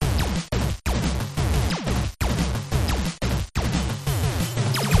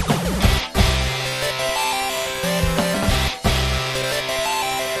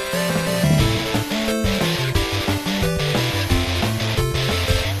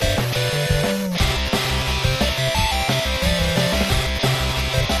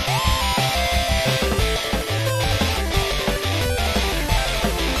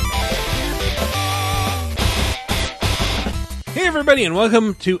everybody, and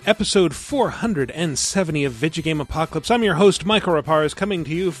welcome to episode 470 of Video Game Apocalypse. I'm your host, Michael Raparez, coming to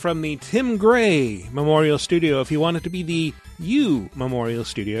you from the Tim Gray Memorial Studio. If you want it to be the U Memorial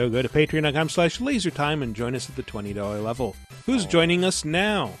Studio, go to patreon.com/lasertime and join us at the $20 level. Who's joining us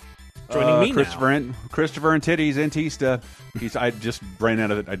now? Joining me now. Christopher and Titties Antista. I just ran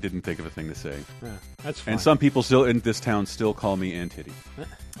out of it. I didn't think of a thing to say. That's fine. And some people still in this town still call me Antitty.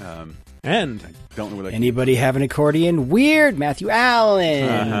 And I don't know where that anybody have an accordion? Weird, Matthew Allen.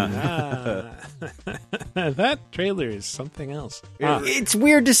 That trailer is something else. It's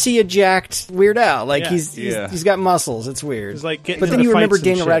weird to see a jacked Weird Al. Like Yeah. he's got muscles. It's weird. It's like but then you remember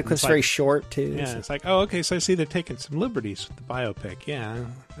Daniel Radcliffe's very short too. Yeah, it's like, oh, okay, so I see they're taking some liberties with the biopic. Yeah,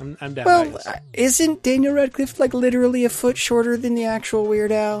 I'm down. Well, isn't Daniel Radcliffe like literally a foot shorter than the actual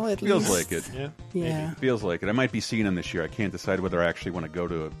Weird Al? At feels least? like it. Yeah. It feels like it. I might be seeing him this year. I can't decide whether I actually want to go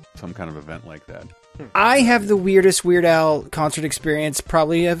to some kind of event like that. I have the weirdest Weird Al concert experience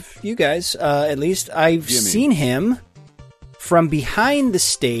probably of you guys. At least I've seen him from behind the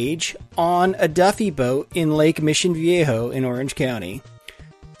stage on a Duffy boat in Lake Mission Viejo in Orange County.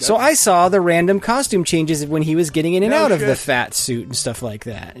 So I saw the random costume changes when he was getting in and out of the fat suit and stuff like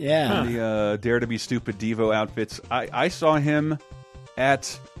that. Yeah. The Dare to be Stupid Devo outfits. I saw him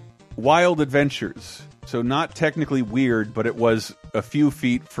at Wild Adventures. So not technically weird, but it was a few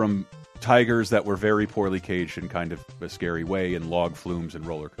feet from tigers that were very poorly caged in kind of a scary way, and log flumes and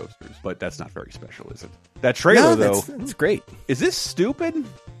roller coasters. But that's not very special, is it? That trailer, though, that's great. Is this stupid?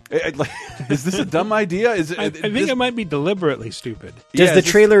 Is this a dumb idea? Is it? I think it might be deliberately stupid. Does the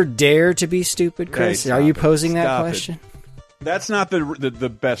trailer dare to be stupid, Chris? Hey, Are you posing that question? That's not the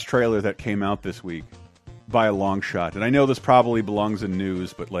best trailer that came out this week by a long shot. And I know this probably belongs in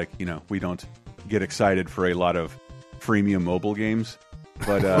news, but we don't get excited for a lot of freemium mobile games.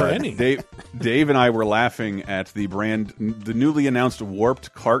 But Dave and I were laughing at the newly announced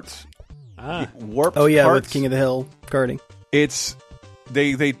Warped Carts. Warped Carts. With King of the Hill karting. It's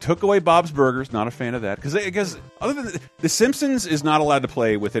they took away Bob's Burgers. Not a fan of that because other than The Simpsons is not allowed to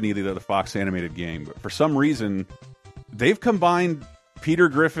play with any of the other Fox animated game. But for some reason, they've combined Peter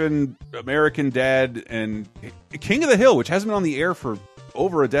Griffin, American Dad, and King of the Hill, which hasn't been on the air for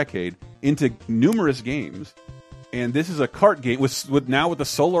over a decade, into numerous games. And this is a kart game with the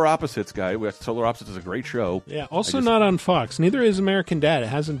Solar Opposites guy. Solar Opposites is a great show. Yeah, also not on Fox. Neither is American Dad. It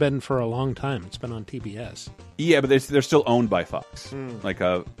hasn't been for a long time. It's been on TBS. Yeah, but they're still owned by Fox. Like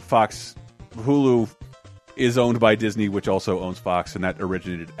Fox, Hulu is owned by Disney, which also owns Fox, and that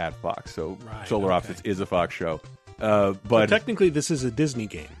originated at Fox. So Solar Opposites is a Fox show. But so technically, this is a Disney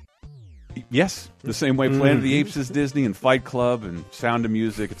game. Yes, the same way Planet of the Apes is Disney, and Fight Club and Sound of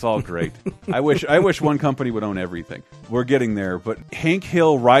Music. It's all great. I wish one company would own everything. We're getting there. But Hank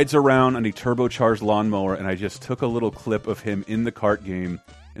Hill rides around on a turbocharged lawnmower, and I just took a little clip of him in the kart game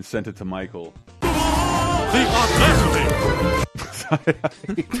and sent it to Michael. The audacity!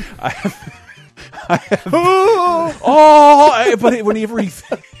 But whenever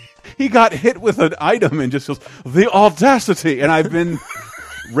he got hit with an item and just goes, the audacity, and I've been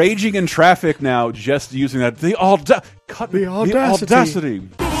raging in traffic now, just using that. The audacity. The audacity!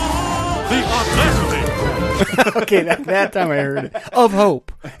 Okay, that time I heard it. Of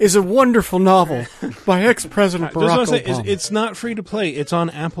Hope is a wonderful novel by ex-President Barack Obama. It's not free to play. It's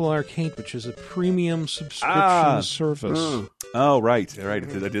on Apple Arcade, which is a premium subscription service. Oh, right. I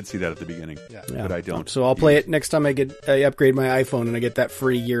did see that at the beginning, but I don't. So I'll play it next time I upgrade my iPhone and I get that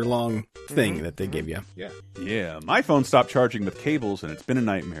free year-long thing that they give you. Yeah. My phone stopped charging with cables, and it's been a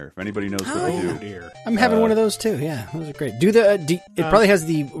nightmare. If anybody knows what to do. Dear. I'm having one of those too. Yeah, those are great. It probably has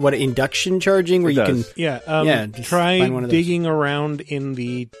the induction charging where you can. Try find digging around in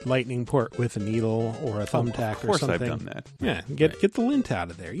the lightning port with a needle or a thumbtack or something. Of course I've done that. Yeah, get the lint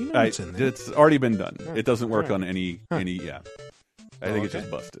out of there. You know what's in there. It's already been done. It doesn't work on any. I think it's just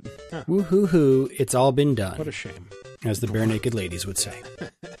busted. Woo-hoo-hoo, it's all been done. What a shame. As the bare naked ladies would say.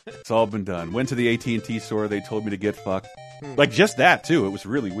 It's all been done. Went to the AT&T store. They told me to get fucked. Like, just that, too. It was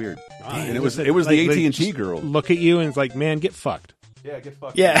really weird. And it was the AT&T girl. Look at you and it's like, man, get fucked. Yeah, get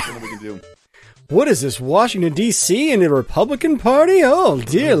fucked. Yeah. That's what we can do. What is this, Washington, D.C. and the Republican Party? Oh,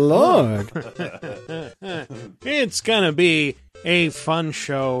 dear Lord. It's going to be a fun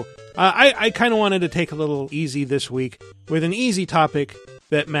show. I kind of wanted to take a little easy this week with an easy topic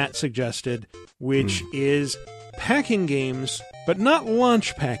that Matt suggested, which is packing games, but not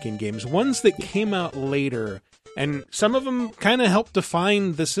launch packing games, ones that came out later. And some of them kind of helped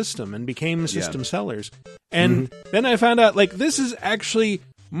define the system and became system sellers. And then I found out, this is actually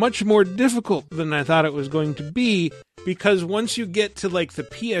much more difficult than I thought it was going to be, because once you get to the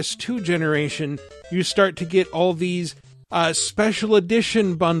PS2 generation, you start to get all these special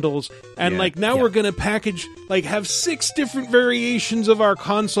edition bundles, and now we're gonna package have 6 different variations of our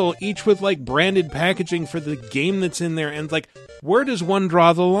console, each with branded packaging for the game that's in there, and where does one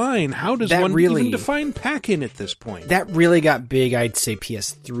draw the line? How does one even define pack-in at this point? That really got big, I'd say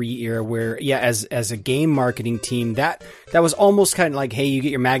PS3 era, where as a game marketing team, that was almost kind of hey, you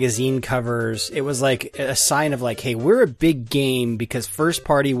get your magazine covers. It was a sign of hey, we're a big game because First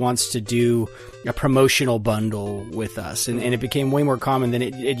Party wants to do a promotional bundle with us, and it became way more common than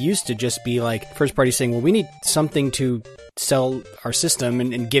it used to just be First Party saying, well, we need something to sell our system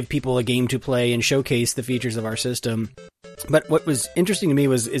and give people a game to play and showcase the features of our system. But what was interesting to me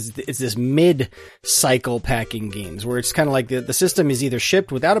is this mid-cycle pack-in games where it's kind of the system is either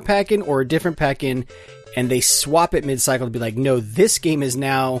shipped without a pack-in or a different pack-in, and they swap it mid-cycle to be no, this game is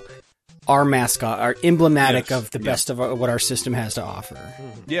now our mascot, our emblematic of the best of what our system has to offer.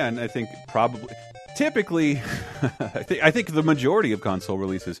 Yeah, and I think typically, I think the majority of console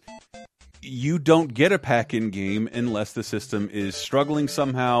releases, you don't get a pack-in game unless the system is struggling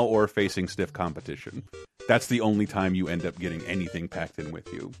somehow or facing stiff competition. That's the only time you end up getting anything packed in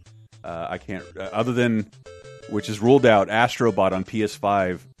with you. I can't, other than, which is ruled out, Astrobot on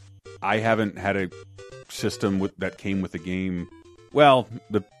PS5. I haven't had a system that came with a game. Well,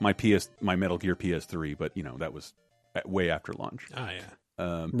 my Metal Gear PS3, but that was way after launch. Oh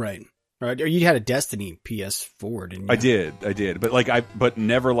yeah, right. Or you had a Destiny PS4, didn't you? I did, but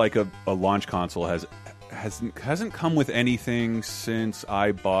never a launch console hasn't come with anything since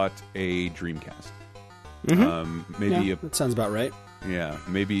I bought a Dreamcast. Maybe that sounds about right. Yeah,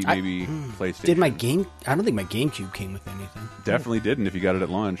 maybe PlayStation. I don't think my GameCube came with anything. Definitely didn't if you got it at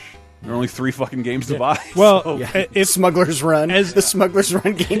launch. There are only 3 fucking games to buy. Well, if Smuggler's Run, the Smuggler's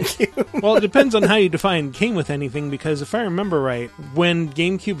Run GameCube. Well, it depends on how you define came with anything, because if I remember right, when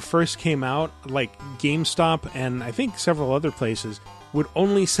GameCube first came out, GameStop and I think several other places would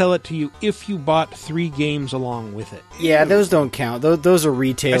only sell it to you if you bought 3 games along with it. Yeah, those don't count. Those are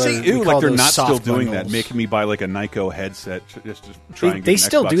retailers. I say, they're not still doing bundles. That, making me buy a Nyko headset just to try and get They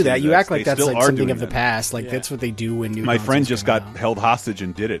still do that. You act like that's something of the past. That's what they do when new My friend just got out. held hostage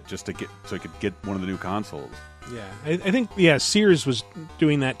and did it just to so he could get one of the new consoles. Yeah, I think Sears was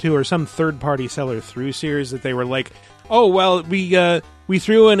doing that too, or some third-party seller through Sears that they were oh, well, we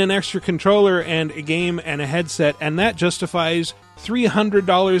threw in an extra controller and a game and a headset, and that justifies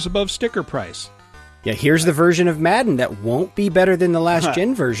 $300 above sticker price. Yeah, here's the version of Madden that won't be better than the last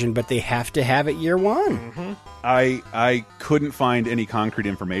gen version, but they have to have it year one. Mm-hmm. I couldn't find any concrete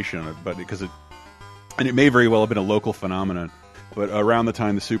information on it, but and it may very well have been a local phenomenon, but around the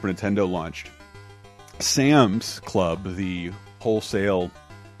time the Super Nintendo launched, Sam's Club, the wholesale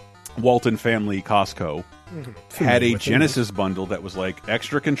Walton family Costco, had a Genesis bundle that was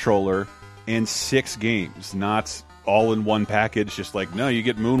extra controller and 6 games, not all in one package. Just no, you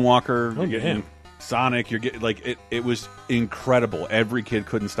get Moonwalker, you're getting Sonic, you're getting it was incredible. Every kid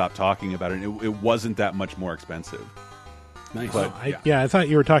couldn't stop talking about it. It wasn't that much more expensive. Nice. But, I thought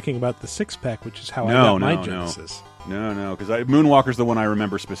you were talking about the 6-pack, which is how I got my Genesis. No, because Moonwalker's the one I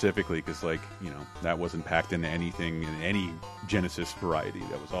remember specifically, because that wasn't packed into anything in any Genesis variety.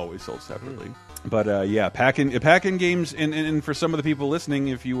 That was always sold separately. But pack-in games, and for some of the people listening,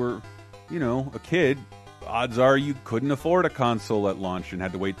 if you were a kid, odds are you couldn't afford a console at launch and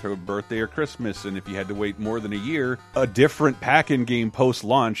had to wait till birthday or Christmas. And if you had to wait more than a year, a different pack-in game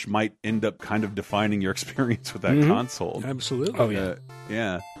post-launch might end up kind of defining your experience with that console. Absolutely. Oh, yeah.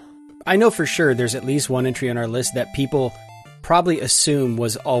 Yeah. I know for sure there's at least one entry on our list that people probably assume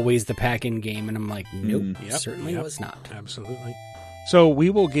was always the pack-in game, and I'm nope, certainly was not. Absolutely. So we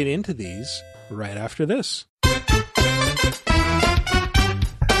will get into these right after this.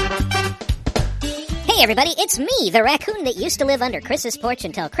 Hey everybody, it's me, the raccoon that used to live under Chris's porch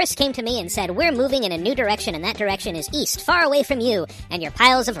until Chris came to me and said, we're moving in a new direction, and that direction is east, far away from you, and your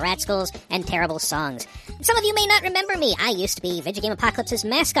piles of rat skulls and terrible songs. Some of you may not remember me. I used to be Vigigame Apocalypse's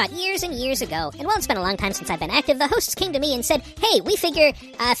mascot years and years ago, and while it's been a long time since I've been active, the hosts came to me and said, hey, we figure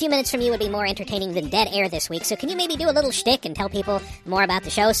a few minutes from you would be more entertaining than dead air this week, so can you maybe do a little shtick and tell people more about the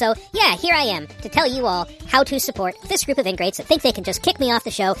show? So, yeah, here I am to tell you all how to support this group of ingrates that think they can just kick me off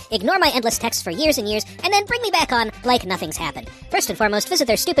the show, ignore my endless texts for years and years, and then bring me back on like nothing's happened. First and foremost, visit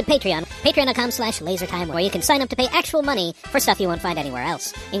their stupid Patreon, patreon.com/lasertime, where you can sign up to pay actual money for stuff you won't find anywhere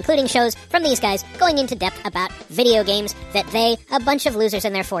else, including shows from these guys going into depth about video games that they, a bunch of losers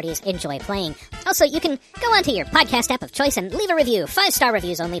in their 40s, enjoy playing. Also, you can go onto your podcast app of choice and leave a review. 5-star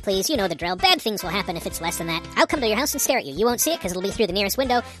reviews only, please. You know the drill. Bad things will happen if it's less than that. I'll come to your house and stare at you. You won't see it because it'll be through the nearest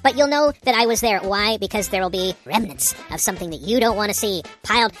window, but you'll know that I was there. Why? Because there will be remnants of something that you don't want to see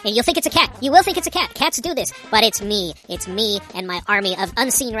piled, and you'll think it's a cat. You will think it's a cat. cats do this, but it's me. It's me and my army of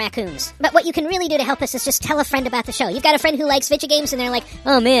unseen raccoons. But what you can really do to help us is just tell a friend about the show. You've got a friend who likes Video Games, and they're like,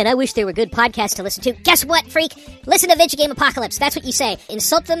 oh man, I wish there were good podcasts to listen to. Guess what, freak? Listen to Video Game Apocalypse. That's what you say.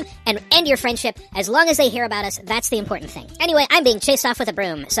 Insult them and end your friendship. As long as they hear about us, that's the important thing. Anyway, I'm being chased off with a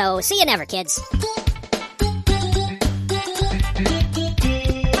broom, so see you never, kids.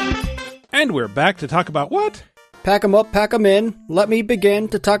 And we're back to talk about what? Pack 'em up, pack 'em in. Let me begin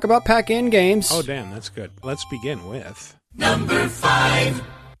to talk about pack-in games. Oh, damn, that's good. Let's begin with... Number 5.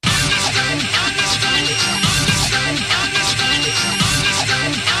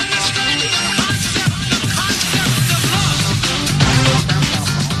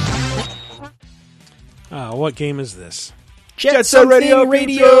 What game is this? Jet Set Radio.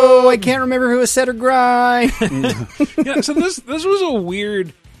 I can't remember who was Set or Grind. Yeah, so this was a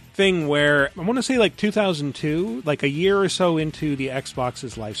weird thing where I want to say like 2002, like a year or so into the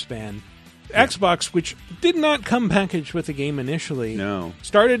Xbox's lifespan. Xbox, which did not come packaged with the game initially,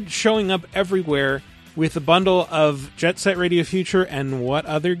 started showing up everywhere with a bundle of Jet Set Radio Future and what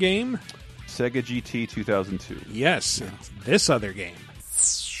other game? Sega GT 2002. Yes, this other game.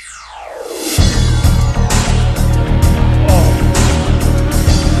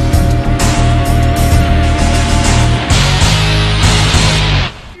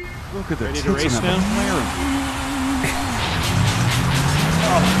 Look at the Ready to race now?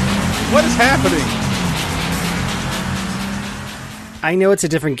 What is happening? I know it's a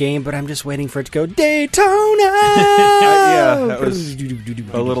different game, but I'm just waiting for it to go Daytona. Yeah, that was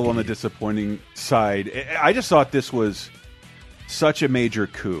a little on the disappointing side. I just thought this was such a major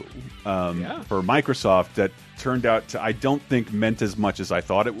coup for Microsoft that turned out to, I don't think, meant as much as I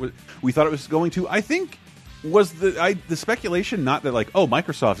thought it was. We thought it was going to. I think was the speculation not that like, oh,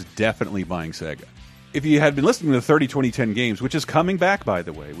 Microsoft's definitely buying Sega. If you had been listening to the 30 2010 games, which is coming back, by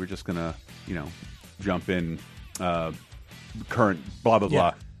the way, we're just gonna jump in current blah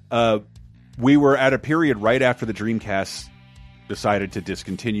blah blah. We were at a period right after the Dreamcast decided to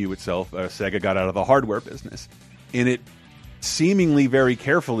discontinue itself. Sega got out of the hardware business, and it seemingly very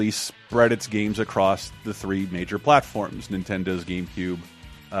carefully spread its games across the 3 major platforms: Nintendo's GameCube,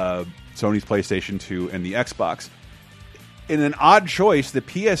 Sony's PlayStation 2, and the Xbox. In an odd choice, the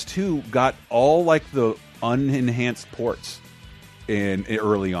PS2 got all like the unenhanced ports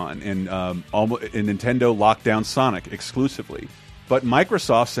early on, and Nintendo locked down Sonic exclusively. But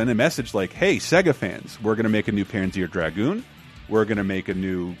Microsoft sent a message like, "Hey, Sega fans, we're going to make a new Panzer Dragoon. We're going to make a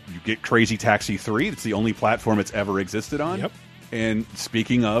new you get Crazy Taxi 3. It's the only platform it's ever existed on." Yep. And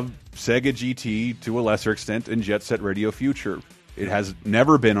speaking of Sega GT to a lesser extent and Jet Set Radio Future, it has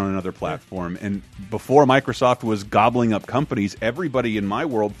never been on another platform. And before Microsoft was gobbling up companies, everybody in my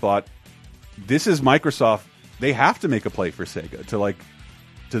world thought, this is Microsoft. They have to make a play for Sega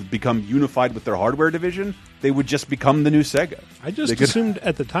to become unified with their hardware division. They would just become the new Sega. I just assumed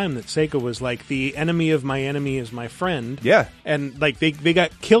at the time that Sega was like the enemy of my enemy is my friend. Yeah. And like they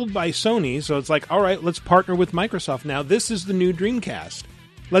got killed by Sony, so it's like, all right, let's partner with Microsoft now. This is the new Dreamcast.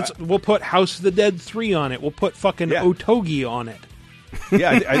 We'll put House of the Dead 3 on it. We'll put fucking Otogi on it.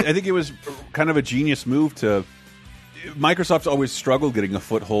 Yeah, I think it was kind of a genius move to... Microsoft's always struggled getting a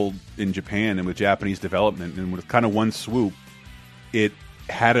foothold in Japan and with Japanese development, and with kind of one swoop, it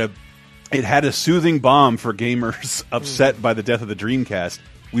had a soothing balm for gamers upset by the death of the Dreamcast.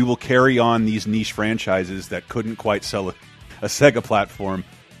 We will carry on these niche franchises that couldn't quite sell a Sega platform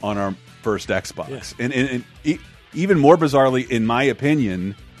on our first Xbox. Yeah. And even more bizarrely, in my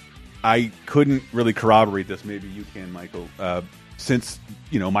opinion, I couldn't really corroborate this. Maybe you can, Michael. Since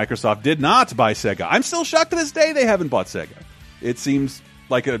Microsoft did not buy Sega, I'm still shocked to this day they haven't bought Sega. It seems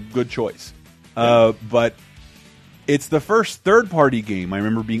like a good choice, but it's the first third-party game I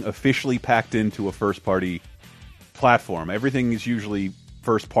remember being officially packed into a first-party platform. Everything is usually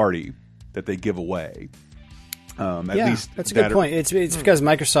first-party that they give away. At least that's a good point. It's because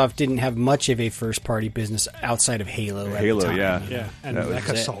Microsoft didn't have much of a first-party business outside of Halo. Halo, at the time. Yeah, and Mech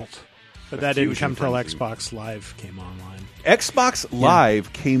Assault. But that didn't come till Xbox Live came online. Xbox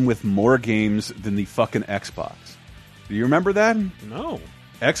Live came with more games than the fucking Xbox. Do you remember that? No.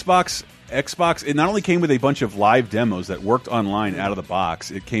 Xbox, it not only came with a bunch of live demos that worked online out of the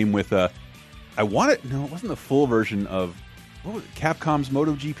box, it came with it wasn't the full version of Capcom's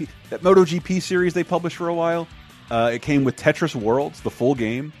MotoGP. That MotoGP series they published for a while. It came with Tetris Worlds, the full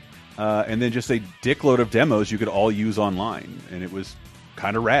game, and then just a dickload of demos you could all use online, and it was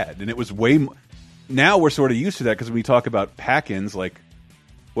kind of rad. And it was now we're sort of used to that because when we talk about pack-ins, like,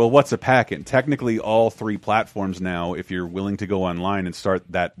 well, what's a pack-in? Technically, all 3 platforms now, if you're willing to go online and start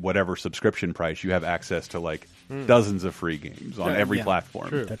that whatever subscription price, you have access to like dozens of free games on every platform.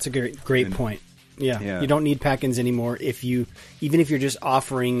 True. That's a great point. Yeah. You don't need pack-ins anymore. Even if you're just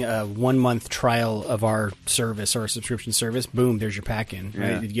offering a 1-month trial of our service or a subscription service, boom, there's your pack-in.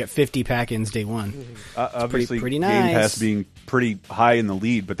 Yeah. Right? You get 50 pack-ins day one. Obviously, pretty nice. Game Pass being pretty high in the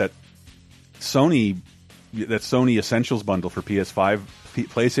lead, but that Sony Essentials bundle for PS5,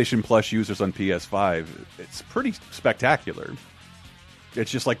 PlayStation Plus users on PS5, it's pretty spectacular. It's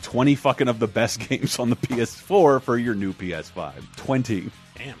just like 20 fucking of the best games on the PS4 for your new PS5. 20.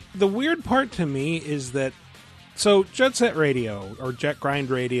 Damn. The weird part to me is that, so Jet Set Radio, or Jet Grind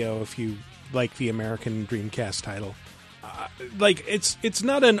Radio, if you like the American Dreamcast title, it's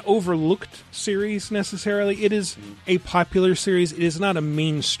not an overlooked series necessarily. It is a popular series. It is not a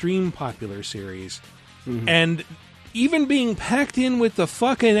mainstream popular series. And even being packed in with the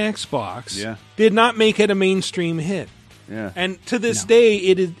fucking Xbox did not make it a mainstream hit. Yeah. And to this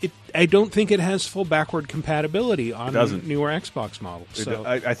day, I don't think it has full backward compatibility on newer Xbox models. So.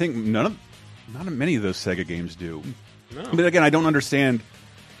 I think not many of those Sega games do. No. But again, I don't understand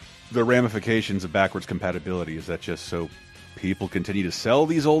the ramifications of backwards compatibility. Is that just so people continue to sell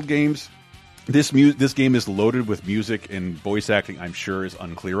these old games? This game is loaded with music, and voice acting, I'm sure, is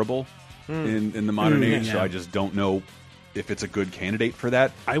unclearable in the modern age. Yeah. So I just don't know if it's a good candidate for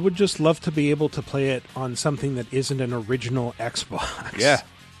that. I would just love to be able to play it on something that isn't an original Xbox. Yeah.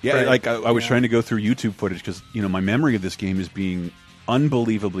 Right. Like I was trying to go through YouTube footage because my memory of this game is being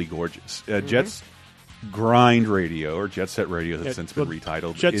unbelievably gorgeous. Jet's Grind Radio, or Jet Set Radio, that's since been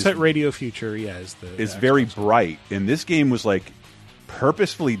retitled. Jet Set Radio Future, is very bright, and this game was like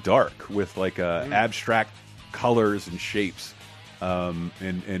purposefully dark with like abstract colors and shapes,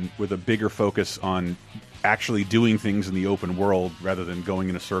 and with a bigger focus on actually doing things in the open world rather than going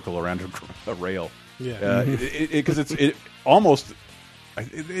in a circle around a rail. Yeah, because it almost. I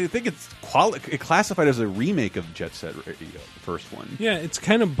think it's classified as a remake of Jet Set Radio, the first one. Yeah, it's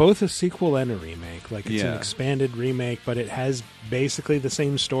kind of both a sequel and a remake. Like, it's an expanded remake, but it has basically the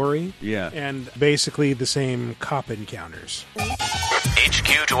same story. Yeah. And basically the same cop encounters.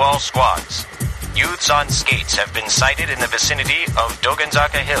 HQ to all squads. Youths on skates have been sighted in the vicinity of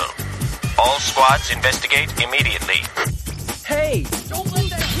Dogenzaka Hill. All squads investigate immediately. Hey! Don't let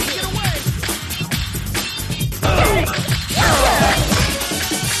that kid get away!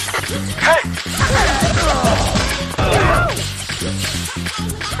 Hey!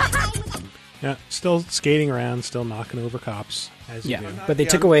 Yeah, still skating around, still knocking over cops. As you do. But they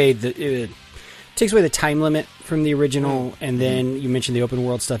took away takes away the time limit from the original, and then you mentioned the open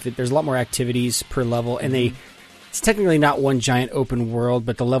world stuff. There's a lot more activities per level, and it's technically not one giant open world,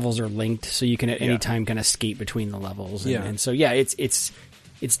 but the levels are linked, so you can at any time kind of skate between the levels. And so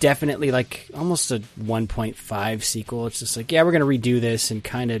it's definitely like almost a 1.5 sequel. It's just like, we're going to redo this and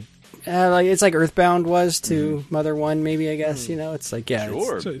kind of it's like Earthbound was to Mother 1, maybe, I guess. It's like,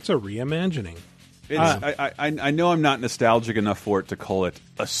 sure. It's a reimagining. I know I'm not nostalgic enough for it to call it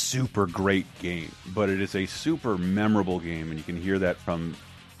a super great game, but it is a super memorable game, and you can hear that from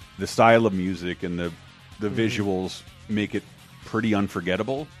the style of music, and the visuals make it pretty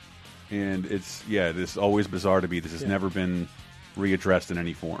unforgettable. And it's always bizarre to me. This has never been readdressed in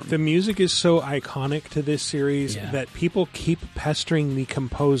any form. The music is so iconic to this series that people keep pestering the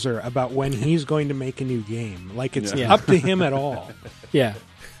composer about when he's going to make a new game. Like, it's up to him at all.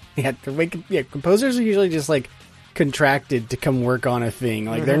 Composers are usually just like contracted to come work on a thing.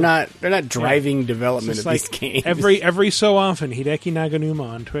 Like, they're not driving development of these games. Every so often, Hideki Naganuma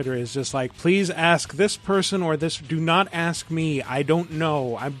on Twitter is just like, please ask this person or this. Do not ask me. I don't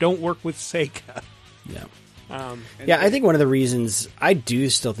know. I don't work with Sega. Yeah. I think one of the reasons I do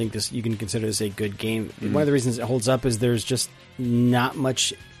still think you can consider this a good game. One of the reasons it holds up is there's just not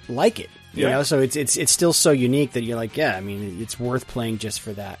much like it. You know, so it's still so unique that you're like, it's worth playing just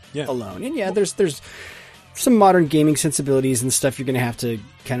for that alone. And there's some modern gaming sensibilities and stuff you're going to have to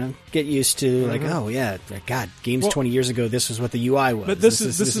kind of get used to. Like, games 20 years ago, this was what the UI was. But this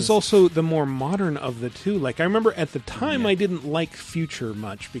is also the more modern of the two. Like, I remember at the time I didn't like Future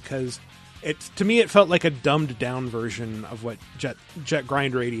much because to me it felt like a dumbed down version of what Jet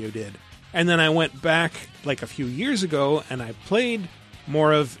Grind Radio did. And then I went back like a few years ago and I played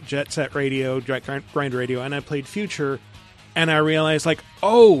more of Jet Set Radio, Jet Grind Radio, and I played Future, and I realized, like,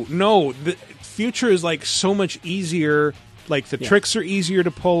 oh no, the Future is like so much easier. Like, the tricks are easier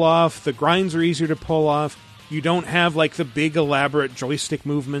to pull off, the grinds are easier to pull off. You don't have like the big elaborate joystick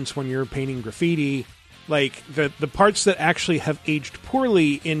movements when you're painting graffiti. Like, the parts that actually have aged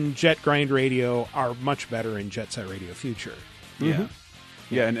poorly in Jet Grind Radio are much better in Jet Set Radio Future. Yeah,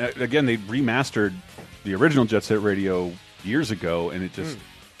 and again, they remastered the original Jet Set Radio years ago, and it just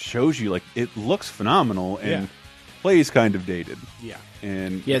shows you, like, it looks phenomenal, and plays kind of dated. Yeah.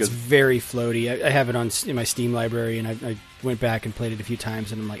 And Yeah, it's very floaty. I have it in my Steam library, and I went back and played it a few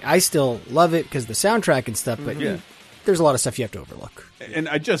times, and I'm like, I still love it because the soundtrack and stuff, but there's a lot of stuff you have to overlook. And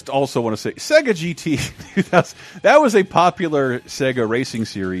I just also want to say, Sega GT 2000, that was a popular Sega racing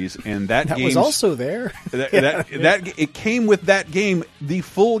series, and that was also there. It came with that game, the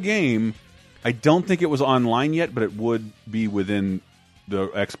full game. I don't think it was online yet, but it would be within the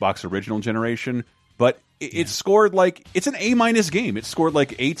Xbox original generation. But it scored like, it's an A- game. It scored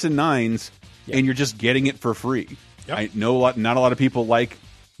like 8s and 9s, and you're just getting it for free. Yep. I know not a lot of people like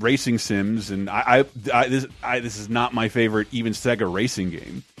racing sims, and this is not my favorite even Sega racing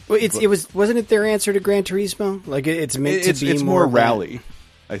game. Well, wasn't it their answer to Gran Turismo? Like it's meant to be it's more rally,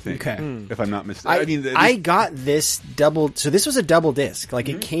 I think. Okay. If I'm not mistaken. I got this double. So this was a double disc. Like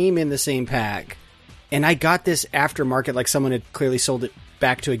it came in the same pack, and I got this aftermarket. Like someone had clearly sold it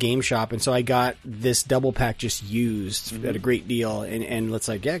back to a game shop, and so I got this double pack just used at a great deal, and it's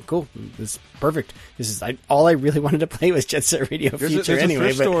like, yeah, cool, this is perfect. This is all I really wanted to play was Jet Set Radio Future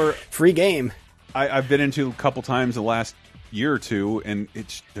anyway, but free game. I've been into a couple times the last year or two, and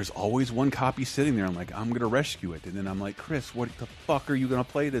there's always one copy sitting there. I'm like, I'm gonna rescue it, and then I'm like, Chris, what the fuck are you gonna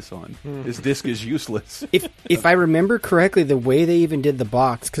play this on? This disc is useless. If I remember correctly, the way they even did the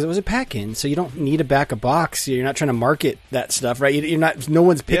box, because it was a pack-in, so you don't need a back of box. You're not trying to market that stuff, right? You're not. No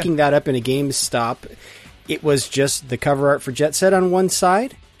one's picking that up in a GameStop. It was just the cover art for Jet Set on one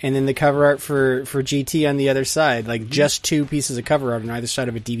side, and then the cover art for GT on the other side. Like just two pieces of cover art on either side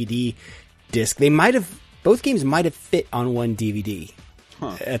of a DVD disc. Both games might have fit on one DVD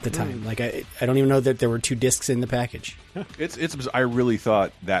at the time. Like I don't even know that there were two discs in the package. I really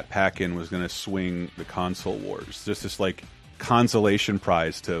thought that pack-in was going to swing the console wars. Just this like consolation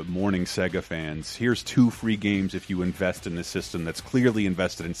prize to mourning Sega fans. Here's 2 free games if you invest in this system that's clearly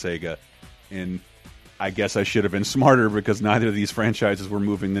invested in Sega. And I guess I should have been smarter because neither of these franchises were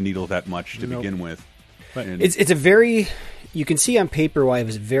moving the needle that much to begin with. But it's a very... You can see on paper why it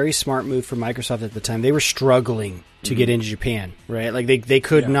was a very smart move for Microsoft at the time. They were struggling to get into Japan, right? Like they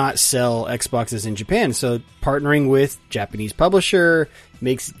could not sell Xboxes in Japan. So partnering with Japanese publisher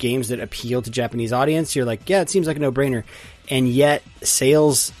makes games that appeal to Japanese audience. You're like, yeah, it seems like a no-brainer. And yet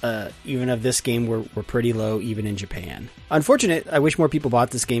sales, even of this game, were pretty low, even in Japan. Unfortunate. I wish more people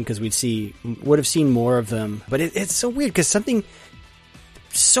bought this game because would have seen more of them. But it's so weird because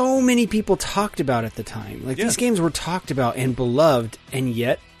so many people talked about at the time. Like these games were talked about and beloved, and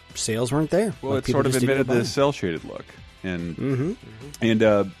yet sales weren't there. Well, it sort of invented the cel-shaded look, and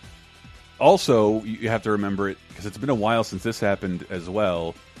also you have to remember it because it's been a while since this happened as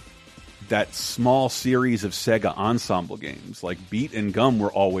well. That small series of Sega ensemble games like Beat and Gum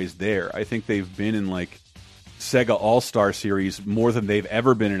were always there. I think they've been in like Sega All-Star series more than they've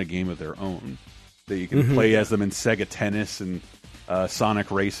ever been in a game of their own. That you can play as them in Sega Tennis and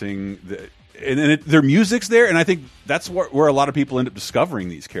Sonic Racing, and their music's there, and I think that's where a lot of people end up discovering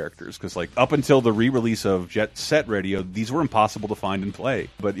these characters, because like up until the re-release of Jet Set Radio, these were impossible to find and play.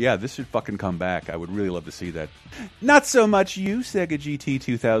 But yeah, this should fucking come back. I would really love to see that. Not so much you, Sega GT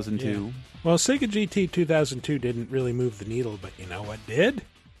 2002. Yeah. Well, Sega GT 2002 didn't really move the needle, but you know what did?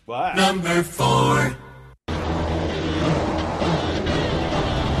 What? Number 4.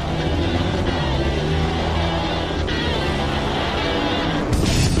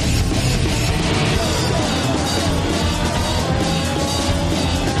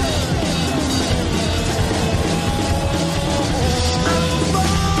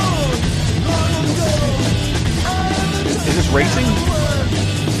 Racing?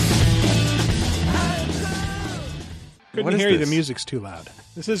 Couldn't hear you. The music's too loud.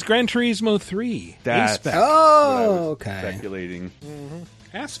 This is Gran Turismo 3. That's okay. Speculating.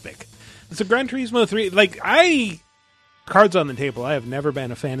 Aspic. It's a Gran Turismo 3. Cards on the table. I have never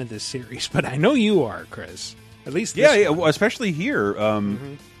been a fan of this series, but I know you are, Chris. At least this one. Well, especially here.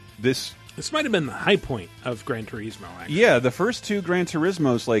 This might have been the high point of Gran Turismo, actually. Yeah, the first 2 Gran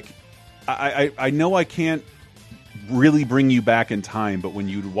Turismos, like, I know I can't really bring you back in time, but when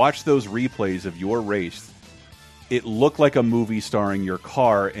you'd watch those replays of your race, it looked like a movie starring your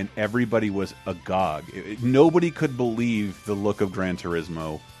car, and everybody was agog. Nobody could believe the look of Gran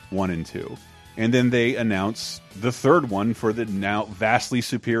Turismo 1 and 2. And then they announced the 3rd one for the now vastly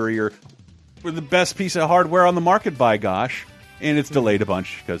superior, for the best piece of hardware on the market, by gosh. And it's delayed a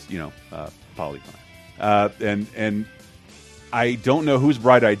bunch because, Polygon. And I don't know whose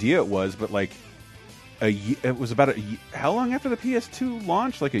bright idea it was, but like, it was about how long after the PS2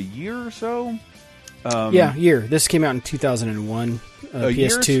 launched? Like a year or so? Year. This came out in 2001.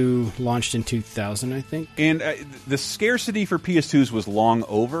 PS2 launched in 2000, I think. And the scarcity for PS2s was long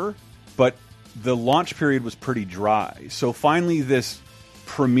over, but the launch period was pretty dry. So finally, this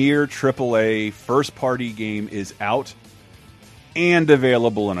premier AAA first-party game is out and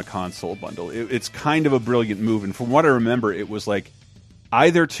available in a console bundle. It's kind of a brilliant move. And from what I remember, it was like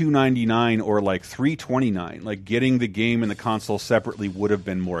either $299 or like $329. Like getting the game and the console separately would have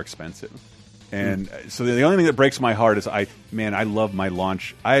been more expensive. And so the only thing that breaks my heart is I love my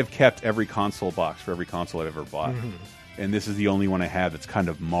launch. I have kept every console box for every console I've ever bought. And this is the only one I have that's kind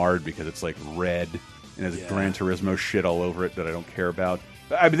of marred because it's like red and has Gran Turismo shit all over it that I don't care about.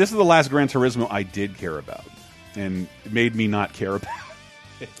 I mean, this is the last Gran Turismo I did care about, and it made me not care about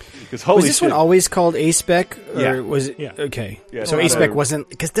it. Because holy was this shit. one always called A-Spec? Or Yeah. was it? Yeah. Okay. Yeah, So it's A-Spec not a- wasn't...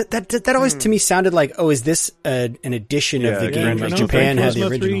 Because that always to me sounded like, oh, is this an edition of Yeah, the yeah, game? yeah. Like No, Japan Gran had the Turismo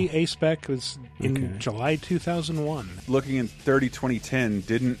original. 3 A-Spec was in July 2001. Looking in 2010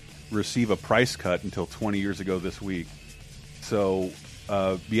 didn't receive a price cut until 20 years ago this week. So,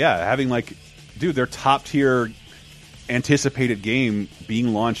 having like, dude, their top tier anticipated game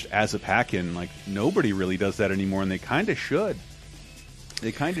being launched as a pack-in, like nobody really does that anymore, and they kind of should.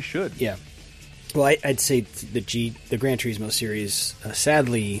 They kind of should. Yeah. Well, I'd say the Gran Turismo series,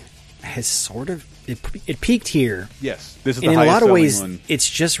 sadly, has sort of... It peaked here. Yes, this is And the in a highest lot of selling ways, one. it's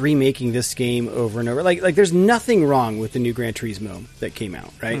just remaking this game over and over. Like there's nothing wrong with the new Gran Turismo that came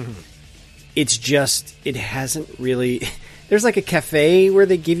out, right? It's just, it hasn't really... There's like a cafe where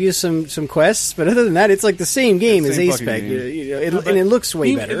they give you some quests, but other than that, it's like the same game as Same fucking A-Spec. game. And it looks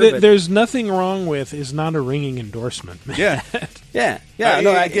way better. But There's nothing wrong with is not a ringing endorsement. Yeah, yeah.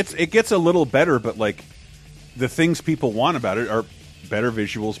 it gets a little better, but like the things people want about it are better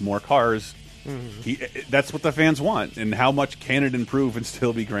visuals, more cars. That's what the fans want. And how much can it improve and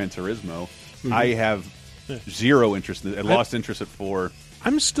still be Gran Turismo? I have zero interest in it. I lost interest at 4.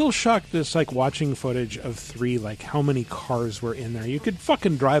 I'm still shocked this, like, watching footage of 3, like, how many cars were in there. You could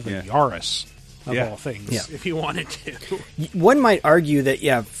fucking drive a Yaris, of all things, if you wanted to. One might argue that,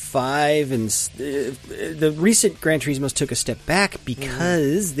 5 and... the recent Gran Turismos took a step back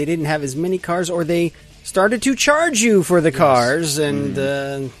because they didn't have as many cars, or they started to charge you for the cars, and...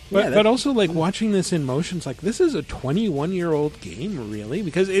 But also, like, watching this in motion, it's like, this is a 21-year-old game, really?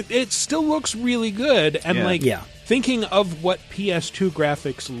 Because it still looks really good, and, thinking of what PS2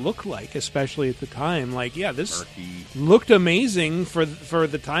 graphics look like, especially at the time, like, this looked amazing for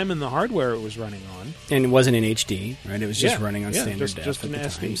the time and the hardware it was running on. And it wasn't in HD, right? It was just running on standard def just at an the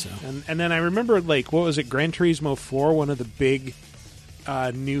SD. time. So. And then I remember, like, what was it, Gran Turismo 4, one of the big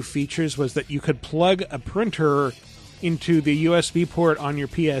new features was that you could plug a printer into the USB port on your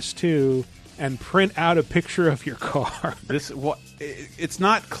PS2 and print out a picture of your car. It's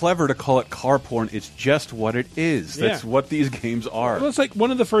not clever to call it car porn. It's just what it is. That's what these games are. Well, it's like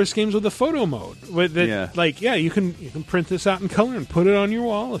one of the first games with a photo mode. You can print this out in color and put it on your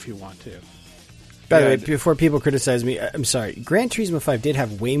wall if you want to. By the way, before people criticize me, I'm sorry. Gran Turismo 5 did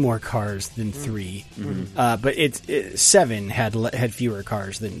have way more cars than 3, but 7 had fewer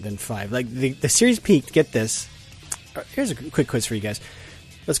cars than 5. Like the series peaked. Get this. Here's a quick quiz for you guys.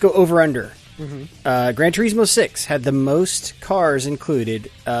 Let's go over under. Gran Turismo 6 had the most cars included.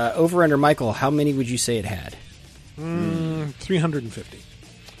 Over under, Michael, how many would you say it had? 350.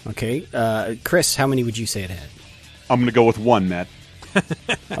 Okay. Chris, how many would you say it had? I'm going to go with 1, Matt.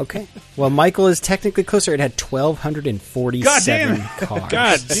 Okay. Well, Michael is technically closer. It had 1,247 cars.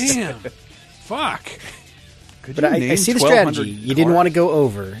 God damn. Fuck. But I see the strategy. You didn't want to go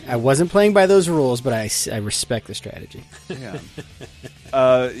over. I wasn't playing by those rules, but I respect the strategy.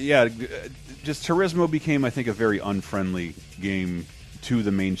 Just Turismo became, I think, a very unfriendly game to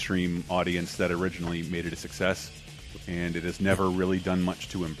the mainstream audience that originally made it a success, and it has never really done much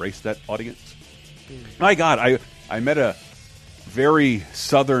to embrace that audience. My God, I met a very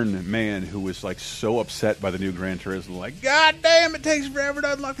southern man who was like so upset by the new Gran Turismo, like, God damn, it takes forever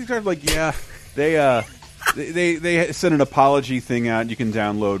to unlock these cars. Like, yeah, they sent an apology thing out. You can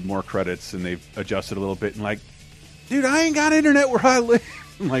download more credits, and they've adjusted a little bit. And like, dude, I ain't got internet where I live.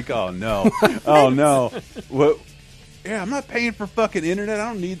 I'm like, oh no, oh no. What? Yeah, I'm not paying for fucking internet. I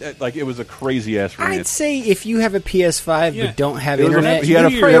don't need that. Like, it was a crazy ass rant. I'd say if you have a PS5 but don't have It was internet, he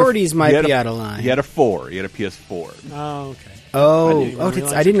had your priorities might be out of line. He had a 4. He had a PS4. Oh,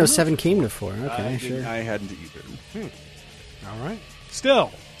 okay. I didn't know 7 came to 4. Okay, sure. I hadn't either. All right.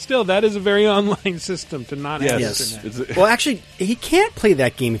 Still, that is a very online system to not have Yes. internet. Well, actually, he can't play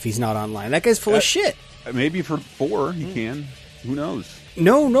that game if he's not online. That guy's full of shit. Maybe for 4 he can. Who knows?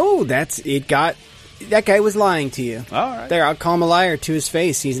 No, it got that guy was lying to you. All right. There, I'll call him a liar to his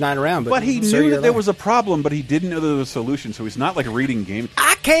face. He's not around. But he sir, knew you're that there lying. was a problem, but he didn't know there was a solution, so he's not like reading game.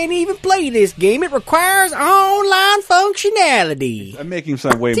 I can't even play this game. It requires online functionality. I'm making him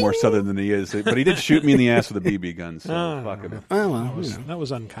sound way more southern than he is, but he did shoot me in the ass with a BB gun, so fuck him. Oh, well, That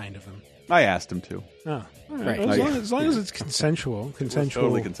was unkind of him. I asked him to. Oh, Right. As long as it's consensual.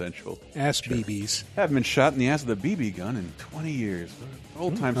 Totally consensual. Ass BBs. Haven't been shot in the ass with a BB gun in 20 years.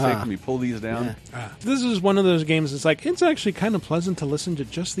 Old time sake, can we pull these down? This is one of those games that's like, it's actually kind of pleasant to listen to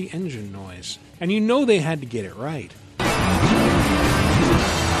just the engine noise. And you know they had to get it right.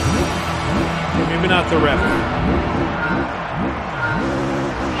 Maybe not the rev.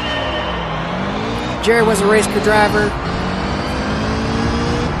 Jerry was a race car driver.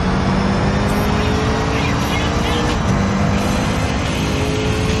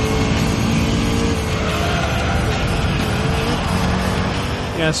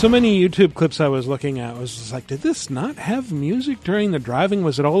 Yeah, so many YouTube clips I was looking at was just like, did this not have music during the driving?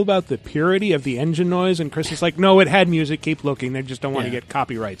 Was it all about the purity of the engine noise? And Chris is like, no, it had music. Keep looking. They just don't want to get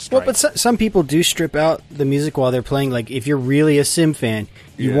copyright strikes. Well, but some people do strip out the music while they're playing. Like, if you're really a sim fan,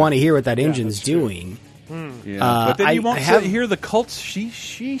 you want to hear what that engine's doing. Yeah, but then you won't I have- hear the cults.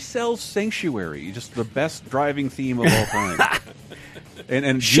 She sells Sanctuary, just the best driving theme of all time.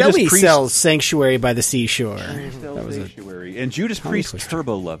 and Shelley Judas Priest sells Sanctuary by the Seashore. sells Sanctuary, and Judas Priest twister.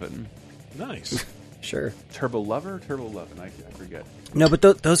 Turbo Lovin'. Nice. Sure. Turbo Lovin', I forget. No, but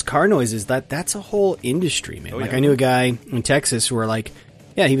those car noises, that's a whole industry, man. Like, yeah. I knew a guy in Texas who were like,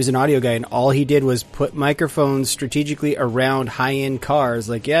 yeah, he was an audio guy, and all he did was put microphones strategically around high-end cars.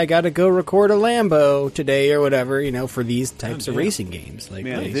 Like, yeah, I got to go record a Lambo today or whatever, for these types of racing games. Like,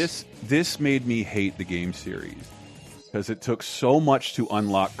 Man, nice. this made me hate the game series because it took so much to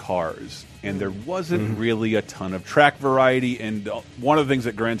unlock cars, and there wasn't really a ton of track variety. And one of the things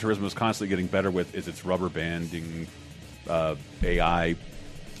that Gran Turismo is constantly getting better with is its rubber banding AI,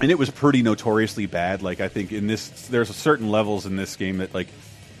 and it was pretty notoriously bad. Like, I think in this, there's certain levels in this game that, like,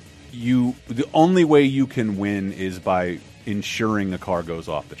 the only way you can win is by ensuring a car goes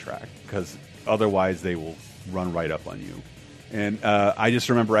off the track, because otherwise they will run right up on you. And I just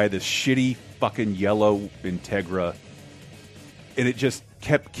remember I had this shitty fucking yellow Integra, and it just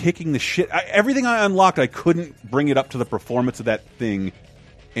kept kicking the shit. Everything I unlocked, I couldn't bring it up to the performance of that thing.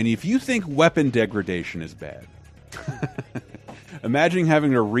 And if you think weapon degradation is bad, imagine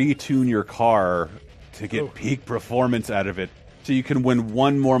having to retune your car to get peak performance out of it so you can win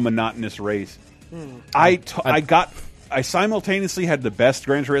one more monotonous race. I simultaneously had the best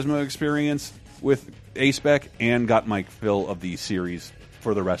Gran Turismo experience with A-Spec and got my fill of the series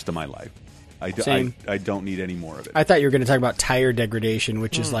for the rest of my life. I don't need any more of it. I thought you were going to talk about tire degradation,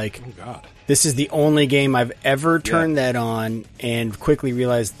 which is like, Oh, God. this is the only game I've ever turned that on and quickly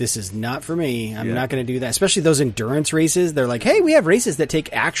realized this is not for me. I'm not going to do that. Especially those endurance races. They're like, hey, we have races that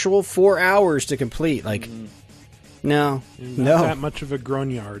take actual 4 hours to complete. Like, no. Not that much of a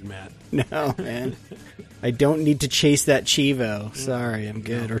grognard, Matt. No, man. I don't need to chase that Chivo. Sorry, I'm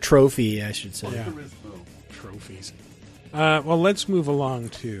good. Or trophy, I should say. Yeah. Trophies. Well, let's move along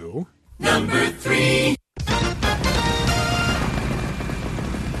to... Number 3.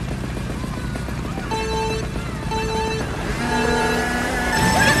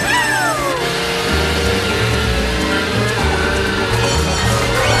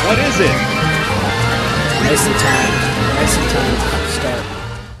 What is it? Nice and timed. Nice and timed.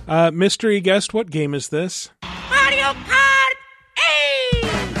 Start. mystery guest, what game is this? Mario Kart 8!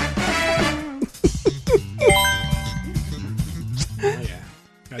 Oh,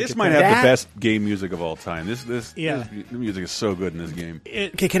 yeah. This might have the best game music of all time. This music is so good in this game.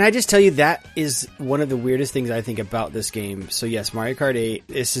 Okay, can I just tell you that is one of the weirdest things I think about this game. So yes, Mario Kart 8.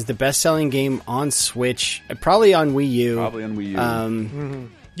 This is the best-selling game on Switch, probably on Wii U. Probably on Wii U.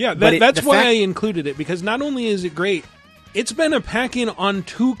 Yeah, But that's the why fact- I included it, because not only is it great, it's been a pack-in on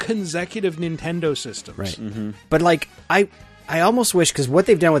 2 consecutive Nintendo systems. Right. But like I almost wish, because what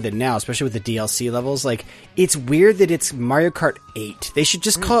they've done with it now, especially with the DLC levels, like it's weird that it's Mario Kart 8. They should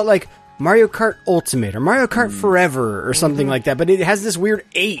just call it like Mario Kart Ultimate or Mario Kart Forever or something like that. But it has this weird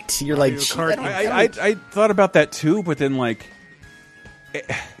 8. You're like, Kart I thought about that too, but then like,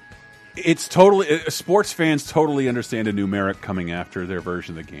 it's totally sports fans totally understand a numeric coming after their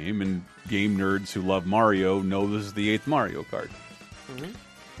version of the game, and game nerds who love Mario know this is the 8th Mario Kart.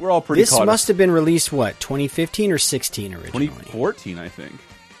 We're all pretty. this caught must have been released, what, 2015 or 16 originally? 2014, I think.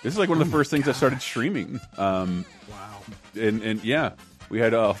 This is like one of the first things I started streaming. Wow. And yeah, we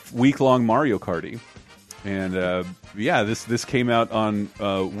had a week-long Mario Karty. And yeah, this came out on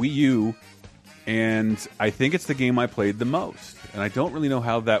Wii U and I think it's the game I played the most. And I don't really know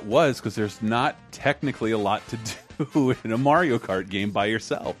how that was because there's not technically a lot to do in a Mario Kart game by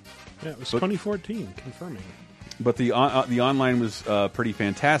yourself. Yeah, it was 2014, confirming. But the online was pretty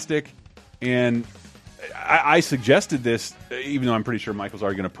fantastic, and I suggested this, even though I'm pretty sure Michael's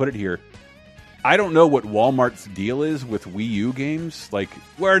already going to put it here. I don't know what Walmart's deal is with Wii U games. Like,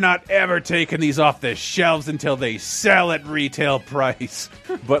 we're not ever taking these off the shelves until they sell at retail price.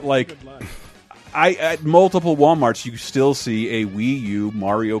 But like, at multiple Walmarts, you still see a Wii U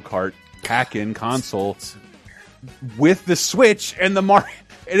Mario Kart pack-in console with the Switch and the Mario.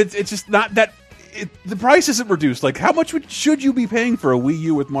 And it's just not that. The price isn't reduced. Like, how much should you be paying for a Wii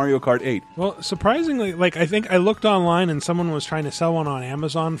U with Mario Kart 8? Well, surprisingly, like, I think I looked online and someone was trying to sell one on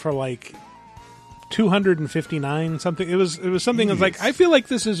Amazon for like $259 something. It was something that's like, I feel like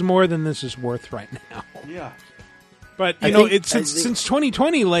this is more than this is worth right now. Yeah. But since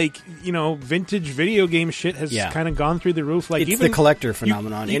 2020, like, vintage video game shit has kind of gone through the roof. Like, it's even the collector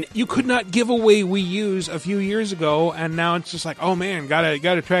phenomenon. You could not give away Wii U's a few years ago, and now it's just like, oh man,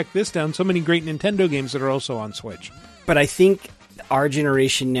 gotta track this down. So many great Nintendo games that are also on Switch. But I think our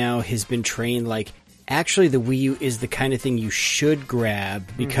generation now has been trained like, actually, the Wii U is the kind of thing you should grab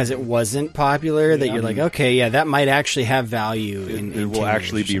because it wasn't popular. That you're like, okay, yeah, that might actually have value. It will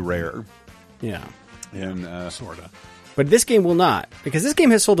actually be rare. Yeah, and sorta. But this game will not, because this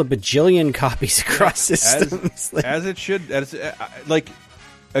game has sold a bajillion copies across systems. As it should. I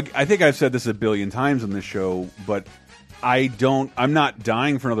think I've said this a billion times on this show, but I'm not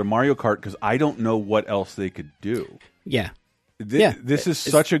dying for another Mario Kart because I don't know what else they could do. Yeah. This is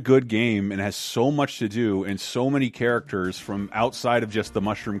such a good game and has so much to do and so many characters from outside of just the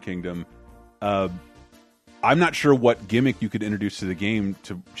Mushroom Kingdom. I'm not sure what gimmick you could introduce to the game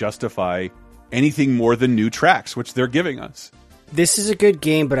to justify anything more than new tracks, which they're giving us. This is a good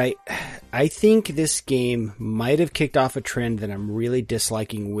game, but I think this game might have kicked off a trend that I'm really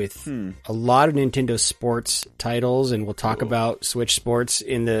disliking with a lot of Nintendo sports titles, and we'll talk about Switch Sports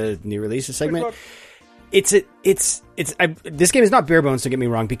in the new releases segment. This game is not bare bones, don't get me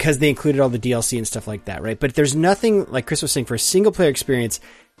wrong, because they included all the DLC and stuff like that, right? But there's nothing, like Chris was saying, for a single player experience.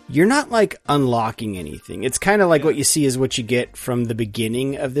 You're not like unlocking anything. It's kind of like what you see is what you get from the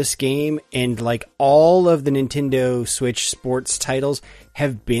beginning of this game. And like all of the Nintendo Switch sports titles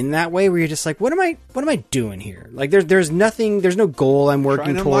have been that way, where you're just like, what am I doing here? Like there's nothing, there's no goal I'm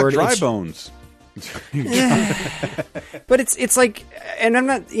working toward. Dry bones. But it's like, and I'm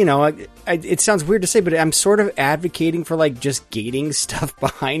not, it sounds weird to say, but I'm sort of advocating for like just gating stuff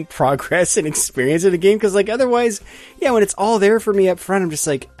behind progress and experience in the game, because like otherwise, when it's all there for me up front, I'm just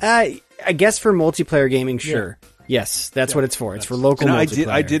like, I guess for multiplayer gaming, sure. Yes, that's what it's for. It's for local multiplayer.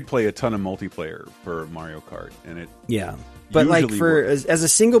 I did play a ton of multiplayer for Mario Kart, and it but like as a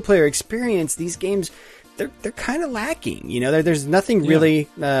single player experience, these games, they're kind of lacking. There's nothing really,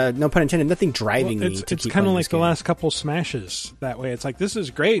 no pun intended, nothing driving me to keep playing. It's kind of like the last couple Smashes that way. It's like, this is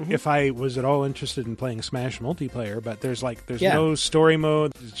great if I was at all interested in playing Smash multiplayer, but there's no story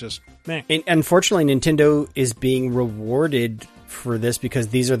mode. It's just meh. And unfortunately, Nintendo is being rewarded for this because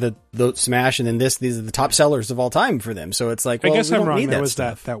these are the Smash, and then these are the top sellers of all time for them. So it's like, I guess I'm wrong. There was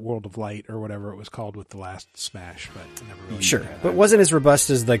that World of Light or whatever it was called with the last Smash, but never really but wasn't as robust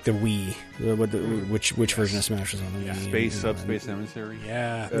as like the Wii. Which version of Smash was on the Wii? Subspace Emissary.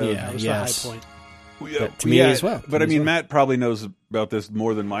 That was the high point. To me as well. But I mean, Matt probably knows about this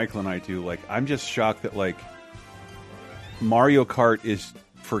more than Michael and I do. Like, I'm just shocked that like Mario Kart is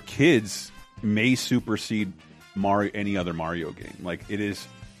for kids may supersede any other Mario game. Like, it is,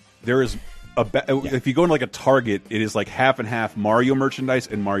 there is if you go into like a Target, it is like half and half Mario merchandise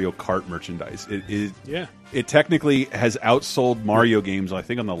and Mario Kart merchandise. It technically has outsold Mario games, I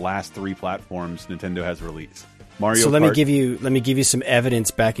think, on the last 3 platforms Nintendo has released. Mario Kart. Let me give you some evidence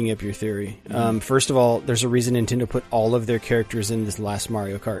backing up your theory. First of all, there's a reason Nintendo put all of their characters in this last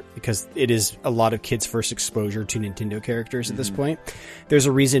Mario Kart, because it is a lot of kids' first exposure to Nintendo characters at this point. There's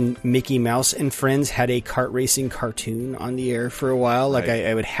a reason Mickey Mouse and Friends had a kart racing cartoon on the air for a while. Like,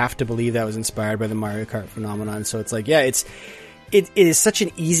 I would have to believe that was inspired by the Mario Kart phenomenon. So it's like, it is such an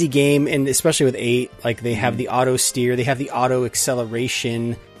easy game, and especially with 8, like they have the auto steer, they have the auto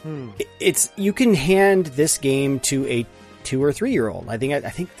acceleration. You can hand this game to a 2 or 3 year old. I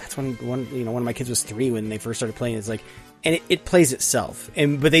think that's when one of my kids was 3 when they first started playing. It's like, and it plays itself,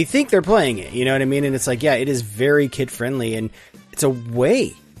 but they think they're playing it. You know what I mean? And it's like, it is very kid friendly, and it's a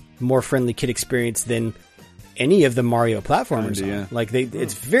way more friendly kid experience than any of the Mario platformers. Like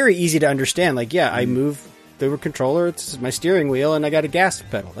it's very easy to understand. Like, I move the controller, it's my steering wheel, and I got a gas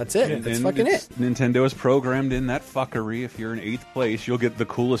pedal. That's it. That's fucking it. Nintendo is programmed in that fuckery. If you're in 8th place, you'll get the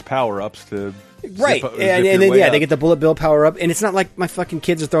coolest power-ups to right. Zip, and zip then, way up. they get the bullet bill power up, and it's not like my fucking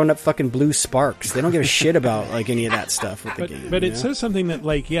kids are throwing up fucking blue sparks. They don't give a shit about like any of that stuff with the game. But it says something that,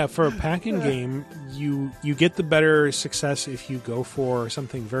 like, for a pack-in game, you get the better success if you go for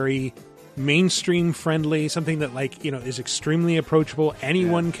something very mainstream friendly, something that, like, is extremely approachable.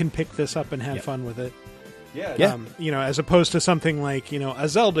 Anyone can pick this up and have fun with it. Yeah. As opposed to something like, a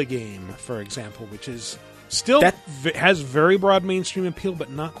Zelda game, for example, which is still has very broad mainstream appeal,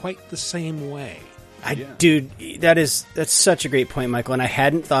 but not quite the same way. Dude, that's such a great point, Michael, and I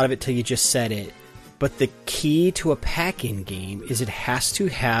hadn't thought of it till you just said it. But the key to a pack-in game is it has to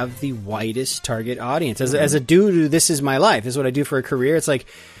have the widest target audience. As a dude who this is my life, this is what I do for a career, it's like,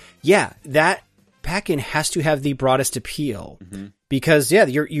 that pack-in has to have the broadest appeal. Because,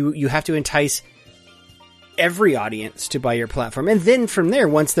 you have to entice every audience to buy your platform. And then from there,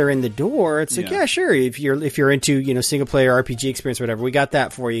 once they're in the door, it's like, sure, if you're into, single player RPG experience or whatever, we got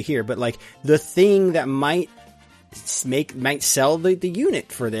that for you here. But like the thing that might sell the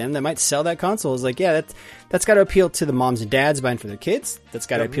unit for them, that might sell that console is like, that's got to appeal to the moms and dads buying for their kids. That's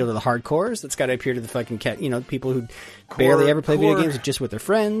got to appeal to the hardcores. That's got to appeal to the fucking people who barely ever play video games just with their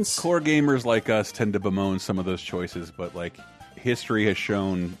friends. Core gamers like us tend to bemoan some of those choices, but like history has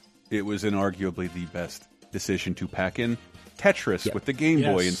shown it was inarguably the best decision to pack in Tetris with the Game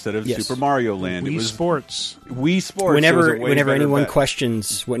Boy instead of Super Mario Land. Wii it was Sports. Wii Sports. Whenever anyone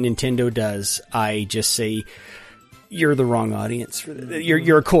questions what Nintendo does, I just say, you're the wrong audience for this.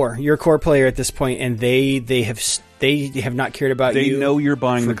 You're a core player at this point, and they have not cared about you. They know you're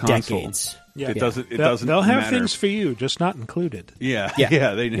buying for the console. Decades. It doesn't. They'll have matter. things for you, just not included.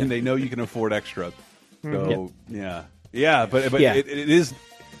 They know you can afford extra. So but it is.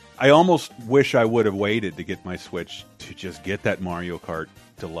 I almost wish I would have waited to get my Switch to just get that Mario Kart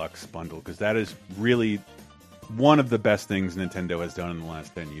Deluxe bundle, because that is really one of the best things Nintendo has done in the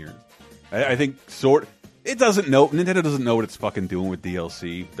last 10 years. I think Nintendo doesn't know what it's fucking doing with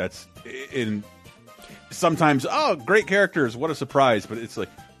DLC. That's in sometimes, great characters, what a surprise. But it's like,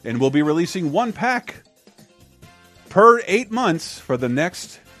 and we'll be releasing one pack per 8 months for the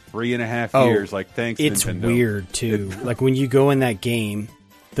next 3.5 years. Like, thanks, it's Nintendo. Weird too. Like when you go in that game,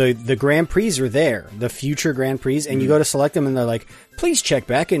 the Grand Prix are there, the future Grand Prix, and you go to select them, and they're like, please check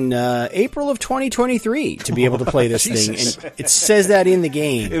back in April of 2023 to be able to play this thing. And it says that in the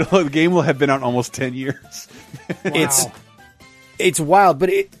game. The game will have been out almost 10 years. Wow. It's wild,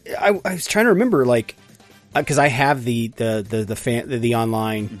 but I was trying to remember, like, because I have the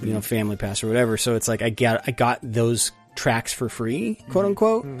online family pass or whatever, so it's like I got those tracks for free, quote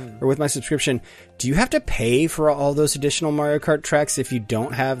unquote, or with my subscription. Do you have to pay for all those additional Mario Kart tracks if you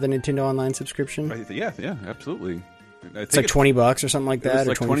don't have the Nintendo Online subscription? Yeah, absolutely. It's like $20 or something like that, or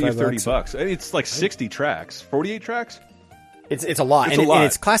like 20 or $30. It's like 60 tracks, 48 tracks. It's a lot, and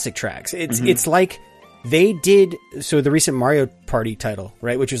it's classic tracks. It's like they did the recent Mario Party title,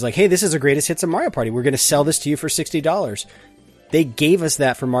 right? Which was like, hey, this is the greatest hits of Mario Party. We're going to sell this to you for $60. They gave us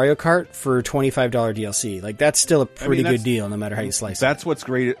that for Mario Kart for $25 DLC. Like, that's still a pretty good deal, no matter how you slice it. That's what's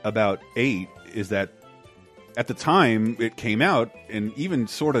great about 8 is that at the time it came out, and even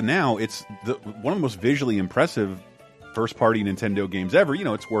sort of now, it's one of the most visually impressive first-party Nintendo games ever.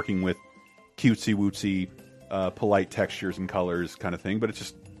 It's working with cutesy-wootsy, polite textures and colors kind of thing, but it's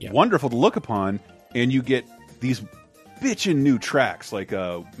just wonderful to look upon, and you get these bitchin' new tracks, like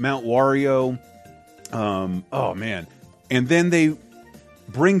Mount Wario. Oh, man. And then they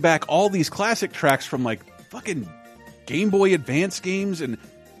bring back all these classic tracks from like fucking Game Boy Advance games and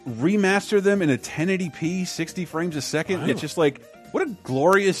remaster them in a 1080p, 60 frames a second. Wow. It's just like, what a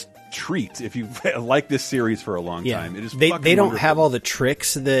glorious treat if you've liked this series for a long time. It is they don't wonderful. have all the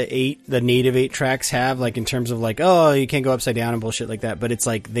tricks the native 8 tracks have, like in terms of like, oh, you can't go upside down and bullshit like that. But it's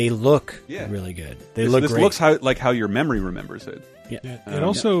like they look really good. This great. Looks like how your memory remembers it. Yeah. It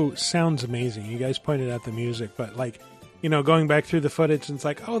also sounds amazing. You guys pointed out the music, but like, going back through the footage, and it's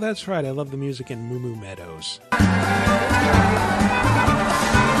like, oh, that's right, I love the music in Moo Moo Meadows.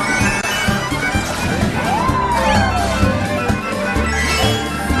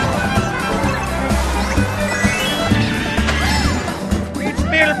 It's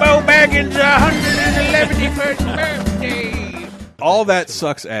Bilbo Baggins' 111st birthday. All that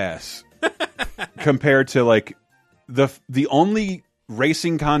sucks ass compared to like the only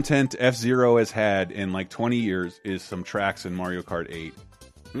racing content F-Zero has had in like 20 years is some tracks in Mario Kart 8.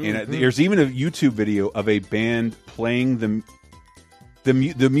 And there's even a YouTube video of a band playing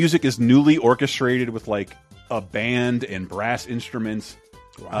the music is newly orchestrated with like a band and brass instruments.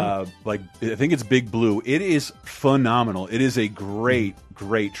 Like I think it's Big Blue. It is phenomenal. It is a great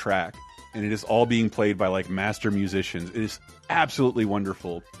track, and it is all being played by like master musicians. It is absolutely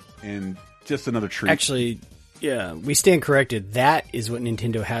wonderful, and just another treat. Actually, yeah, we stand corrected. That is what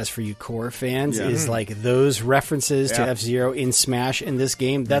Nintendo has for you core fans, is like those references to F-Zero in Smash in this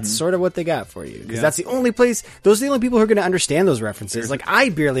game. That's sort of what they got for you. Because that's the only place, those are the only people who are going to understand those references. Like, I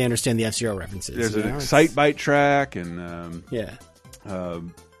barely understand the F-Zero references. There's an Excitebike track, and yeah,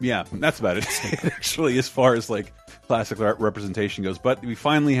 that's about it, actually, as far as like classic art representation goes. But we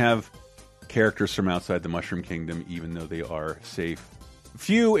finally have characters from outside the Mushroom Kingdom, even though they are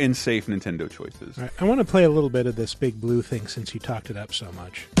few and safe Nintendo choices. Right, I want to play a little bit of this Big Blue thing since you talked it up so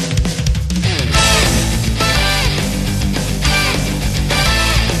much.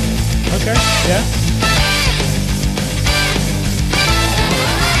 Okay, yeah.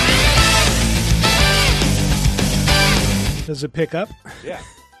 Does it pick up? Yeah.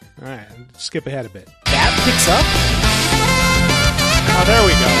 All right, skip ahead a bit. that picks up. Oh, there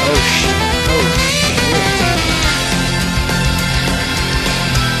we go. Oh, shit.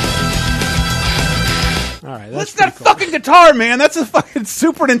 All right, that's that cool. Fucking guitar, man. That's a fucking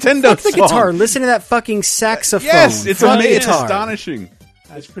Super Nintendo Fuck the song. guitar. Listen to that fucking saxophone. Yes, it's amazing. It's guitar. astonishing.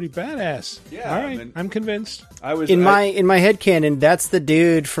 That's pretty badass. Yeah, all right, I'm convinced. In my headcanon, that's the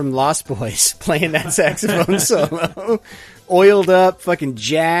dude from Lost Boys playing that saxophone solo. Oiled up, fucking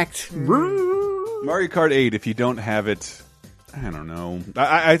jacked. Mario Kart 8, if you don't have it, I don't know.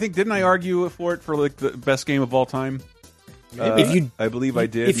 I think, didn't I argue for it for like the best game of all time? I believe I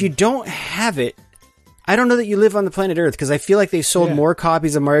did. If you don't have it, I don't know that you live on the planet Earth, because I feel like they sold more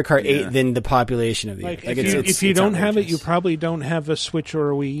copies of Mario Kart 8 than the population of the Earth. Like if you don't have it, you probably don't have a Switch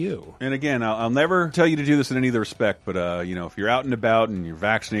or a Wii U. And again, I'll never tell you to do this in any other respect, but you know, if you're out and about and you're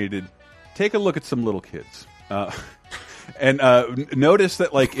vaccinated, take a look at some little kids. And notice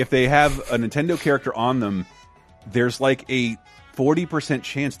that, like, if they have a Nintendo character on them, there's like a 40%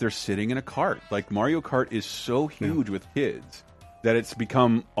 chance they're sitting in a cart. Like, Mario Kart is so huge with kids that it's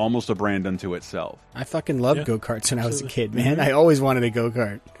become almost a brand unto itself. I fucking loved go-karts when I was a kid, man. I always wanted a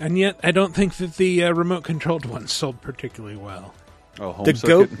go-kart. And yet, I don't think that the remote-controlled ones sold particularly well. Oh, home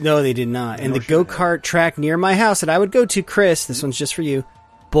circuit? No, they did not. And the go-kart track near my house that I would go to, Chris, this one's just for you,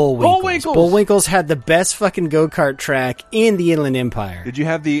 Bullwinkles. Bullwinkles had the best fucking go-kart track in the Inland Empire. Did you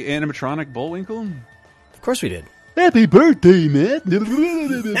have the animatronic Bullwinkle? Of course we did. Happy birthday, Matt.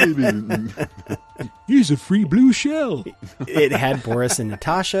 Here's a free blue shell. It had Boris and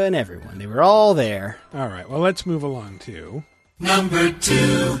Natasha and everyone. They were all there. All right, well, let's move along to Number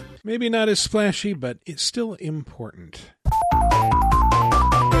 2. Maybe not as splashy, but it's still important.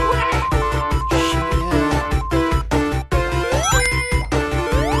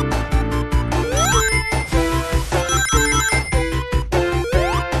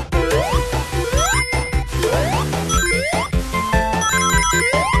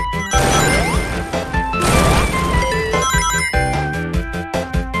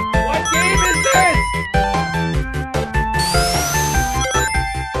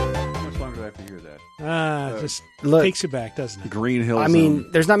 Just takes you back, doesn't it? Green Hill Zone. I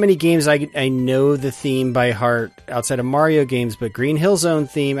mean, there's not many games I know the theme by heart outside of Mario games, but Green Hill Zone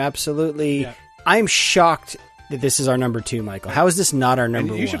theme, absolutely. Yeah. I'm shocked that this is our number 2, Michael. How is this not our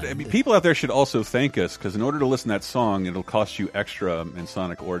number 1? I mean, people out there should also thank us, because in order to listen to that song, it'll cost you extra in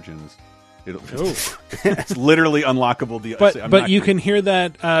Sonic Origins. It's literally unlockable. But you can hear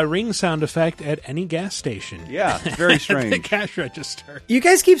that ring sound effect at any gas station. Yeah, it's very strange. The cash register. You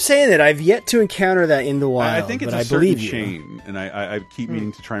guys keep saying that. I've yet to encounter that in the wild. I think it's a certain chain, and I keep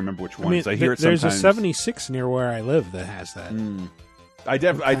meaning to try and remember which ones. I hear it sometimes. There's a 76 near where I live that has that. I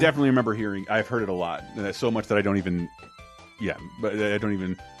definitely remember hearing. I've heard it a lot, so much that I don't even. Yeah, but I don't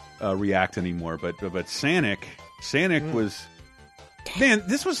even react anymore. But Sonic was. Man,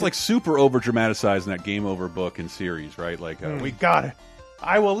 this was like super over dramatized in that Game Over book and series, right? Like, we got it.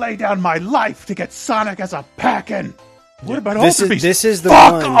 I will lay down my life to get Sonic as a pack-in. What about Altered Beast? This is the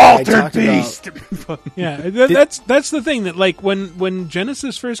Fuck one Altered Beast. Yeah, that's the thing that, like, when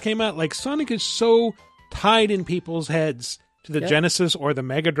Genesis first came out, like, Sonic is so tied in people's heads to the Genesis or the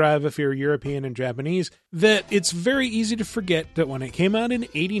Mega Drive if you're European and Japanese, that it's very easy to forget that when it came out in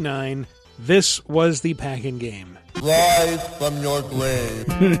 '89, this was the pack-in game. Rise from your grave.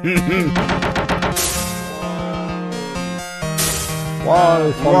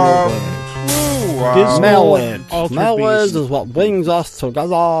 Rise from your grave. Smell it is what brings us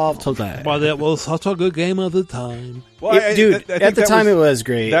together today. Well, that was such a good game at the time. Well, at the time it was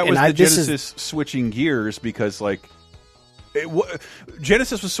great. That was the Genesis switching gears, because, like,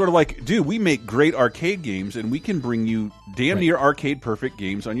 Genesis was sort of like, dude, we make great arcade games, and we can bring you damn near arcade perfect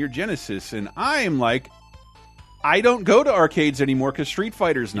games on your Genesis. And I am like, I don't go to arcades anymore because Street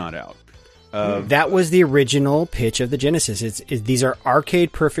Fighter's not out. That was the original pitch of the Genesis. These are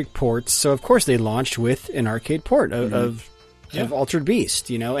arcade perfect ports, so of course they launched with an arcade port of Altered Beast,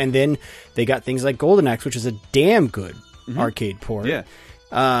 and then they got things like Golden Axe, which is a damn good arcade port. Yeah.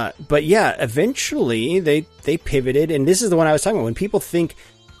 But yeah, eventually they pivoted, and this is the one I was talking about. When people think,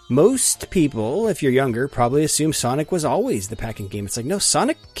 most people, if you're younger, probably assume Sonic was always the packing game. It's like, no,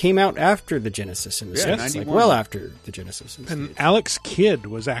 Sonic came out after the Genesis in the States, like well after the Genesis. And Alex Kidd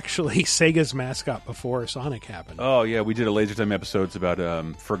was actually Sega's mascot before Sonic happened. Oh yeah, we did a Laser Time episodes about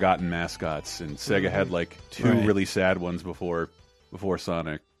forgotten mascots, and Sega had like two really sad ones before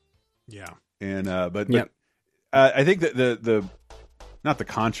Sonic. Yeah, and but I think that the not the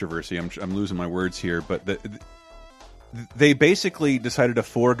controversy. I'm losing my words here, but they basically decided to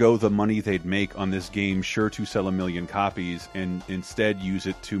forego the money they'd make on this game, sure to sell 1 million copies, and instead use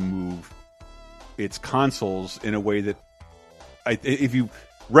it to move its consoles in a way that, if you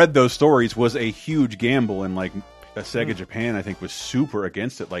read those stories, was a huge gamble. And like Sega Japan, I think, was super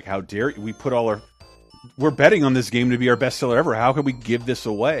against it. Like, how dare we put we're betting on this game to be our best seller ever. How can we give this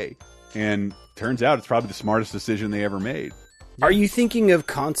away? And turns out it's probably the smartest decision they ever made. Are you thinking of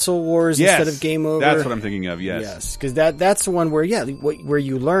Console Wars instead of Game Over? That's what I'm thinking of, yes. Yes, because that's the one where, where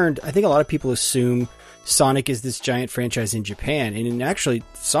you learned, I think a lot of people assume Sonic is this giant franchise in Japan, and actually,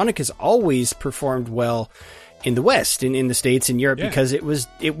 Sonic has always performed well in the West, in the States and Europe, because it was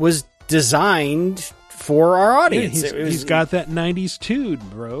designed for our audience. Yeah, he's got that 90s tude,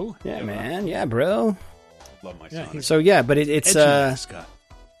 bro. Yeah, man. Yeah, bro. Love my Sonic. So, yeah, but it's... mascot.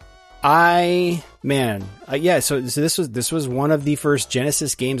 So this was one of the first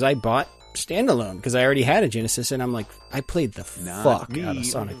Genesis games I bought standalone, because I already had a Genesis, and I'm like, I played the fuck out of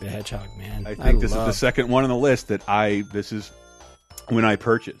Sonic the Hedgehog, man. I think this is the second one on the list that this is when I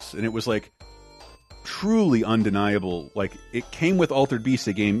purchased, and it was like truly undeniable. Like, it came with Altered Beast,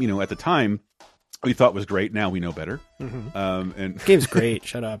 a game, at the time we thought was great. Now we know better. And game's great.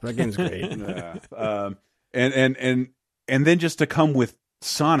 Shut up. That game's great. And then just to come with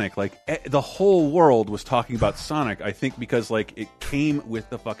Sonic, like the whole world was talking about Sonic, I think, because like it came with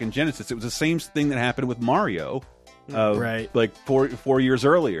the fucking Genesis. It was the same thing that happened with Mario, like 4 years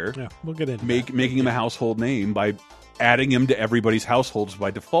earlier. Yeah, we'll get into making him a household name by adding him to everybody's households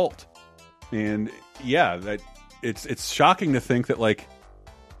by default. And it's shocking to think that like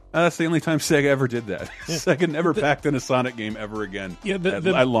that's the only time Sega ever did that. Yeah. Sega never packed in a Sonic game ever again. Yeah,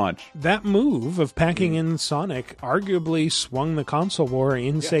 at launch. That move of packing in Sonic arguably swung the console war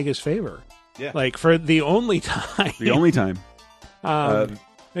in Sega's favor. Yeah, like for the only time. The only time.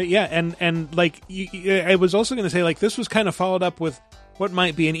 And like I was also going to say, like, this was kind of followed up with what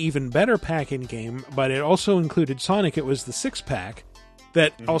might be an even better pack-in game, but it also included Sonic. It was the 6-pack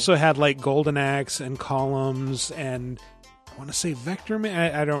that also had like Golden Axe and Columns and, I want to say Vector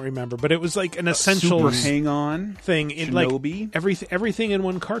Man. I don't remember, but it was like an essential hang-on thing in Shinobi. Like everything in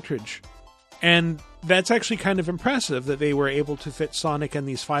one cartridge, and that's actually kind of impressive that they were able to fit Sonic and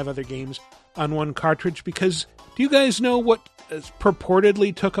these 5 other games on one cartridge. Because do you guys know what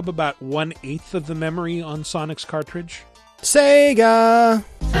purportedly took up about 1/8 of the memory on Sonic's cartridge? Sega.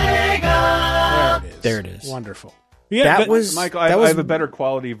 There it is. Wonderful. Yeah, Michael. I have a better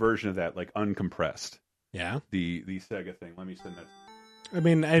quality version of that, like uncompressed. Yeah, the Sega thing. Let me send that. I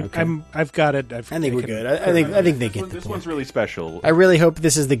mean, I've got it. I think we're good. I think they get this one's really special. I really hope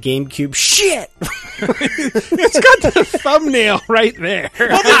this is the GameCube. Shit, it's got the thumbnail right there.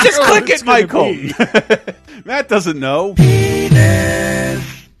 Well, then just click it, Michael. Matt doesn't know.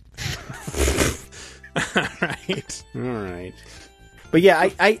 All right. But yeah,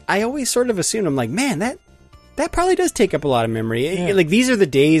 I always sort of assumed, I'm like, man, that probably does take up a lot of memory. Yeah. Like, these are the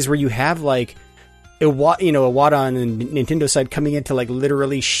days where you have like Iwata on the Nintendo side coming in to like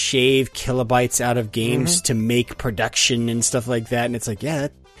literally shave kilobytes out of games to make production and stuff like that. And it's like, yeah,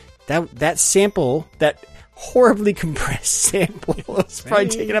 that sample, that horribly compressed sample was probably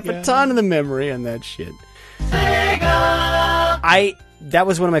taking up a ton of the memory on that shit. That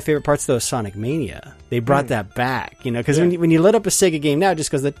was one of my favorite parts, though, of Sonic Mania. They brought that back, because when you load up a Sega game now, it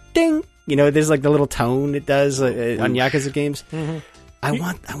just goes the ding. There's like the little tone it does on Yakuza games. I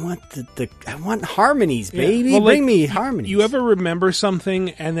want harmonies, baby. Well, bring me harmonies. You ever remember something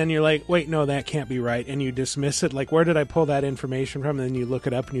and then you're like, wait, no, that can't be right, and you dismiss it? Like, where did I pull that information from? And then you look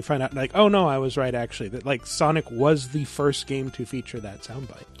it up and you find out, like, oh no, I was right, actually. That like Sonic was the first game to feature that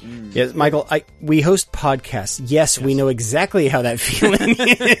soundbite. Yes, Michael. We host podcasts. Yes, we know exactly how that feeling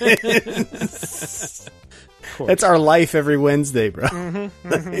is. That's our life every Wednesday, bro.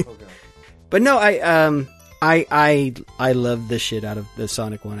 But no, I love the shit out of the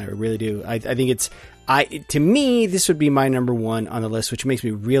Sonic one. I really do. I think to me, this would be my number one on the list, which makes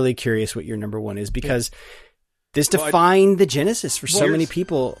me really curious what your number one is, because this defined the Genesis for so many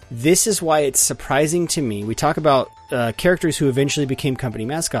people. This is why it's surprising to me. We talk about characters who eventually became company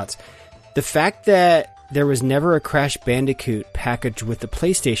mascots. The fact that there was never a Crash Bandicoot packaged with the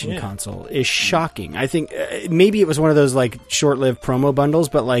PlayStation console is shocking. I think maybe it was one of those like short-lived promo bundles,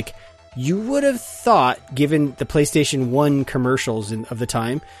 but like you would have thought, given the PlayStation 1 commercials of the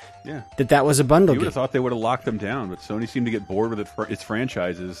time, that was a bundle. You would have game. thought they would have locked them down, but Sony seemed to get bored with its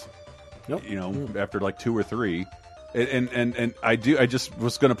franchises. Nope. After like 2 or 3, and I just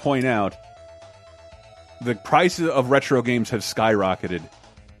was going to point out the prices of retro games have skyrocketed,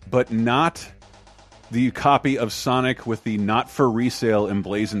 but not the copy of Sonic with the not for resale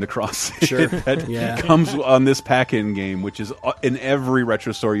emblazoned across it that comes on this pack-in game, which is in every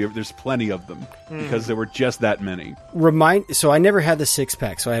retro store. There's plenty of them because there were just that many. So I never had the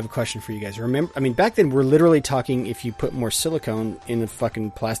 6-pack, so I have a question for you guys. Back then we're literally talking if you put more silicone in a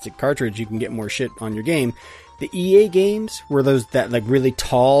fucking plastic cartridge, you can get more shit on your game. The EA games were that like really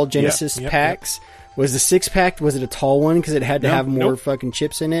tall Genesis packs. Was the 6-pack, was it a tall one because it had to have more fucking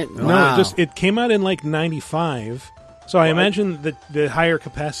chips in it? No, it came out in like 95. So I imagine that the higher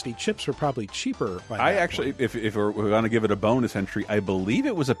capacity chips were probably cheaper by that point. If we're going to give it a bonus entry, I believe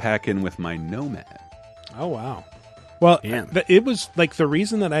it was a pack-in with my Nomad. Oh, wow. Well, it was like the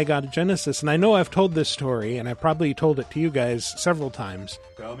reason that I got a Genesis, and I know I've told this story, and I probably told it to you guys several times.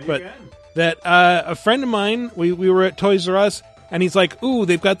 Tell me again. That a friend of mine, we were at Toys R Us, and he's like, ooh,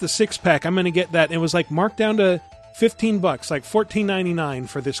 they've got the 6-pack. I'm going to get that. And it was like marked down to $15, like $14.99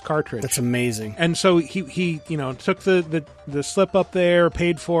 for this cartridge. That's amazing. And so he took the slip up there,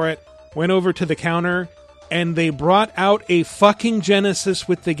 paid for it, went over to the counter, and they brought out a fucking Genesis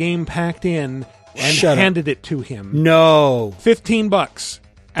with the game packed in and handed it to him. No. $15.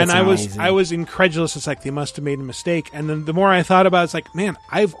 And That's I was incredulous. It's like they must have made a mistake. And then the more I thought about it, it's like, man,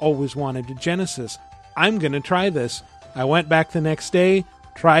 I've always wanted a Genesis. I'm going to try this. I went back the next day,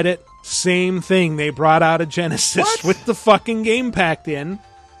 tried it, same thing. They brought out a Genesis with the fucking game packed in,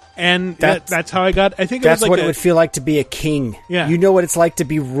 and that's how I got. I think that's it was like what it would feel like to be a king. Yeah, you know what it's like to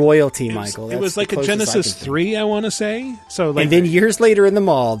be royalty, Michael. It was like a Genesis 3, I want to say. So, like, and then years later in the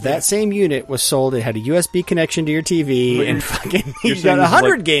mall, that same unit was sold. It had a USB connection to your TV, and fucking you got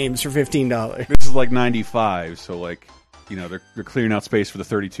 100 games for $15. This is like 95, so like. They're clearing out space for the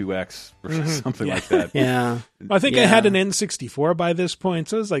 32X or something like that. Yeah. I think I had an N64 by this point,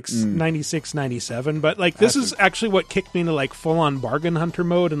 so it was like 96, 97. But like this is actually what kicked me into like full-on bargain hunter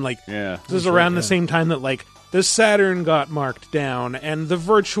mode. And like this is around the same time that like the Saturn got marked down and the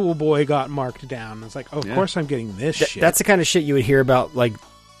Virtual Boy got marked down. It's like, of course I'm getting this shit. That's the kind of shit you would hear about like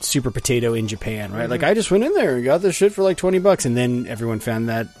Super Potato in Japan, right? Like I just went in there and got this shit for like $20, and then everyone found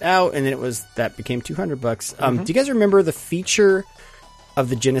that out, and then that became $200. Do you guys remember the feature of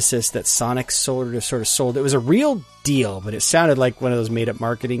the Genesis that Sonic sort of sold? It was a real deal, but it sounded like one of those made-up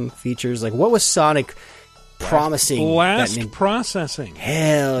marketing features. Like, what was Sonic promising? Blast processing.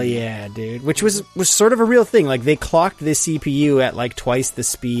 Hell yeah, dude! Which was sort of a real thing. Like they clocked this CPU at like twice the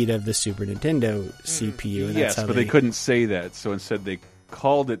speed of the Super Nintendo CPU. And that's how but they couldn't say that, so instead they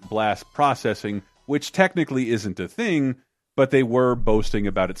called it blast processing, which technically isn't a thing, but they were boasting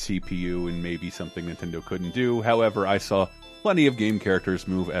about its CPU and maybe something Nintendo couldn't do. However, I saw plenty of game characters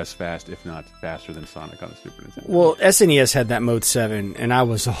move as fast, if not faster, than Sonic on the Super Nintendo. Well, SNES had that Mode 7, and I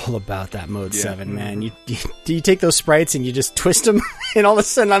was all about that Mode 7, man. You take those sprites and you just twist them, and all of a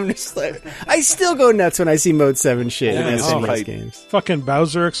sudden I'm just like, I still go nuts when I see Mode 7 shit in SNES games. Fucking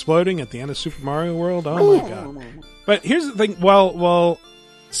Bowser exploding at the end of Super Mario World. Oh my god. But here's the thing, while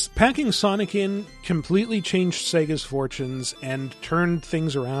packing Sonic in completely changed Sega's fortunes and turned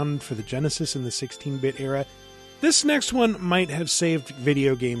things around for the Genesis in the 16-bit era, this next one might have saved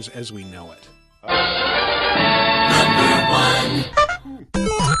video games as we know it.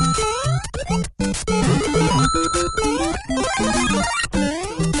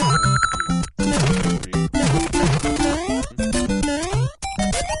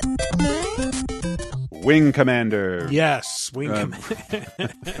 Wing Commander. Yes, Wing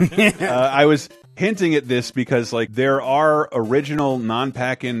Commander. I was hinting at this because like there are original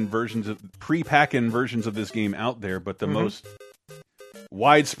non-pack-in versions of pre-pack-in versions of this game out there, but the most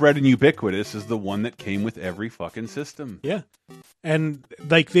widespread and ubiquitous is the one that came with every fucking system. Yeah. And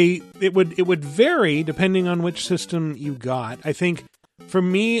like it would vary depending on which system you got. I think for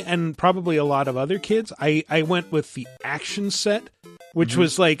me and probably a lot of other kids, I went with the action set which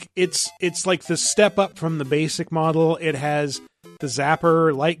was like it's like the step up from the basic model. It has the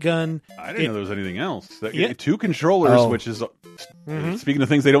zapper light gun. I didn't know there was anything else. Yeah. 2 controllers, which is speaking of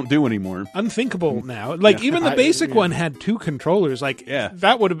things they don't do anymore. Unthinkable now. Like even the basic one had 2 controllers. Like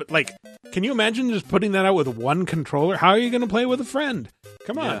that would have been like. Can you imagine just putting that out with 1 controller? How are you going to play with a friend?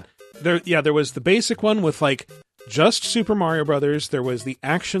 Come on. There was the basic one with like just Super Mario Brothers. There was the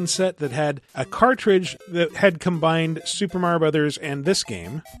action set that had a cartridge that had combined Super Mario Brothers and this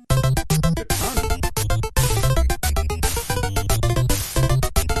game.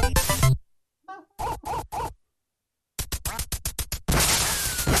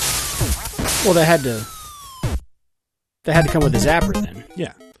 Well, they had to come with a zapper then.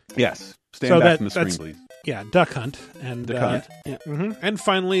 Yeah. Yes. Stand back from the screen, please. Yeah, Duck Hunt. And, Duck Hunt. And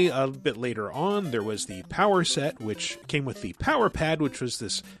finally, a bit later on, there was the Power Set, which came with the Power Pad, which was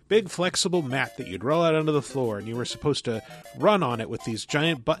this big flexible mat that you'd roll out onto the floor, and you were supposed to run on it with these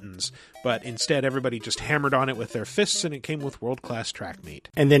giant buttons. But instead, everybody just hammered on it with their fists, and it came with world-class TrackMate.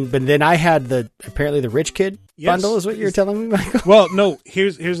 But then I had apparently the Rich Kid bundle, is what you're telling me, Michael? Well, no.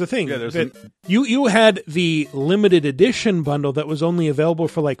 Here's the thing. Yeah, you had the limited edition bundle that was only available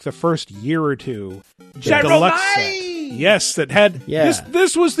for like the first year or two. The deluxe set. Yes, that had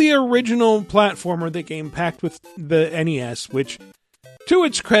this was the original platformer that came packed with the NES, which, to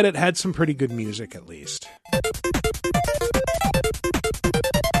its credit, had some pretty good music at least.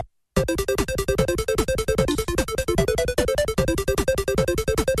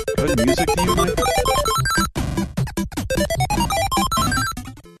 Good music to you, Mike?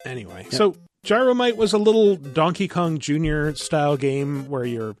 Anyway, so Gyromite was a little Donkey Kong Jr. style game where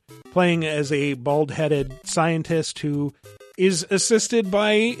you're playing as a bald-headed scientist who is assisted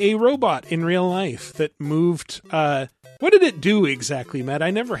by a robot in real life that moved. What did it do exactly, Matt?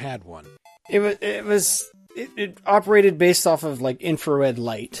 I never had one. It operated based off of like infrared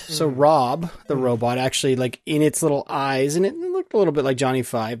light. So Rob, the robot, actually like in its little eyes, and it looked a little bit like Johnny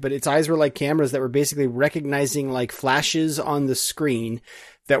Five, but its eyes were like cameras that were basically recognizing like flashes on the screen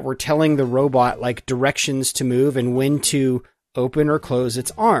that were telling the robot like directions to move and when to open or close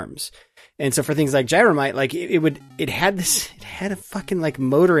its arms. And so for things like Gyromite, like it had a fucking like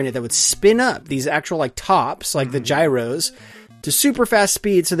motor in it that would spin up these actual like tops, like the gyros, to super fast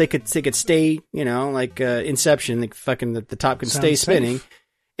speed so they could stay, like Inception, like fucking the top could stay spinning. Safe.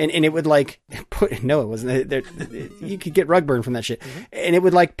 And it would like it wasn't. You could get rug burn from that shit. And it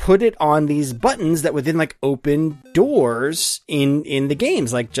would like put it on these buttons that would then like open doors in the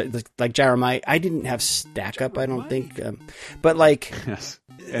games, like Gyromite. I didn't have Stack Up, I don't think, but like. Yes.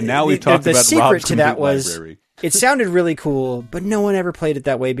 And now we've talked the about secret Rob's to that complete was library. It sounded really cool, but no one ever played it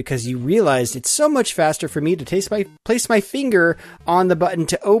that way because you realized it's so much faster for me to place my finger on the button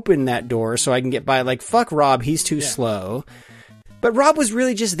to open that door so I can get by. Like, fuck Rob, he's too slow. But Rob was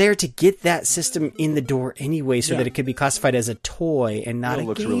really just there to get that system in the door anyway so that it could be classified as a toy and not a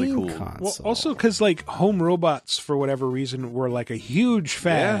looks game really cool. console. Well, also because like home robots, for whatever reason, were like a huge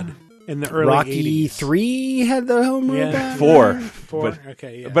fad in the early Rocky 80s. 3 had the home robot? 4. But,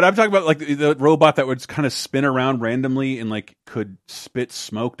 okay, But I'm talking about like the robot that would kind of spin around randomly and like could spit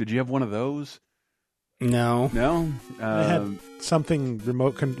smoke. Did you have one of those? No. No? I had something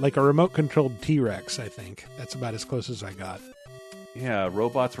like a remote controlled T-Rex, I think. That's about as close as I got. Yeah,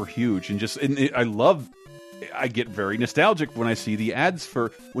 robots were huge, and I get very nostalgic when I see the ads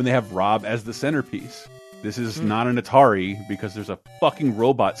for when they have Rob as the centerpiece. This is not an Atari because there's a fucking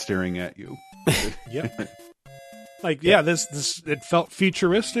robot staring at you. Yep. This it felt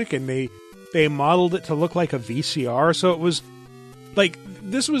futuristic, and they modeled it to look like a VCR. So it was like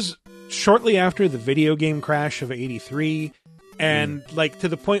this was shortly after the video game crash of '83. And like to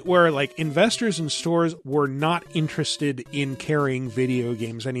the point where like investors and stores were not interested in carrying video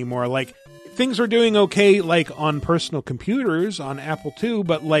games anymore. Like things were doing okay, like on personal computers on Apple II,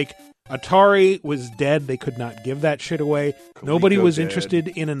 but like Atari was dead. They could not give that shit away. Nobody was interested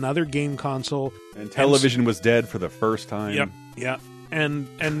in another game console. And television was dead for the first time. Yep.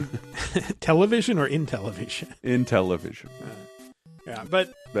 And television or in television? In television. Yeah,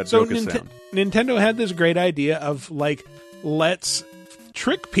 but that so joke is sound. Nintendo had this great idea of like, let's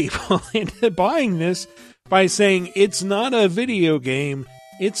trick people into buying this by saying it's not a video game,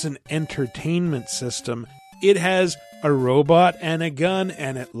 it's an entertainment system. It has a robot and a gun,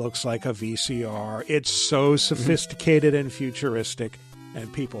 and it looks like a VCR. It's so sophisticated and futuristic,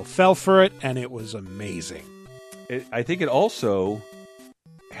 and people fell for it, and it was amazing. I think it also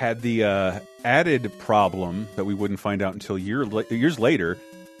had the added problem that we wouldn't find out until years later.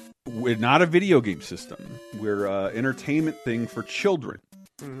 We're not a video game system. We're an entertainment thing for children.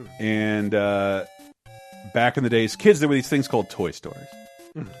 And back in the days, kids, there were these things called toy stores.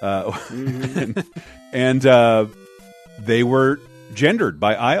 And they were gendered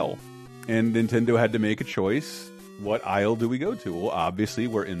by aisle. And Nintendo had to make a choice. What aisle do we go to? Well, obviously,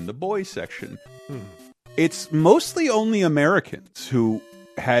 we're in the boys section. It's mostly only Americans who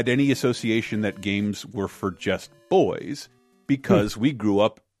had any association that games were for just boys, because we grew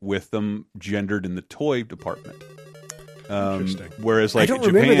up with them gendered in the toy department. Whereas, like,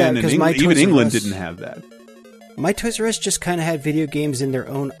 Japan and even England didn't have that. My Toys R Us just kind of had video games in their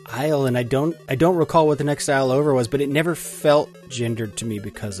own aisle, and I don't recall what the next aisle over was, but it never felt gendered to me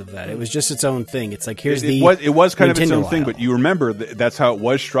because of that. It was just its own thing. It's like, here's it was kind of its own thing, but you remember that's how it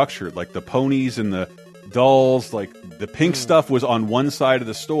was structured. Like the ponies and the dolls, like the pink stuff was on one side of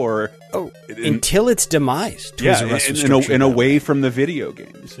the store. Until its demise. Toys R Us was and away from the video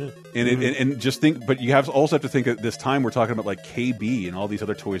games. And just think, but you also have to think at this time we're talking about like KB and all these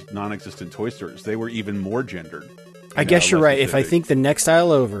other non-existent toy stores. They were even more gendered. I guess you're right. If I think the next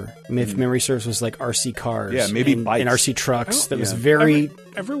aisle over, if memory serves, was like RC cars, maybe and bikes and RC trucks. That was very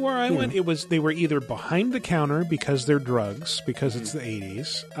everywhere I went. They were either behind the counter because they're drugs, because it's the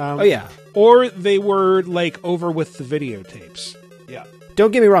 80s. Or they were like over with the videotapes. Yeah.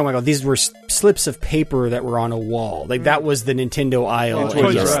 Don't get me wrong, Michael. These were slips of paper that were on a wall. Like that was the Nintendo aisle.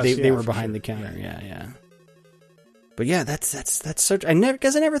 They were behind the counter. Yeah. But yeah, that's such. I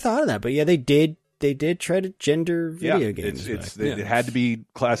never thought of that. But yeah, they did try to gender video games. It had to be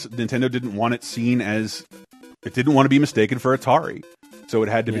class. Nintendo didn't want it seen as. It didn't want to be mistaken for Atari, so it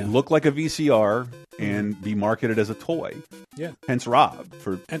had to look like a VCR and be marketed as a toy. Yeah. Hence Rob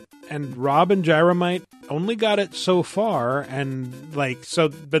and Rob and Gyromite only got it so far, and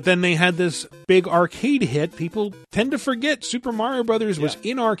but then they had this big arcade hit. People tend to forget Super Mario Brothers was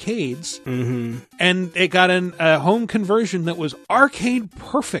in arcades, and it got a home conversion that was arcade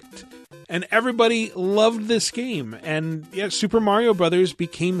perfect. And everybody loved this game. And Super Mario Brothers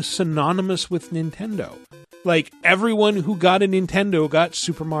became synonymous with Nintendo. Like, everyone who got a Nintendo got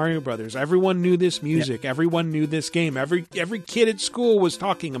Super Mario Brothers. Everyone knew this music. Everyone knew this game. Every kid at school was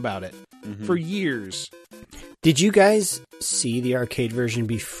talking about it for years. Did you guys see the arcade version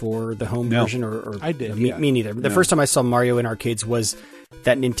before the home version? Or I did. Me neither. The first time I saw Mario in arcades was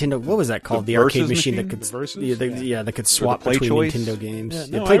that Nintendo. What was that called? The arcade machine that could that could swap between choice? Nintendo games.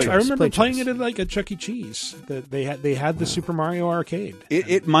 I remember playing it at like a Chuck E. Cheese. They had the Super Mario arcade.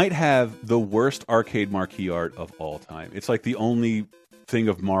 It might have the worst arcade marquee art of all time. It's like the only thing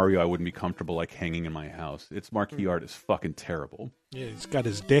of Mario I wouldn't be comfortable like hanging in my house. Its marquee art is fucking terrible. Yeah, he's got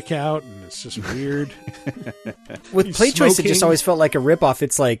his dick out, and it's just weird. With PlayChoice, it just always felt like a ripoff.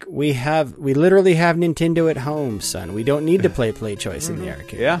 It's like we literally have Nintendo at home, son. We don't need to play PlayChoice in the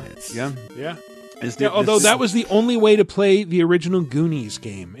arcade. Yeah. Although that was the only way to play the original Goonies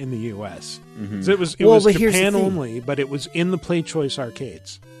game in the U.S. So it was Japan only, but it was in the PlayChoice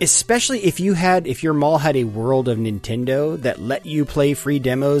arcades. Especially if your mall had a world of Nintendo that let you play free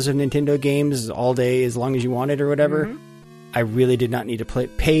demos of Nintendo games all day as long as you wanted or whatever. I really did not need to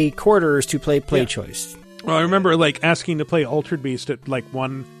pay quarters to play PlayChoice. Well, I remember like asking to play Altered Beast at like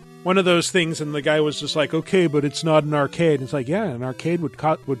one of those things, and the guy was just like, "Okay, but it's not an arcade." And it's like, yeah, an arcade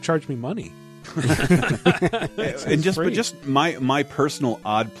would charge me money. And just my personal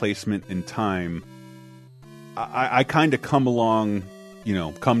odd placement in time, I kind of come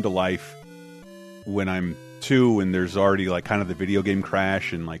to life when I'm 2 and there's already like kind of the video game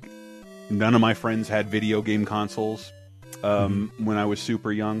crash, and like none of my friends had video game consoles when I was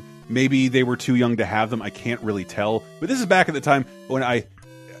super young. Maybe they were too young to have them. I can't really tell. But this is back at the time when I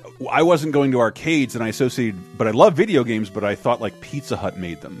wasn't going to arcades, and I associated, but I love video games, but I thought like Pizza Hut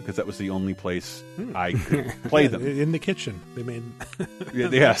made them because that was the only place I could play them. In the kitchen, they made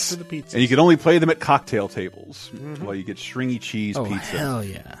yes, for the pizzas. And you could only play them at cocktail tables while you get stringy cheese pizza.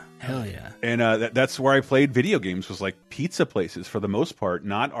 Hell yeah. And that's where I played video games, was like pizza places for the most part,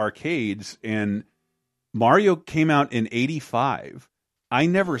 not arcades. And Mario came out in 85. I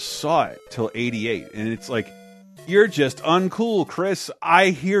never saw it till 88, and it's like, you're just uncool, Chris. I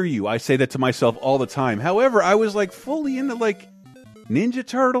hear you. I say that to myself all the time. However, I was like fully into like Ninja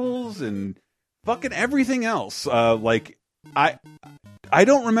Turtles and fucking everything else. Like I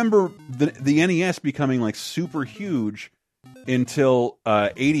don't remember the NES becoming like super huge until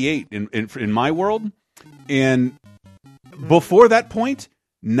 88 in my world. And before that point,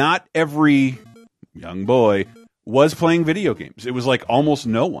 not every young boy was playing video games. It was like almost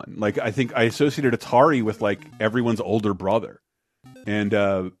no one. Like I think I associated Atari with like everyone's older brother, and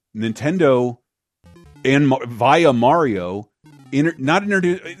Nintendo and via Mario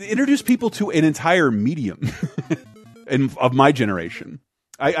introduced people to an entire medium of my generation.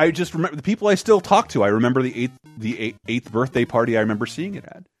 I just remember the people I still talk to. I remember the eighth birthday party I remember seeing it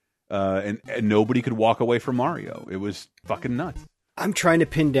at. And nobody could walk away from Mario. It was fucking nuts. I'm trying to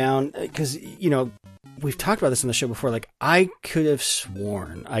pin down, because, we've talked about this on the show before. Like, I could have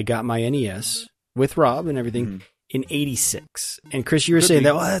sworn I got my NES with Rob and everything in '86. And Chris, you were saying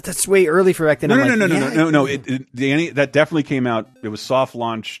that, that's way early for back then. No. That definitely came out. It was soft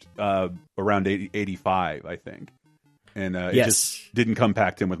launched around 85, I think. And it just didn't come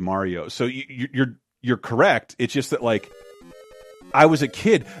packed in with Mario. So you're correct. It's just that, like, I was a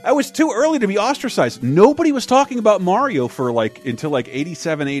kid. I was too early to be ostracized. Nobody was talking about Mario for until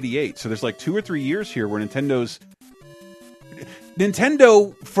 87, 88. So there's 2 or 3 years here where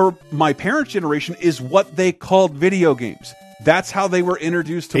Nintendo for my parents' generation is what they called video games. That's how they were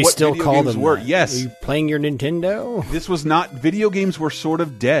introduced to what still video call games them were. that. Yes. Are you playing your Nintendo? This was not, video games were sort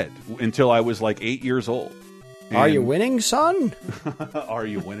of dead until I was 8 years old. Are you winning, son? Are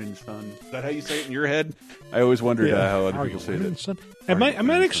you winning, son? Is that how you say it in your head? I always wondered how other people say that. Son? I might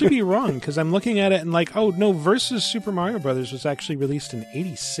actually be wrong, because I'm looking at it and Versus Super Mario Brothers was actually released in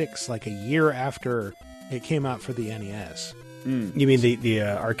 '86, a year after it came out for the NES. You mean the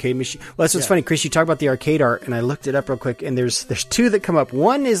arcade machine? Well, that's what's funny, Chris. You talk about the arcade art, and I looked it up real quick, and there's 2 that come up.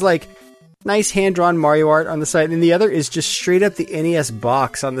 One is nice hand-drawn Mario art on the side, and the other is just straight up the NES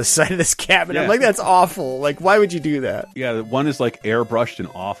box on the side of this cabinet. Yeah. I'm like, that's awful. Why would you do that? Yeah, the one is airbrushed and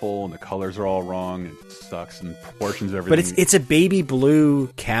awful, and the colors are all wrong, and it sucks, and proportions, everything. But it's a baby blue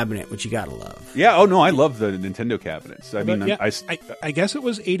cabinet, which you gotta love. Yeah, oh no, I love the Nintendo cabinets. I mean, I guess it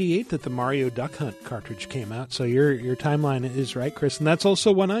was '88 that the Mario Duck Hunt cartridge came out, so your timeline is right, Chris, and that's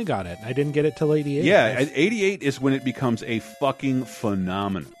also when I got it. I didn't get it till '88. Yeah, '88 is when it becomes a fucking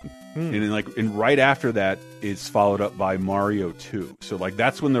phenomenon. And right after that, it's followed up by Mario 2. So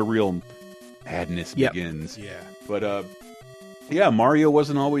that's when the real madness begins. Yeah. But Mario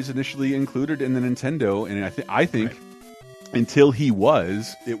wasn't always initially included in the Nintendo, and I think until he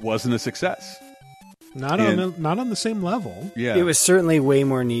was, it wasn't a success. Not on the same level. Yeah, it was certainly way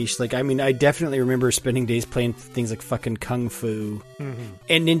more niche. I definitely remember spending days playing things like fucking Kung Fu.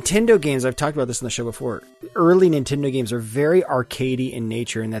 And Nintendo games, I've talked about this on the show before. Early Nintendo games are very arcadey in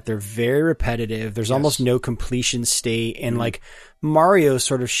nature, in that they're very repetitive. There's almost no completion state, and Mario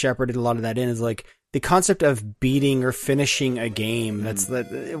sort of shepherded a lot of that in. Is the concept of beating or finishing a game.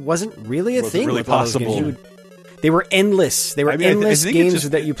 It wasn't really a thing. Really with possible. They were endless. They were endless games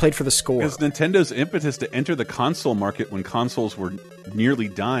that you played for the score. Because Nintendo's impetus to enter the console market when consoles were nearly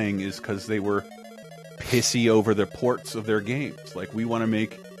dying is because they were pissy over the ports of their games. We want to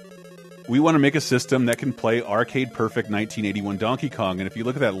make a system that can play arcade perfect 1981 Donkey Kong. And if you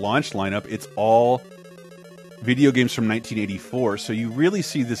look at that launch lineup, it's all video games from 1984. So you really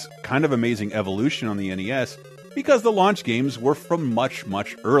see this kind of amazing evolution on the NES, because the launch games were from much,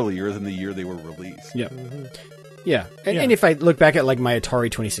 much earlier than the year they were released. Yeah. Yeah. And if I look back at my Atari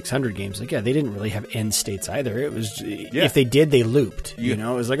 2600 games, they didn't really have end states either. It was, if they did, they looped. You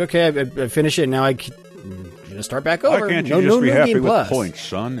know, it was okay, I finish it, now I start back over. Why can't you just be happy with points,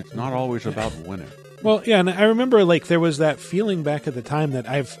 son? It's not always about winning. Well, yeah, and I remember there was that feeling back at the time that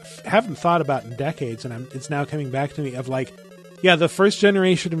haven't thought about in decades, and it's now coming back to me of the first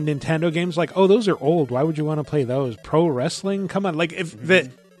generation of Nintendo games, those are old. Why would you want to play those? Pro wrestling? Come on,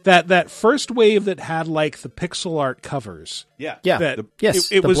 that first wave that had the pixel art covers. Yeah.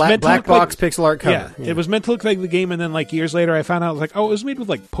 It was black box pixel art cover. Yeah, it was meant to look like the game, and then years later I found out it was made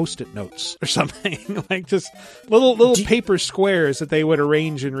with Post-it notes or something, just little paper squares that they would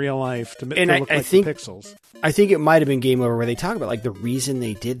arrange in real life to look like the pixels. I think it might have been Game Over where they talk about the reason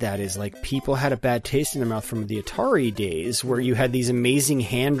they did that is people had a bad taste in their mouth from the Atari days, where you had these amazing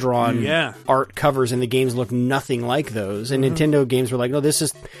hand drawn art covers and the games looked nothing like those, and Nintendo games were no, this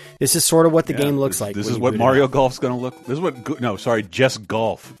is sort of what the game looks like. This is what Mario Golf's going to look. This is what just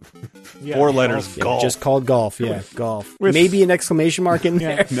golf. 4 letters, golf. Just called golf. Yeah, golf. Maybe an exclamation mark in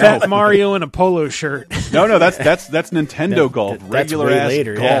there. Fat Mario in a polo shirt. No, that's Nintendo golf. Regular ass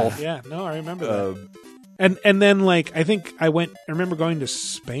later, golf. Yeah, no, I remember that. And then I think I remember going to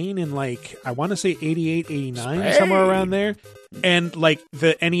Spain in I want to say 88, 89, somewhere around there. And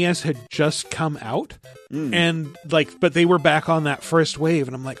the NES had just come out, and but they were back on that first wave,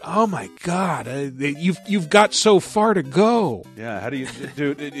 and I'm oh my god, you've got so far to go. Yeah, how do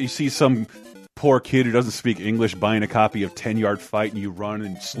you see some poor kid who doesn't speak English buying a copy of 10-Yard Fight, and you run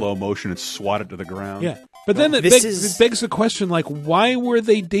in slow motion and swat it to the ground? Yeah. But then it begs the question, why were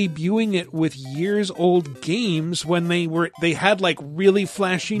they debuting it with years-old games when they had really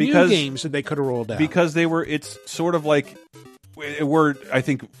flashy new games that they could have rolled out? Because it's sort of I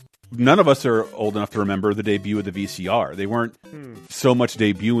think none of us are old enough to remember the debut of the VCR. They weren't so much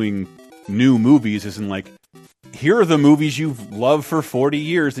debuting new movies as in like, here are the movies you've loved for 40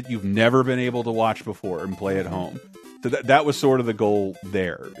 years that you've never been able to watch before and play at home. So that was sort of the goal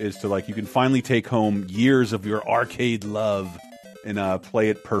there, is to like, you can finally take home years of your arcade love and play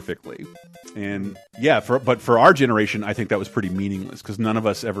it perfectly. And yeah, but for our generation, I think that was pretty meaningless because none of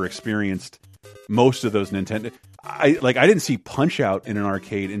us ever experienced most of those Nintendo. I didn't see Punch-Out in an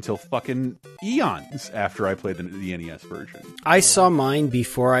arcade until fucking eons after I played the NES version. I saw mine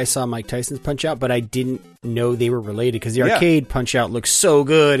before I saw Mike Tyson's Punch-Out, but I didn't know they were related because the arcade Punch-Out looks so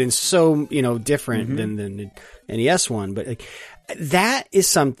good and so, different than the NES one. But like, that is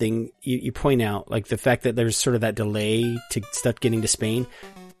something you point out, like the fact that there's sort of that delay to stuff getting to Spain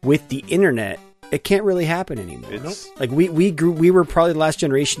with the internet. It can't really happen anymore. Like we were probably the last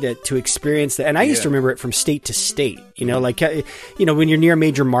generation to experience that. And I used to remember it from state to state, like, when you're near a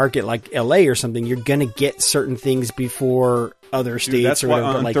major market like LA or something, you're going to get certain things before other states. That's or why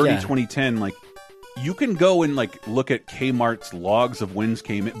whatever. on 2010, like you can go and like look at Kmart's logs of wins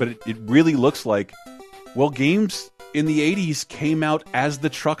came in, but it really looks like, well, games in the 80s came out as the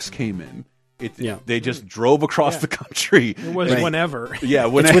trucks came in. They just drove across the country. It was whenever. Yeah,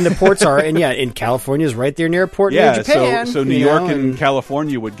 it's when the ports are, and in California is right there near a port near Japan. So New York and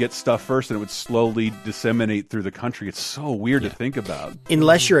California would get stuff first, and it would slowly disseminate through the country. It's so weird to think about.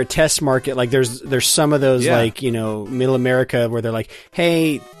 Unless you're a test market, like there's some of those like Middle America where they're like,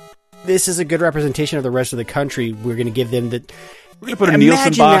 hey, this is a good representation of the rest of the country. We're going to give them the. We're going to put a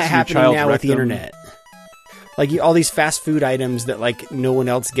Nielsen box in your child's now rectum. with the internet. Like all these fast food items that like no one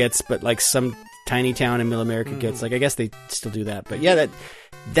else gets, but like some tiny town in Middle America gets. Like I guess they still do that, but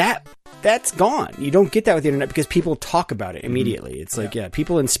that's gone. You don't get that with the internet because people talk about it immediately. It's like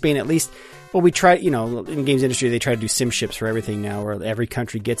people in Spain at least. Well, we try, in games industry they try to do sim ships for everything now, where every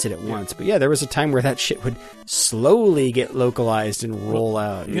country gets it at once. But there was a time where that shit would slowly get localized and roll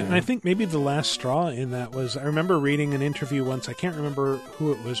out. And I think maybe the last straw in that was, I remember reading an interview once, I can't remember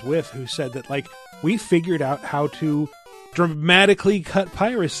who it was with, who said that like, we figured out how to dramatically cut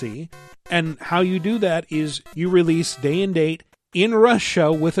piracy, and how you do that is you release day and date in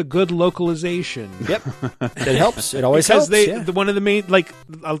Russia with a good localization. Yep, it helps. It always helps. One of the main, like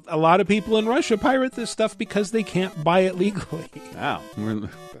a lot of people in Russia pirate this stuff because they can't buy it legally. Wow.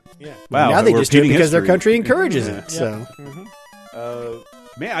 Wow. Now they just do it because their country encourages it. So.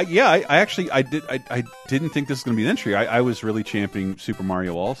 Man, I didn't think this was going to be an entry. I was really championing Super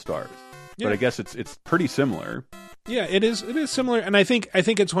Mario All-Stars. But I guess it's pretty similar. Yeah, it is similar, and I think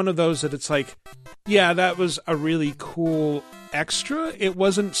it's one of those that it's like, that was a really cool extra. It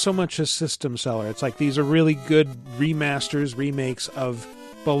wasn't so much a system seller. It's like these are really good remasters, remakes of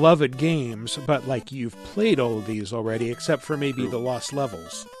beloved games, but like you've played all of these already, except for maybe the lost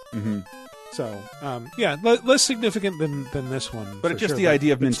levels. Mm-hmm. So, less significant than this one. But it's just the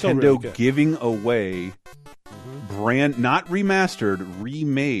idea of Nintendo really giving away brand, not remastered,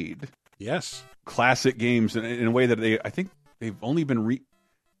 remade. Yes. Classic games in a way that I think they've only been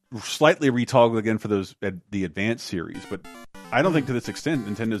slightly retoggled again for the Advance series, but I don't think to this extent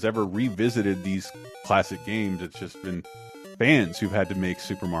Nintendo's ever revisited these classic games. It's just been fans who've had to make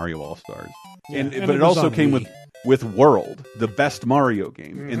Super Mario All-Stars. But it also came with World, the best Mario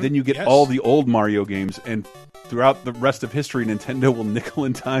game. And then you get all the old Mario games, and throughout the rest of history, Nintendo will nickel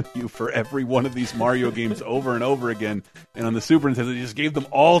and dime you for every one of these Mario games over and over again. And on the Super Nintendo, they just gave them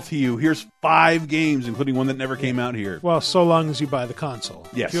all to you. Here's 5 games, including one that never came out here. Well, so long as you buy the console.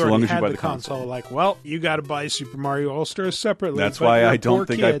 Yes, so long as you buy the console. Like, well, you got to buy Super Mario All-Stars separately. That's why I don't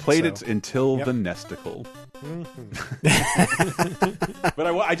think I played it until the Nesticle. But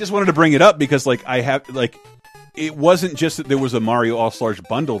I just wanted to bring it up because, like, it wasn't just that there was a Mario All-Stars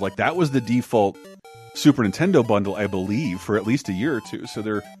bundle. Like, that was the default Super Nintendo bundle, I believe, for at least a year or two. So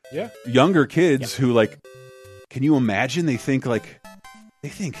they're younger kids who, like, can you imagine? They think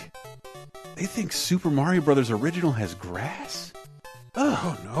Super Mario Brothers Original has grass.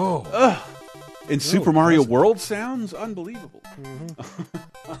 Oh no! And Super Mario World sounds unbelievable.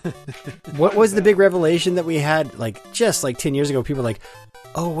 What was the big revelation that we had, just 10 years ago? People were like,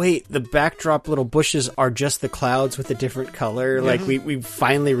 oh wait, the backdrop little bushes are just the clouds with a different color. Like we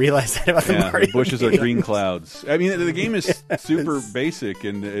finally realized that about the Mario the bushes game. Are green clouds. I mean, the game is super basic,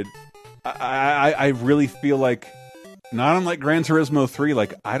 and I really feel like, not unlike Gran Turismo 3,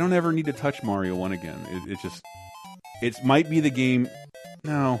 like I don't ever need to touch Mario 1 again. It might be the game.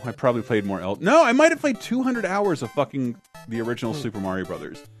 No, I probably played more. No, I might have played 200 hours of fucking the original Super Mario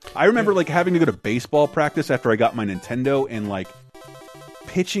Brothers. I remember having to go to baseball practice after I got my Nintendo and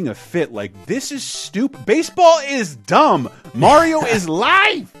pitching a fit. Like, this is stupid. Baseball is dumb. Mario is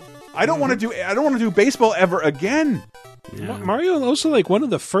life. I don't want to do baseball ever again. Yeah. Mario also like one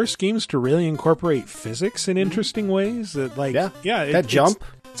of the first games to really incorporate physics in interesting ways. That like that jump.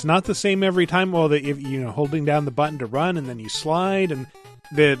 It's not the same every time. Well, if holding down the button to run and then you slide, and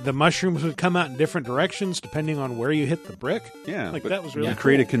the mushrooms would come out in different directions depending on where you hit the brick. Yeah, like that was really you cool.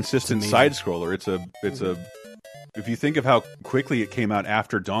 create a consistent side scroller. It's a if you think of how quickly it came out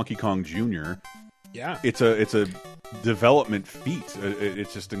after Donkey Kong Jr. Yeah, it's a development feat.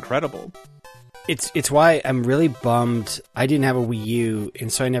 It's just incredible. It's why I'm really bummed I didn't have a Wii U,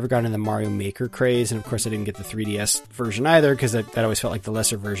 and so I never got into the Mario Maker craze, and of course I didn't get the 3DS version either, because that always felt like the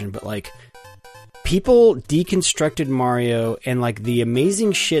lesser version, but like, people deconstructed Mario, and like the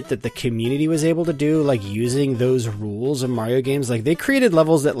amazing shit that the community was able to do, like using those rules of Mario games, like they created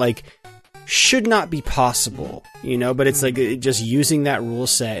levels that like should not be possible, but it's like just using that rule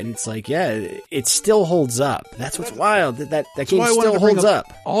set, and it's like, yeah, it still holds up. That's what's wild. That game still holds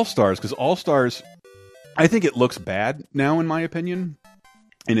up. All-Stars, because All-Stars, I think it looks bad now, in my opinion,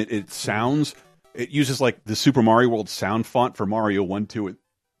 and it uses like the Super Mario World sound font for Mario 1, 2, and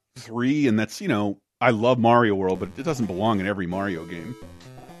 3, and that's, I love Mario World, but it doesn't belong in every Mario game.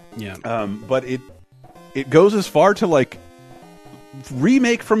 Yeah. But it goes as far to like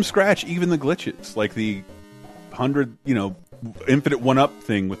remake from scratch even the glitches, like the 100 infinite 1-up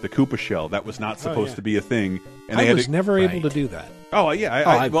thing with the Koopa shell that was not supposed to be a thing, and I was never able to do that.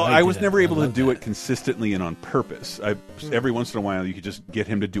 I was never able to do it consistently and on purpose. Every once in a while you could just get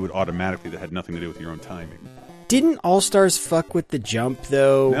him to do it automatically that had nothing to do with your own timing. Didn't All-Stars fuck with the jump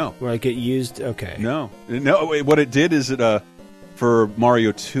though? No. Like it used No. What it did is for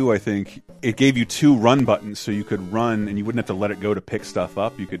Mario 2, I think, it gave you 2 run buttons, so you could run, and you wouldn't have to let it go to pick stuff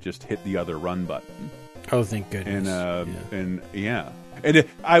up. You could just hit the other run button. Oh, thank goodness. And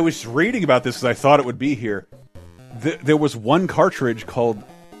I was reading about this because I thought it would be here. There was one cartridge called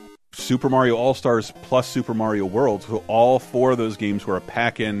Super Mario All-Stars plus Super Mario World, so all 4 of those games were a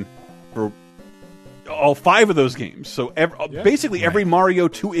pack-in for all 5 of those games. So basically every Mario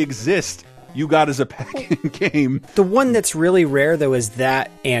to exist you got as a pack-in game. The one that's really rare, though, is that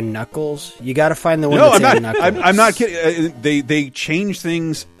and Knuckles. You got to find the one that's and Knuckles. I'm not kidding. They changed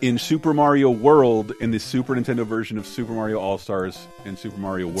things in Super Mario World in the Super Nintendo version of Super Mario All-Stars and Super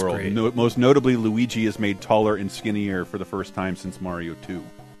Mario World. Most notably, Luigi is made taller and skinnier for the first time since Mario 2.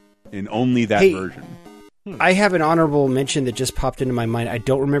 In only that version. I have an honorable mention that just popped into my mind. I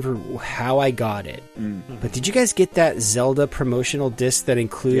don't remember how I got it. But did you guys get that Zelda promotional disc that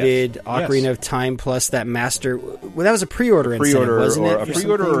included Ocarina of Time plus that Master... Well, that was a pre-order incentive, wasn't it? A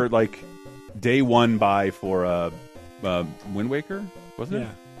pre-order or like day one buy for Wind Waker, wasn't it?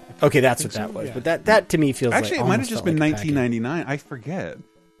 Okay, that's what that was. Yeah. But that to me feels actually, like... it might have just been like $19.99. I forget.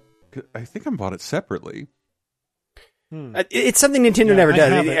 I think I bought it separately. It's something Nintendo never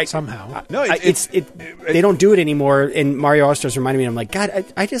does. Somehow. No, they don't do it anymore. And Mario All-Stars reminded me, I'm like, God,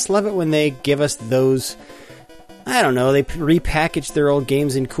 I just love it when they give us those. I don't know. They repackage their old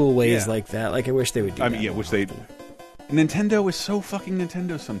games in cool ways like that. Like I wish they would do. Nintendo is so fucking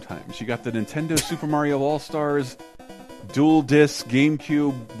Nintendo. Sometimes you got the Nintendo Super Mario All-Stars dual disc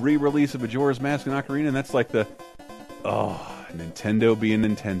GameCube re-release of Majora's Mask and Ocarina, and that's like the Nintendo being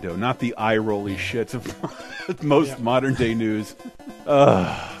Nintendo, not the eye-rolly shit of most modern-day news.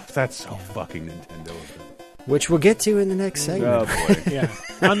 That's so fucking Nintendo. Which we'll get to in the next segment. Oh,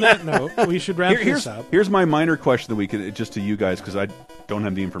 boy. On that note, we should wrap this up. Here's my minor question of the week, just to you guys, because I don't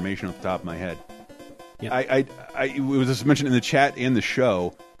have the information off the top of my head. Yeah. It was just mentioned in the chat and the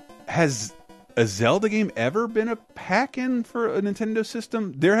show. Has a Zelda game ever been a pack-in for a Nintendo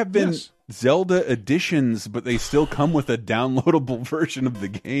system? There have been Zelda editions, but they still come with a downloadable version of the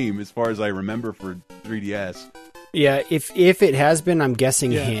game, as far as I remember, for 3DS. Yeah, if it has been, I'm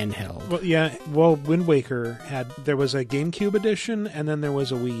guessing handheld. Well, Wind Waker there was a GameCube edition, and then there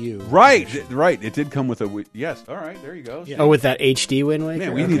was a Wii U. Right. It did come with a yes. All right, there you go. Yeah. Oh, with that HD Wind Waker?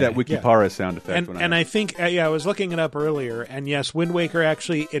 Man, we need that Wikipara sound effect. And I think, I was looking it up earlier, and yes, Wind Waker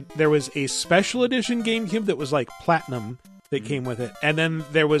actually, there was a special edition GameCube that was like Platinum that came with it, and then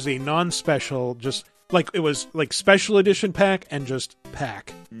there was a non-special, just like it was like special edition pack and just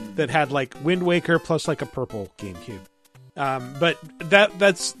pack that had like Wind Waker plus like a purple GameCube. But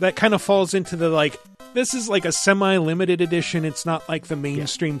that kind of falls into the like, this is like a semi-limited edition. It's not like the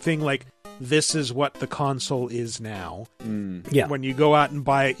mainstream thing. Like, this is what the console is now. Yeah. When you go out and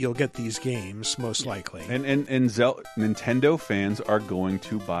buy it, you'll get these games most likely. And Nintendo fans are going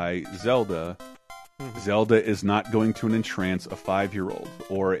to buy Zelda. Zelda is not going to entrance a 5-year-old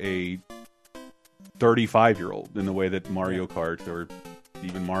or a 35-year-old in the way that Mario Kart or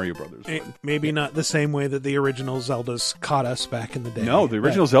even Mario Brothers would. Maybe not the same way that the original Zeldas caught us back in the day. No, the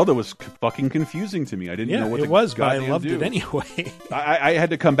original Zelda was fucking confusing to me. I didn't know what it the was, but I goddamn loved do. it anyway. I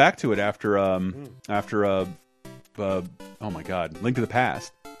had to come back to it after oh my god, Link to the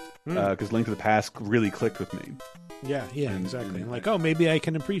Past, because Link to the Past really clicked with me. Yeah, exactly. Like, oh, maybe I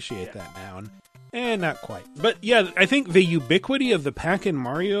can appreciate that now. And not quite. But yeah, I think the ubiquity of the Pac-Man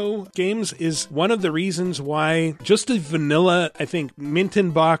Mario games is one of the reasons why just a vanilla, I think, mint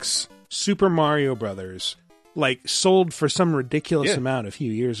in box Super Mario Brothers like sold for some ridiculous amount a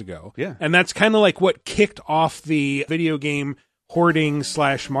few years ago. Yeah. And that's kind of like what kicked off the video game hoarding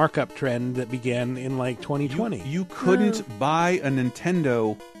 / markup trend that began in like 2020. You couldn't buy a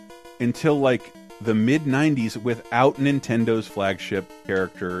Nintendo until like the mid-90s without Nintendo's flagship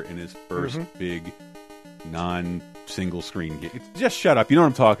character in his first big non-single screen game. Just shut up. You know what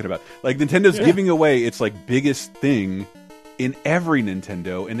I'm talking about. Like, Nintendo's giving away its like biggest thing in every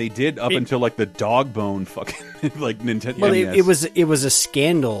Nintendo, and they did up until like the dog bone fucking like Nintendo. Well, it was a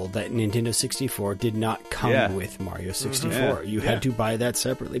scandal that Nintendo 64 did not come with Mario 64. You had to buy that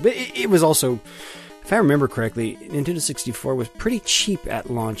separately. But it was also, if I remember correctly, Nintendo 64 was pretty cheap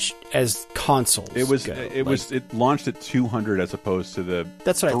at launch as consoles. It launched at $200 as opposed to the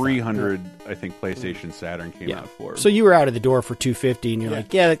 $300 I think PlayStation Saturn came out for. So you were out of the door for $250, and you're like,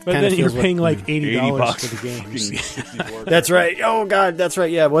 that but kind of then you're feels paying like $80 for the games. That's right. Oh god, that's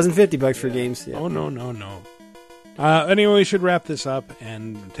right. Yeah, it wasn't $50 for games. Yeah. Oh no. Anyway, we should wrap this up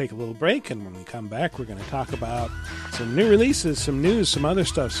and take a little break, and when we come back, we're going to talk about some new releases, some news, some other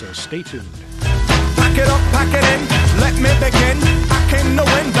stuff, so stay tuned. Pack it up, pack it in, let me begin. I came to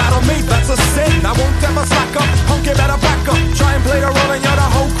win, battle me, that's a sin. I won't ever slack up, punk, you better back up. Try and play the role and you're the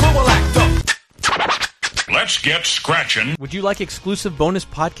whole crew will act up. Let's get scratching. Would you like exclusive bonus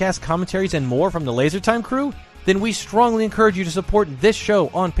podcast commentaries and more from the LaserTime crew? Then we strongly encourage you to support this show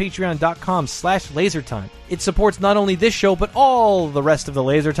on patreon.com/lasertime. It supports not only this show, but all the rest of the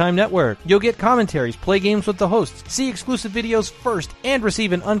LaserTime network. You'll get commentaries, play games with the hosts, see exclusive videos first, and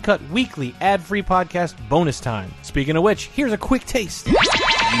receive an uncut weekly ad-free podcast bonus time. Speaking of which, here's a quick taste.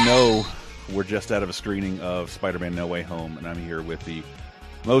 We're just out of a screening of Spider-Man No Way Home, and I'm here with the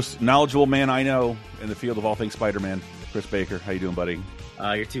most knowledgeable man I know in the field of all things Spider-Man, Chris Baker. How you doing, buddy?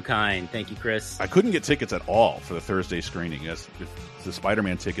 You're too kind. Thank you, Chris. I couldn't get tickets at all for the Thursday screening. As the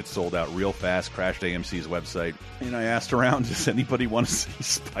Spider-Man tickets sold out real fast, crashed AMC's website. And I asked around, does anybody want to see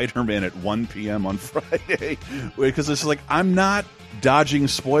Spider-Man at 1 p.m. on Friday? Because it's like, I'm not dodging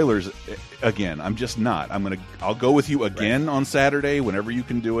spoilers again. I'm just not. I'll go with you again on Saturday whenever you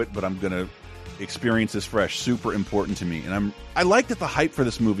can do it, but I'm going to experience this fresh. Super important to me. And I like that the hype for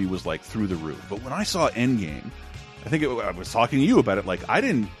this movie was like through the roof. But when I saw Endgame, I think I was talking to you about it. Like,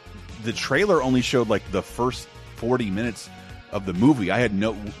 the trailer only showed like the first 40 minutes of the movie. I had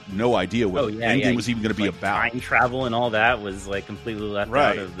no idea what Endgame was even going to be about. Time travel and all that was like completely left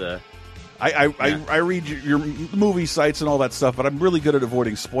out of the. I read your movie sites and all that stuff, but I'm really good at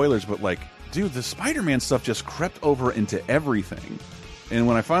avoiding spoilers. But like, dude, the Spider-Man stuff just crept over into everything. And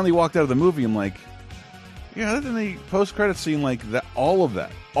when I finally walked out of the movie, I'm like, yeah, other than the post-credits scene, like that, all of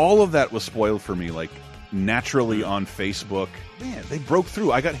that was spoiled for me. Like, naturally on Facebook. Man, they broke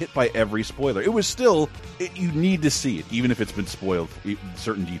through. I got hit by every spoiler. It was still, you need to see it, even if it's been spoiled.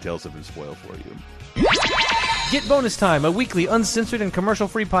 Certain details have been spoiled for you. Get Bonus Time, a weekly uncensored and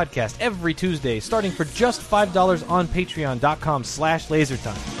commercial-free podcast every Tuesday, starting for just $5 on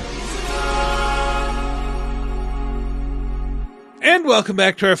patreon.com/lasertime. And welcome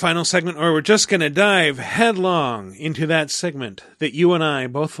back to our final segment, where we're just going to dive headlong into that segment that you and I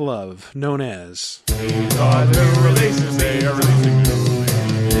both love, known as... These are the new releases, they are releasing new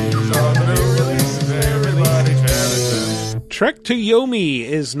releases. These are the new releases, everybody tell it. Trek to Yomi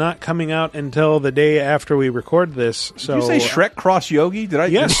is not coming out until the day after we record this. So, did you say Shrek Cross Yogi?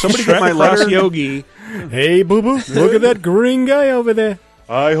 Yes, somebody Shrek get my letter? Cross Yogi. Hey, boo-boo, look at that green guy over there.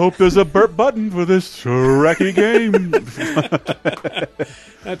 I hope there's a burp button for this Trekky game.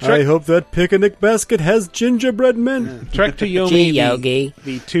 I hope that picnic basket has gingerbread men. Trek to Yomi,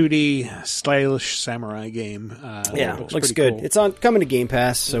 the 2D stylish samurai game. Looks good. Cool. It's coming to Game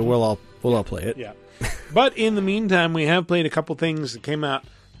Pass, so we'll all play it. Yeah, but in the meantime, we have played a couple things that came out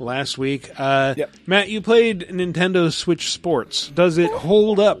last week. Matt, you played Nintendo Switch Sports. Does it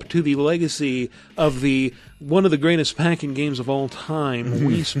hold up to the legacy of one of the greatest Pac-Man games of all time,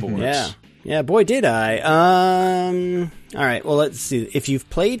 Wii Sports? Yeah, boy, did I. All right, well, let's see. If you've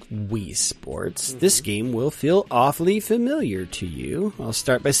played Wii Sports, this game will feel awfully familiar to you. I'll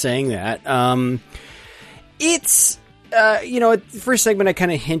start by saying that. It's, first segment I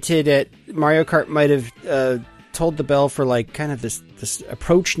kind of hinted at Mario Kart might have tolled the bell for like kind of this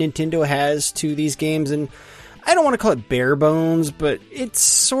approach Nintendo has to these games, and I don't want to call it bare bones, but it's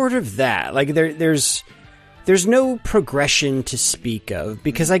sort of that. Like there's no progression to speak of,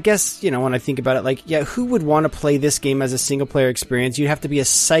 because I guess, when I think about it, like, yeah, who would want to play this game as a single player experience? You'd have to be a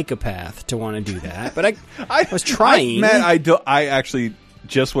psychopath to want to do that. But I was trying. I actually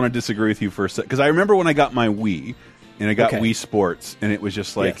just want to disagree with you for a second, because I remember when I got my Wii and I got Wii Sports, and it was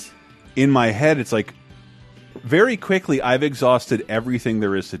just like, in my head, it's like, very quickly, I've exhausted everything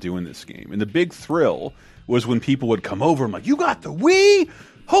there is to do in this game. And the big thrill was when people would come over and like, you got the Wii?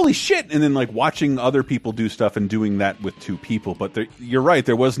 Holy shit! And then like watching other people do stuff and doing that with two people. But you're right,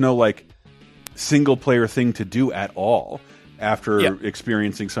 there was no like single player thing to do at all after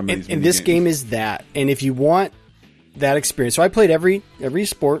experiencing some of these. And this game is that. And if you want that experience, so I played every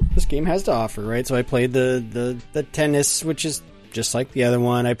sport this game has to offer, right? So I played the tennis, which is just like the other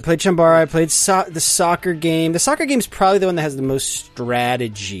one. I played Chambara. I played the soccer game. The soccer game is probably the one that has the most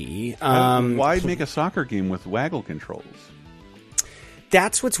strategy. Why make a soccer game with waggle controls?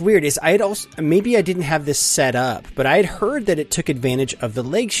 That's what's weird, is I had also, maybe I didn't have this set up, but I had heard that it took advantage of the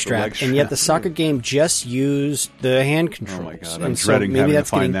leg strap, and yet the soccer game just used the hand controls. Oh my god, I'm dreading having to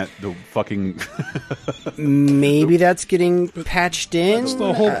find the fucking... maybe that's getting patched in. That's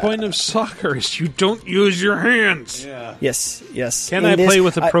the whole point of soccer, is you don't use your hands. Yeah. Yes. Can I play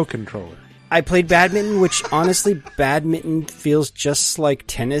with a pro controller? I played badminton, which honestly, badminton feels just like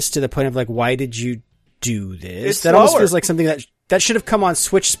tennis, to the point of like, why did you do this? That almost feels like something that should have come on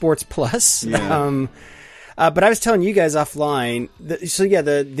Switch Sports Plus. Yeah. But I was telling you guys offline.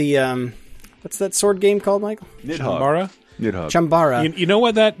 The what's that sword game called, Michael? Chambara. Chambara. You know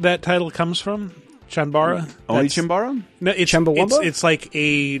what that title comes from? Chambara. Only Chambara? No, it's like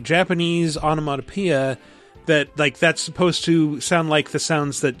a Japanese onomatopoeia that's supposed to sound like the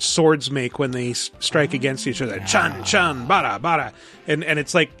sounds that swords make when they strike against each other. Chan, chan, bara, bara. And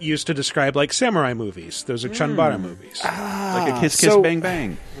it's like used to describe like samurai movies. Those are Chanbara movies. Like a kiss, kiss, bang,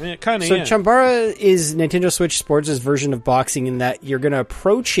 bang. Yeah, kind of, So Chambara is Nintendo Switch Sports' version of boxing, in that you're going to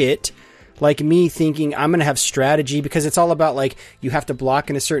approach it like me, thinking I'm going to have strategy, because it's all about like, you have to block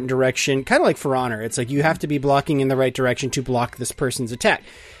in a certain direction. Kind of like For Honor. It's like you have to be blocking in the right direction to block this person's attack.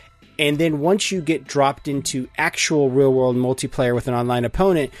 And then once you get dropped into actual real-world multiplayer with an online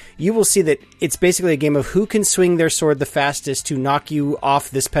opponent, you will see that it's basically a game of who can swing their sword the fastest to knock you off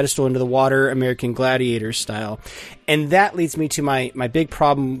this pedestal into the water, American Gladiator style. And that leads me to my big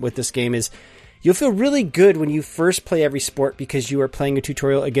problem with this game is, you'll feel really good when you first play every sport, because you are playing a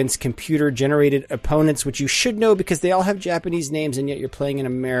tutorial against computer-generated opponents, which you should know because they all have Japanese names, and yet you're playing in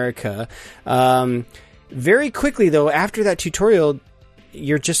America. Very quickly, though, after that tutorial,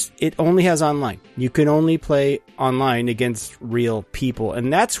 it only has online. You can only play online against real people.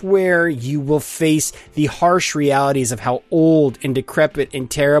 And that's where you will face the harsh realities of how old and decrepit and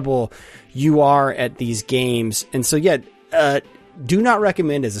terrible you are at these games. And so, do not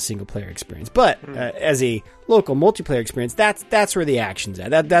recommend as a single player experience, but as a local multiplayer experience, that's where the action's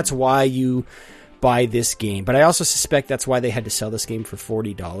at. That's why you buy this game. But I also suspect that's why they had to sell this game for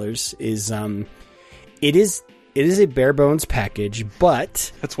 $40. It is a bare bones package,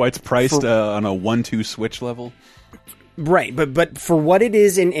 but that's why it's priced on a 1-2 Switch level. Right, but for what it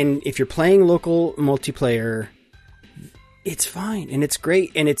is, and if you're playing local multiplayer, it's fine and it's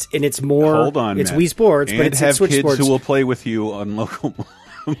great, and it's more. Hold on, it's Matt. Wii Sports, but it's Switch kids Sports who will play with you on local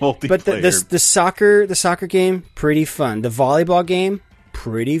multiplayer. But the soccer game, pretty fun. The volleyball game,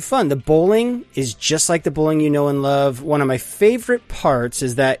 pretty fun. The bowling is just like the bowling you know and love. One of my favorite parts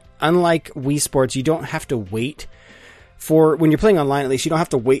is that, unlike Wii Sports, you don't have to wait for, when you're playing online at least, you don't have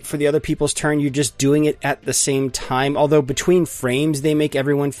to wait for the other people's turn. You're just doing it at the same time. Although between frames, they make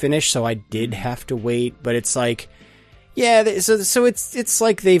everyone finish, so I did have to wait. But it's like, yeah, so it's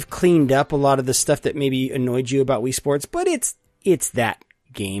like they've cleaned up a lot of the stuff that maybe annoyed you about Wii Sports, but it's that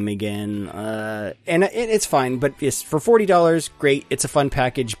game again, and it's fine. But yes, for $40, great. It's a fun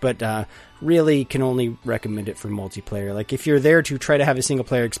package, but really can only recommend it for multiplayer. Like, if you're there to try to have a single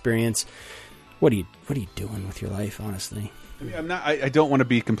player experience, what are you doing with your life, honestly? I mean, I don't want to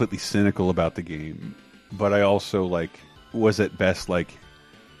be completely cynical about the game, but I also was at best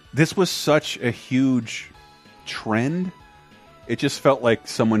this was such a huge trend. It just felt like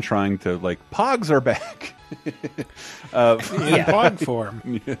someone trying to Pogs are back. In Pog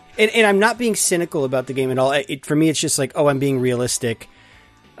form. Yeah. And I'm not being cynical about the game at all. For me, it's just I'm being realistic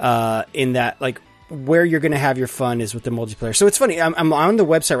in that where you're going to have your fun is with the multiplayer. So it's funny. I'm on the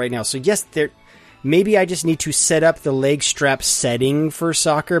website right now. So yes, maybe I just need to set up the leg strap setting for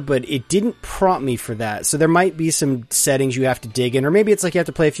soccer, but it didn't prompt me for that. So there might be some settings you have to dig in, or maybe it's you have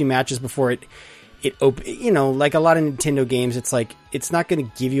to play a few matches before it like a lot of Nintendo games, it's like, it's not going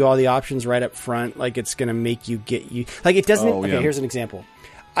to give you all the options right up front. Like, it's going to make you like, it doesn't. Oh, yeah. Okay, here's an example.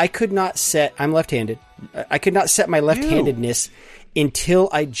 I'm left-handed. I could not set my left-handedness until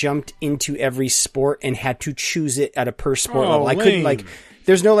I jumped into every sport and had to choose it at a per sport level. I couldn't, like,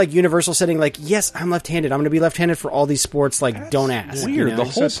 there's no, like, universal setting, like, yes, I'm left-handed. I'm going to be left-handed for all these sports. Like, don't ask. Weird. You know? The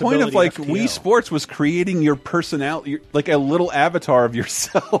whole point of, like, Wii Sports was creating your personality, like a little avatar of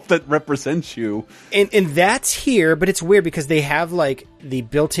yourself that represents you. And that's here, but it's weird because they have, like, the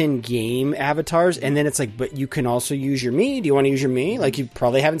built-in game avatars, and then it's like, but you can also use your Mii. Do you want to use your Mii? Like, you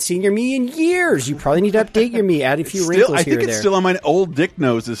probably haven't seen your Mii in years. You probably need to update your Mii, add a few wrinkles I here think or it's there. still on my old Dick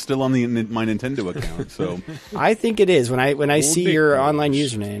Nose is still on my Nintendo account. So I think it is when I see your online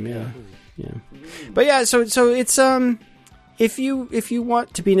username. Yeah. But yeah, so it's if you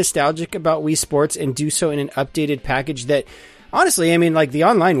want to be nostalgic about Wii Sports and do so in an updated package that, honestly, I mean, like, the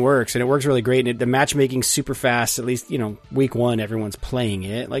online works and it works really great, and the matchmaking's super fast. At least, week one, everyone's playing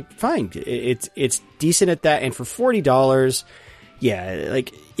it. Like, fine, it's decent at that. And for $40, yeah,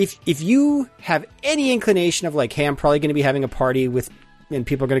 like, if you have any inclination of, like, hey, I'm probably going to be having a party and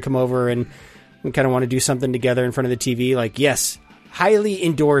people are going to come over and we kind of want to do something together in front of the TV, like, yes, highly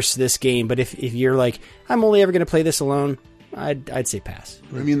endorse this game. But if you're like, I'm only ever going to play this alone, I'd say pass.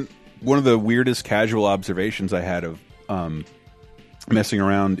 I mean, one of the weirdest casual observations I had of messing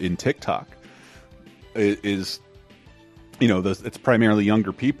around in TikTok is, it's primarily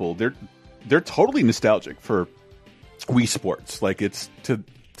younger people. They're totally nostalgic for Wii Sports. Like, it's to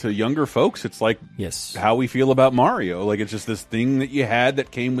younger folks, it's like how we feel about Mario. Like, it's just this thing that you had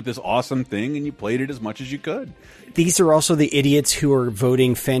that came with this awesome thing, and you played it as much as you could. These are also the idiots who are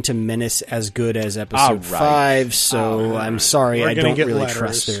voting Phantom Menace as good as Episode 5, so I'm sorry, I don't really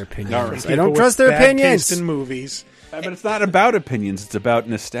trust their opinions. I don't trust their opinions. Taste in movies. But it's not about opinions, it's about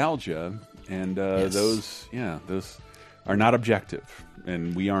nostalgia, and those are not objective,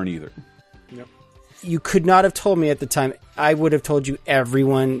 and we aren't either. Yep. You could not have told me at the time. I would have told you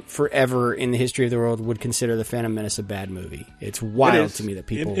everyone forever in the history of the world would consider The Phantom Menace a bad movie. It's wild to me that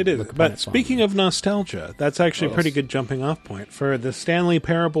people it is. look upon But it speaking of nostalgia, that's actually a pretty good jumping off point for the Stanley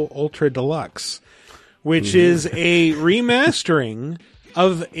Parable Ultra Deluxe, which is a remastering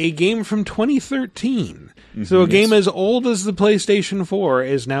of a game from 2013. So a game as old as the PlayStation 4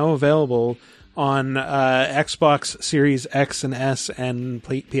 is now available on Xbox Series X and S and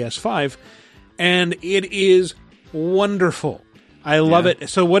PS5. And it is wonderful. I love it.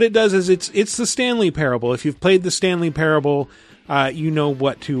 So what it does is it's the Stanley Parable. If you've played the Stanley Parable, you know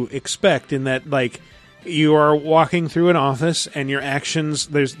what to expect in that, like, you are walking through an office and your actions,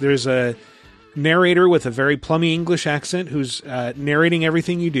 there's a narrator with a very plummy English accent who's narrating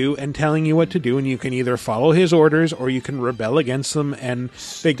everything you do and telling you what to do, and you can either follow his orders or you can rebel against them. And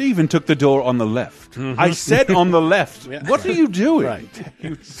Steven took the door on the left. I said on the left. What are you doing? Right.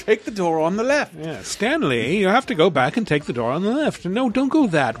 You take the door on the left. Yeah, Stanley, you have to go back and take the door on the left. No, don't go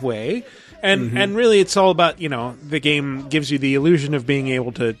that way. And really, it's all about, the game gives you the illusion of being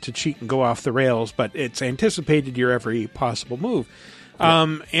able to cheat and go off the rails, but it's anticipated your every possible move.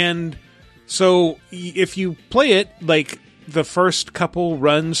 And so if you play it, like, the first couple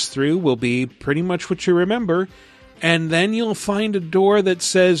runs through will be pretty much what you remember, and then you'll find a door that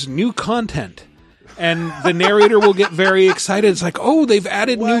says new content. And the narrator will get very excited. It's like, oh, they've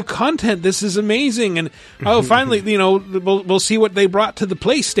added new content. This is amazing. And, oh, finally, we'll see what they brought to the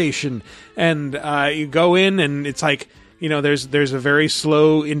PlayStation. And you go in, and it's like, there's a very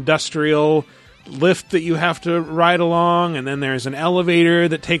slow industrial lift that you have to ride along, and then there's an elevator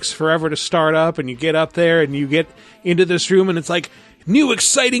that takes forever to start up, and you get up there, and you get into this room, and it's like, new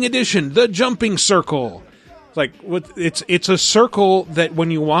exciting addition, the jumping circle. Like, it's a circle that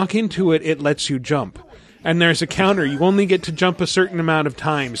when you walk into it, it lets you jump. And there's a counter. You only get to jump a certain amount of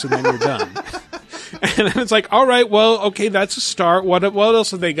times, and then you're done. And then it's like, all right, well, okay, that's a start. What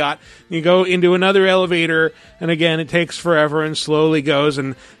else have they got? You go into another elevator, and again, it takes forever and slowly goes,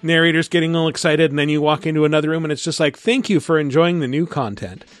 and narrator's getting all excited, and then you walk into another room, and it's just like, thank you for enjoying the new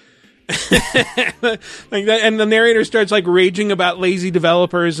content. Like that, and the narrator starts, like, raging about lazy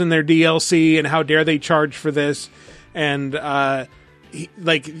developers and their DLC and how dare they charge for this, and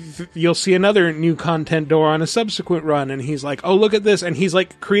you'll see another new content door on a subsequent run, and he's like, oh, look at this, and he's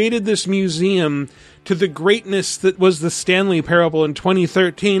like created this museum to the greatness that was the Stanley Parable in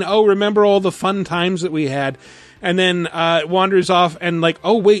 2013. Oh, remember all the fun times that we had, and then wanders off and like,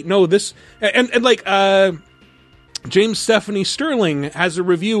 oh wait, no, this and like James Stephanie Sterling has a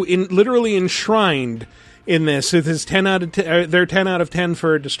review literally enshrined in this with his 10 out of 10, their 10 out of 10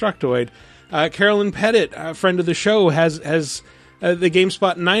 for Destructoid. Carolyn Pettit, a friend of the show, has the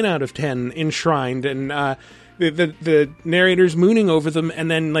GameSpot 9 out of 10 enshrined, and the narrator's mooning over them,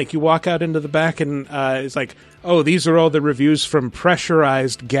 and then like you walk out into the back, and it's like, oh, these are all the reviews from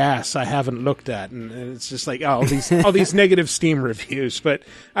Pressurized Gas I haven't looked at, and it's just like all these negative Steam reviews. But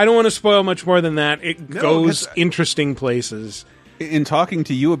I don't want to spoil much more than that. It goes interesting places. In talking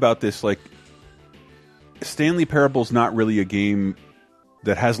to you about this, like, Stanley Parable's not really a game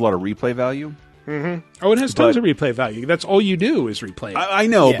that has a lot of replay value. Mm-hmm. Oh, it has tons of replay value. That's all you do is replay. I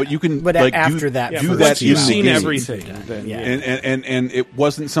know, but you can. But like, after that, do that. You've seen everything. And it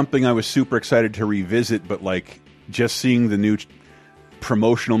wasn't something I was super excited to revisit, but like just seeing the new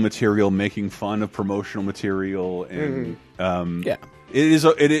promotional material, making fun of promotional material, and it is.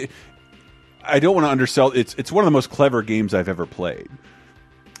 I don't want to undersell. It's one of the most clever games I've ever played,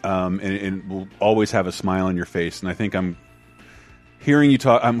 and will always have a smile on your face. And I think I'm hearing you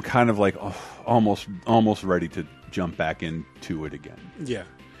talk. I'm kind of like almost ready to jump back into it again. Yeah.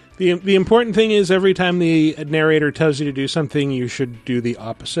 The important thing is every time the narrator tells you to do something, you should do the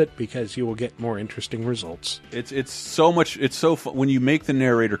opposite because you will get more interesting results. It's so much. It's so fun when you make the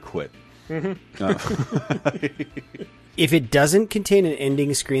narrator quit. If it doesn't contain an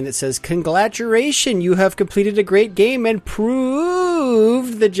ending screen that says, "Congratulations, you have completed a great game and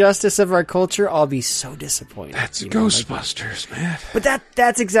proved the justice of our culture," I'll be so disappointed. That's Ghostbusters, man. But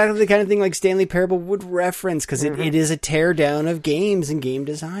that's exactly the kind of thing like Stanley Parable would reference, because it is a teardown of games and game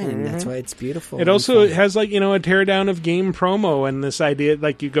design, and that's why it's beautiful. It also has like, a teardown of game promo, and this idea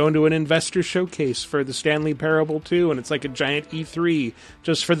like you go into an investor showcase for the Stanley Parable 2, and it's like a giant E3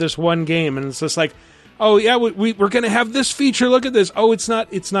 just for this one game, and it's just like, oh yeah, we're going to have this feature. Look at this. Oh, it's not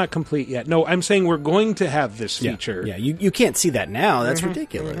complete yet. No, I'm saying we're going to have this feature. Yeah, you can't see that now. That's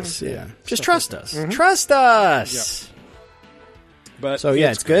ridiculous. Yeah, just trust us. Trust us. Yep. But so yeah,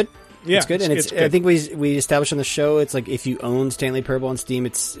 it's good. Yeah, it's good, and it's good. I think we established on the show, it's like if you own Stanley Parable on Steam,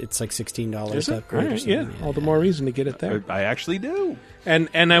 it's like $16. Is it? Right, yeah, all the more reason to get it there. I actually do. And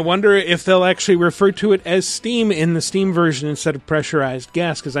I wonder if they'll actually refer to it as Steam in the Steam version instead of Pressurized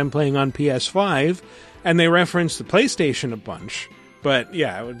Gas, because I'm playing on PS5, and they reference the PlayStation a bunch. But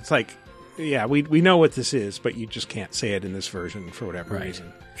yeah, it's like, yeah, we know what this is, but you just can't say it in this version for whatever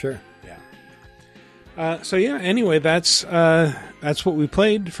reason. Sure. So yeah, anyway, that's what we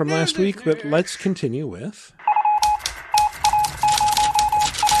played from last week, but let's continue with...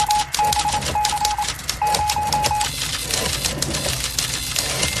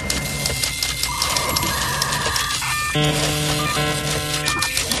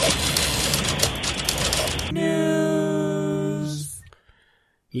 News.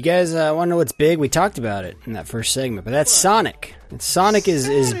 You guys want to know what's big? We talked about it in that first segment, but that's Sonic. And Sonic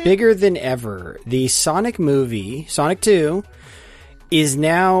is bigger than ever. The Sonic movie, Sonic 2, is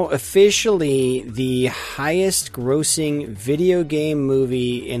now officially the highest grossing video game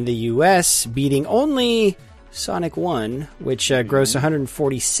movie in the US, beating only Sonic 1, which grossed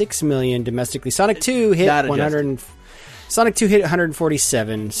 $146 million domestically. Sonic 2 hit Sonic 2 hit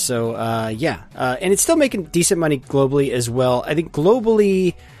 147, so and it's still making decent money globally as well. I think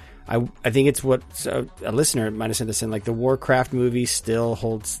globally, I think it's what a listener might have sent this in, like the Warcraft movie still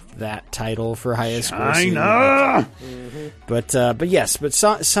holds that title for highest grossing. But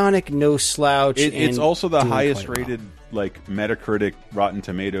Sonic no slouch. It's also the highest rated like Metacritic, Rotten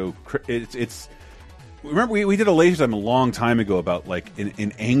Tomato. It's remember we did a laser time a long time ago about like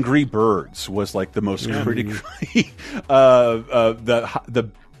in Angry Birds was like the most critically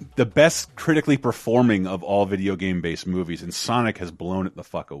the best critically performing of all video game based movies, and Sonic has blown it the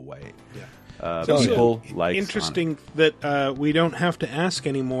fuck away. People like interesting Sonic. That we don't have to ask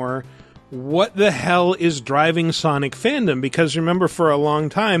anymore what the hell is driving Sonic fandom, because remember for a long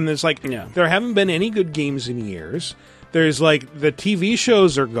time there's like there haven't been any good games in years. There's like the TV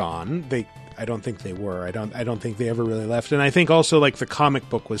shows are gone. I don't think they were. I don't think they ever really left. And I think also like the comic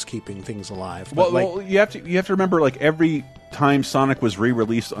book was keeping things alive. But well, you have to remember, like every time Sonic was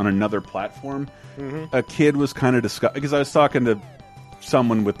re-released on another platform, a kid was kind of disgusted, because I was talking to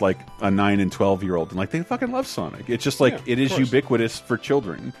someone with like a 9 and 12-year-old, and like they fucking love Sonic. It's just like it is ubiquitous for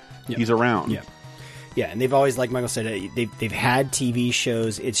children. Yep. He's around. Yeah, and they've always, like Michael said, they've had TV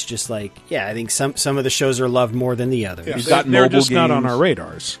shows. It's just like, I think some of the shows are loved more than the others. Yeah, they're just games. Not on our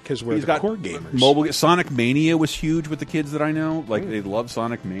radars because we're the core gamers. Sonic Mania was huge with the kids that I know. Like they love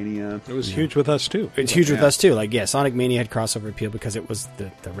Sonic Mania. It was huge with us too. It's huge with us too. Like Sonic Mania had crossover appeal because it was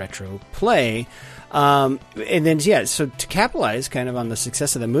the retro play. And then, so to capitalize kind of on the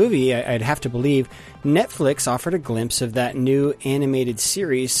success of the movie, I'd have to believe Netflix offered a glimpse of that new animated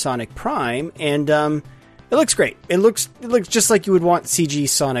series, Sonic Prime, and It looks great. It looks just like you would want CG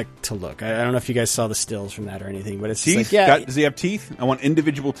Sonic to look. I don't know if you guys saw the stills from that or anything, but it's teeth. Like, yeah. Does he have teeth? I want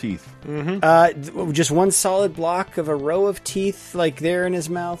individual teeth. Just one solid block of a row of teeth, like there in his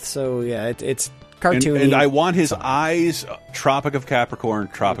mouth. So yeah, it's cartoony. And I want his eyes. Tropic of Capricorn,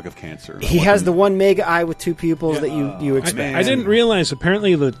 Tropic of Cancer. He has the one mega eye with two pupils that you expand. I didn't realize.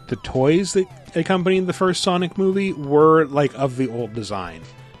 Apparently, the toys that accompanied the first Sonic movie were like of the old design.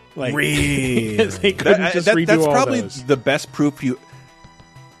 Like, really? They couldn't just redo that's all probably those. the best proof.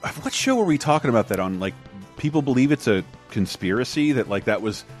 What show were we talking about that on? Like, people believe it's a conspiracy that like that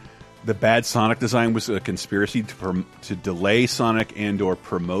was the bad Sonic design was a conspiracy to delay Sonic and or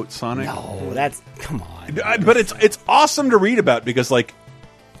promote Sonic. No, that's come on. But it's awesome to read about because like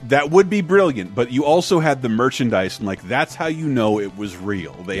that would be brilliant. But you also had the merchandise, and like that's how you know it was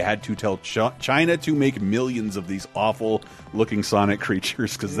real. They had to tell China to make millions of these awful looking Sonic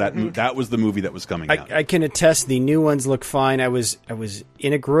creatures because that was the movie that was coming out. I can attest the new ones look fine. I was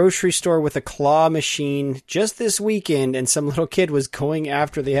in a grocery store with a claw machine just this weekend, and some little kid was going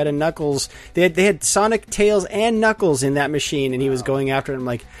after. They had a Knuckles. They had Sonic, Tails, and Knuckles in that machine, and he was going after it. I'm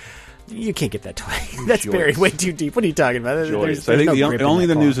like, you can't get that toy. That's buried way too deep. What are you talking about? There's I think no the grip in only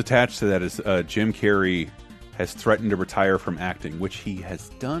that the claw. news attached to that is Jim Carrey has threatened to retire from acting, which he has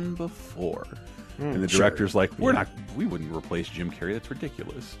done before. And the director's like, we wouldn't replace Jim Carrey. That's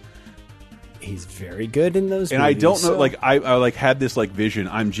ridiculous. He's very good in those And movies, I don't know, so- like I like had this like vision.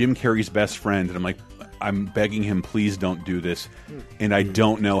 I'm Jim Carrey's best friend, and I'm like, I'm begging him, please don't do this. And I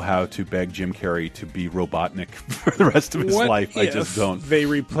don't know how to beg Jim Carrey to be Robotnik for the rest of his life. I just don't. They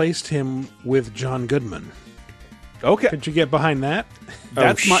replaced him with John Goodman. Okay, Could you get behind that?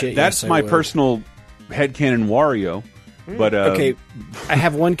 that's my personal headcanon Wario. But okay, I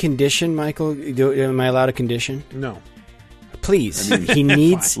have one condition, Michael. Am I allowed a condition? No. Please. He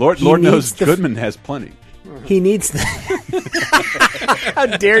needs. Lord knows Goodman has plenty. He needs the. How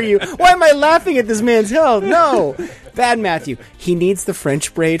dare you? Why am I laughing at this man's health? No, bad Matthew. He needs the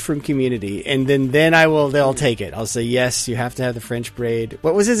French braid from Community, and then they'll take it. I'll say yes. You have to have the French braid.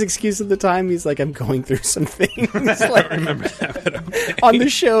 What was his excuse at the time? He's like, I'm going through some things. Like, I don't remember that. But okay. On the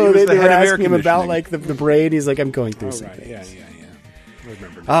show, they the were head of air asking him about conditioning. like the braid. He's like, I'm going through some Right. things. Yeah. I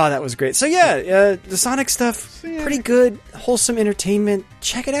remember that. Oh, that was great. So yeah, the Sonic stuff, pretty good, wholesome entertainment.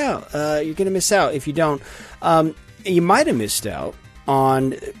 Check it out. You're gonna miss out if you don't. You might have missed out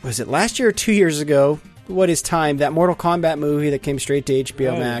on, was it last year or 2 years ago? What is time? That Mortal Kombat movie that came straight to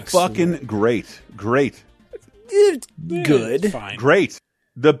HBO Max. Fucking great. Good. Fine. Great.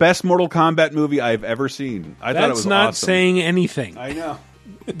 The best Mortal Kombat movie I've ever seen. I thought it That's was not awesome. saying anything. I know.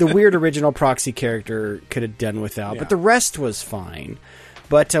 The weird original Proxy character could have done without, but the rest was fine.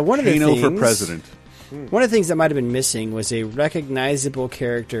 But one of the Kano things for president. One of the things that might have been missing was a recognizable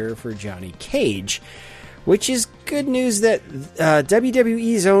character for Johnny Cage, which is good news that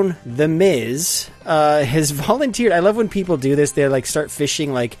WWE's own The Miz has volunteered. I love when people do this. They like start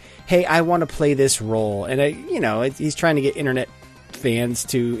fishing, like, "Hey, I want to play this role," and he's trying to get internet fans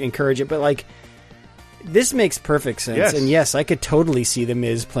to encourage it. But like, this makes perfect sense. Yes. And yes, I could totally see The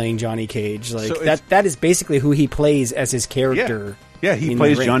Miz playing Johnny Cage. Like So that is basically who he plays as his character. Yeah, he in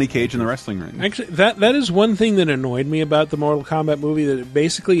plays the ring. Johnny Cage in the wrestling ring. Actually, that is one thing that annoyed me about the Mortal Kombat movie, that it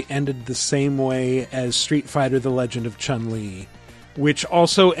basically ended the same way as Street Fighter: The Legend of Chun-Li, which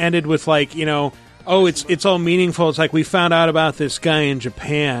also ended with like, oh, it's all meaningful. It's like, we found out about this guy in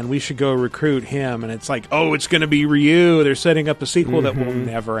Japan. We should go recruit him. And it's like, oh, it's going to be Ryu. They're setting up a sequel that will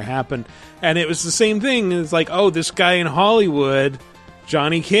never happen. And it was the same thing. It's like, oh, this guy in Hollywood,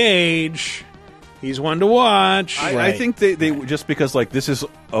 Johnny Cage, he's one to watch. I think they just because like this is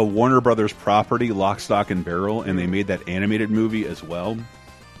a Warner Brothers property, Lock, Stock, and Barrel, and they made that animated movie as well.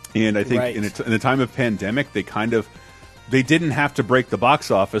 And I think in the time of pandemic, they didn't have to break the box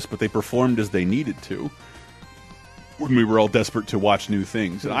office, but they performed as they needed to when we were all desperate to watch new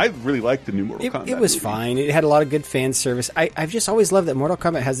things. And I really liked the new Mortal Kombat. It was movie. fine. It had a lot of good fan service. I've just always loved that Mortal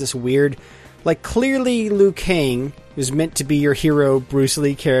Kombat has this weird, like, clearly Liu Kang is meant to be your hero Bruce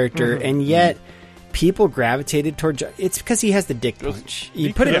Lee character, and yet people gravitated toward. It's because he has the dick punch.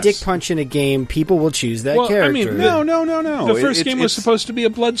 You put a dick punch in a game, people will choose that character. I mean, No. The first game was supposed to be a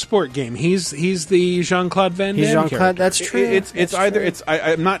Bloodsport game. He's the Jean-Claude Van Damme He's Jean-Claude. character. That's true.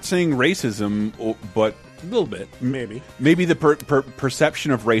 I'm not saying racism, but A little bit, maybe. Maybe the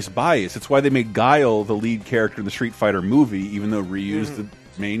perception of race bias. It's why they made Guile the lead character in the Street Fighter movie, even though Ryu's the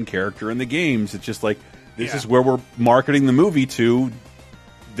main character in the games. It's just like, this is where we're marketing the movie to.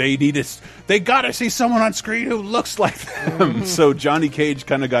 They gotta see someone on screen who looks like them. So Johnny Cage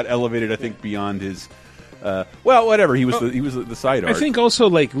kind of got elevated, I think, beyond his Well, whatever. He was the side art. I think also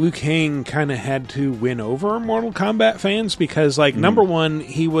like Liu Kang kind of had to win over Mortal Kombat fans because like number one,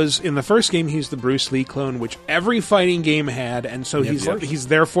 he was in the first game. He's the Bruce Lee clone, which every fighting game had, and so he's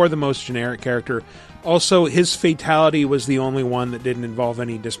therefore the most generic character. Also, his fatality was the only one that didn't involve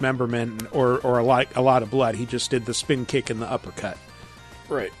any dismemberment or a lot of blood. He just did the spin kick and the uppercut.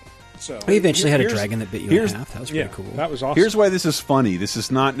 Right. So we eventually had a dragon that bit you in half. That was pretty cool. That was awesome. Here's why this is funny. This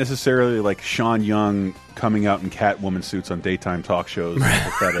is not necessarily like Sean Young coming out in Catwoman suits on daytime talk shows.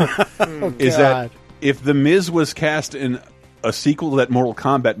 Is that if The Miz was cast in a sequel to that Mortal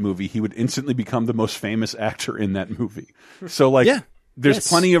Kombat movie, he would instantly become the most famous actor in that movie. So, like, there's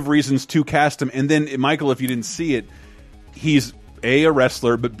plenty of reasons to cast him. And then, Michael, if you didn't see it, he's a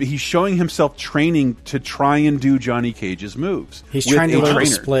wrestler, but he's showing himself training to try and do Johnny Cage's moves. He's trying to learn the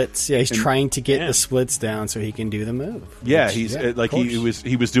splits. Yeah, he's trying to get the splits down so he can do the move. Yeah,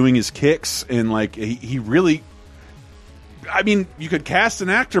 he was doing his kicks and like he really. I mean, you could cast an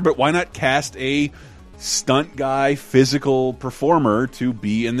actor, but why not cast a stunt guy, physical performer to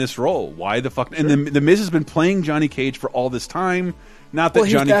be in this role? Why the fuck? Sure. And the Miz has been playing Johnny Cage for all this time. Not that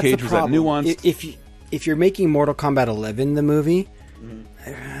Johnny Cage was that nuanced. If you're making Mortal Kombat 11 the movie,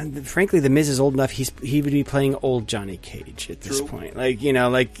 frankly, the Miz is old enough. He would be playing old Johnny Cage at this point. Like, you know,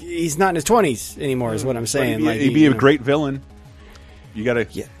 like he's not in his 20s anymore. Is what I'm saying. He'd be a great villain. You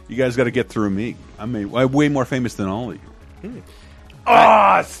guys got to get through me. I'm way more famous than all of you.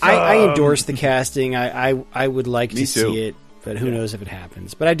 Awesome. I endorse the casting. I would like to see it, but who knows if it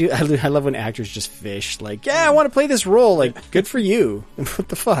happens. But I love when actors just fish. Like, I want to play this role. Like, good for you. What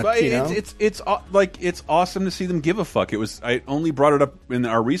the fuck? But it's awesome to see them give a fuck. I only brought it up in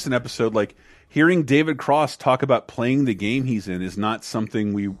our recent episode. Like, hearing David Cross talk about playing the game he's in is not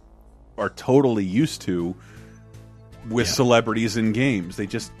something we are totally used to with celebrities in games. They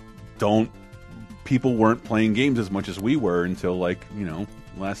just don't. People weren't playing games as much as we were until the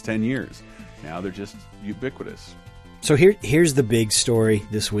last 10 years. Now they're just ubiquitous. So here's the big story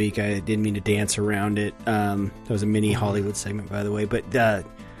this week. I didn't mean to dance around it. That was a mini Hollywood segment, by the way. But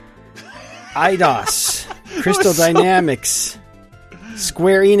Eidos, Crystal Dynamics,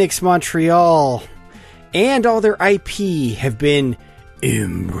 Square Enix Montreal, and all their IP have been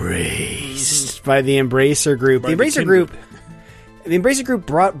embraced by the Embracer Group. The Embracer Group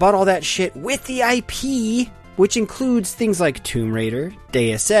bought all that shit with the IP, which includes things like Tomb Raider,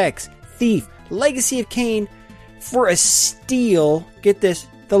 Deus Ex, Thief, Legacy of Kain, for a steal, get this,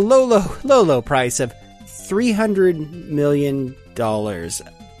 the low price of $300 million.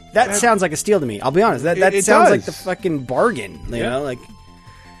 That sounds like a steal to me. I'll be honest. That sounds like the fucking bargain. You know,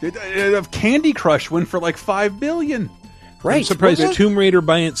 like Candy Crush went for like $5 billion. Right. I'm surprised Tomb Raider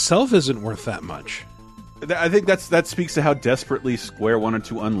by itself isn't worth that much. I think that speaks to how desperately Square wanted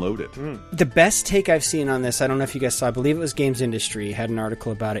to unload it. The best take I've seen on this, I don't know if you guys saw, I believe it was Games Industry had an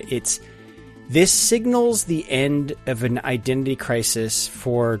article about it. This signals the end of an identity crisis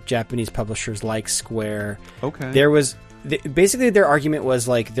for Japanese publishers like Square. Okay. There was basically their argument was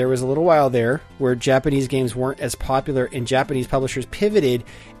like there was a little while there where Japanese games weren't as popular and Japanese publishers pivoted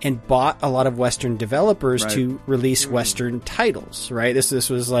and bought a lot of Western developers to release Western titles. Right. This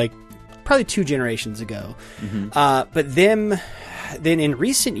was like probably 2 generations ago. But then in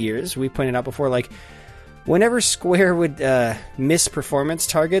recent years, we pointed out before, like whenever Square would miss performance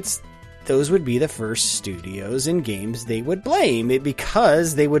targets, those would be the first studios and games they would blame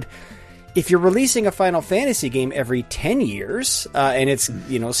because they would, if you're releasing a Final Fantasy game every 10 years and it's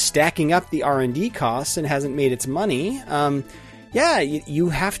stacking up the R&D costs and hasn't made its money, you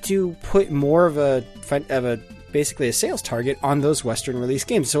have to put more of a basically a sales target on those Western release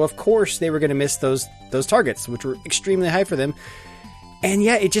games. So of course they were going to miss those targets, which were extremely high for them. And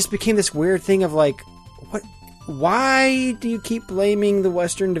it just became this weird thing of like, what? Why do you keep blaming the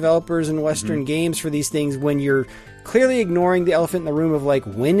Western developers and Western games for these things when you're clearly ignoring the elephant in the room of like,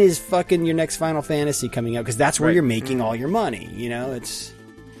 when is fucking your next Final Fantasy coming out? Because that's where you're making all your money. It's.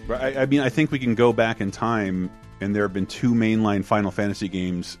 I mean, I think we can go back in time, and there have been 2 mainline Final Fantasy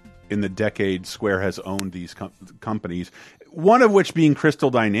games in the decade Square has owned these companies. One of which being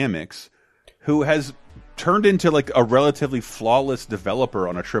Crystal Dynamics, who has turned into like a relatively flawless developer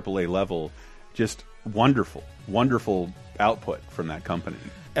on a AAA level. Just wonderful output from that company.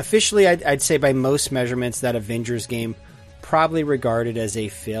 Officially, I'd say by most measurements that Avengers game probably regarded as a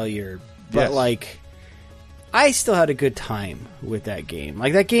failure. But I still had a good time with that game.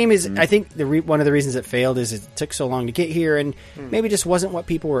 Like that game is, I think one of the reasons it failed is it took so long to get here, and maybe just wasn't what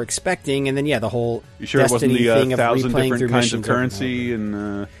people were expecting. And then the whole Destiny thing of 1,000 replaying different through kinds of missions currency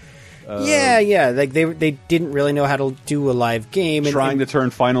and. Like they didn't really know how to do a live game. Trying to turn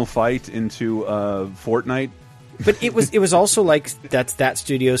Final Fight into Fortnite. But it was also like that's that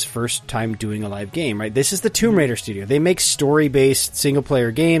studio's first time doing a live game, right? This is the Tomb Raider studio. They make story-based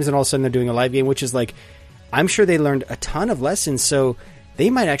single-player games, and all of a sudden they're doing a live game, which is like, I'm sure they learned a ton of lessons, so they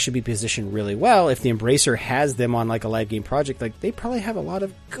might actually be positioned really well if the Embracer has them on like a live game project. Like, they probably have a lot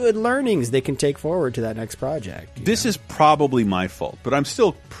of good learnings they can take forward to that next project. This is probably my fault, but I'm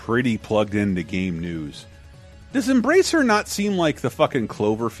still pretty plugged into game news. Does Embracer not seem like the fucking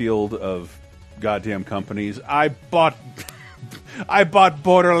Cloverfield of goddamn companies? I bought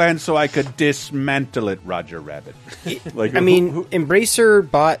Borderlands so I could dismantle it, Roger Rabbit. Embracer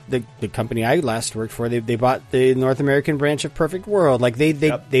bought the company I last worked for. They bought the North American branch of Perfect World. Like they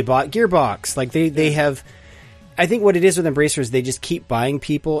bought Gearbox. Like they have. I think what it is with Embracer is they just keep buying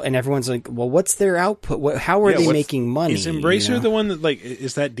people, and everyone's like, "Well, what's their output? How are they making money?" Is Embracer the one that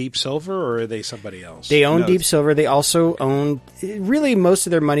is that Deep Silver, or are they somebody else? They own Deep Silver. They also own really most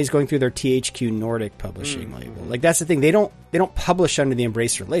of their money is going through their THQ Nordic publishing label. Like that's the thing. They don't publish under the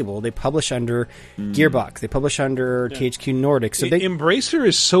Embracer label. They publish under Gearbox. They publish under THQ Nordic. So Embracer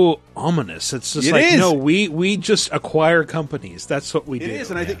is so ominous. It's just no, we just acquire companies. That's what we do. It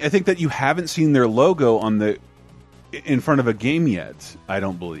is, and I think that you haven't seen their logo on in front of a game yet. I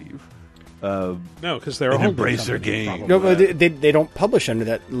don't believe. No, because they're an Embracer game. No, they don't publish under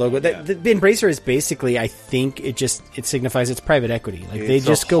that logo. The Embracer is basically, I think, it signifies it's private equity. Like they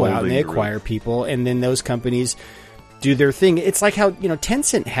just go out and they acquire people, and then those companies do their thing. It's like how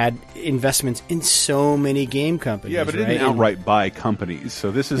Tencent had investments in so many game companies. Yeah, but it didn't outright buy companies. So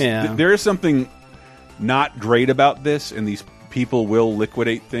this is there is something not great about this, and these people will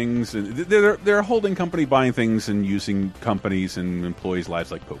liquidate things. They're a holding company buying things and using companies and employees'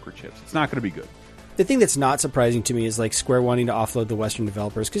 lives like poker chips. It's not going to be good. The thing that's not surprising to me is like Square wanting to offload the Western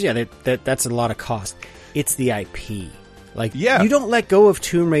developers because that's a lot of cost. It's the IP. Like you don't let go of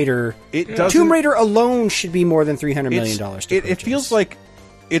Tomb Raider. Tomb Raider alone should be more than $300 million. It feels like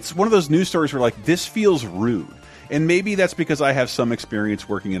it's one of those news stories where like this feels rude, and maybe that's because I have some experience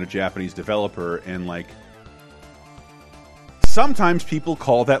working in a Japanese developer and like. Sometimes people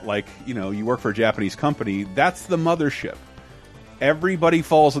call that like, you work for a Japanese company, that's the mothership. Everybody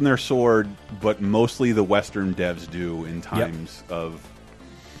falls on their sword, but mostly the Western devs do in times of...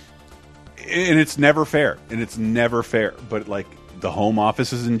 And it's never fair. But like, the home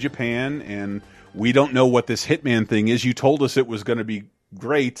office is in Japan, and we don't know what this Hitman thing is. You told us it was going to be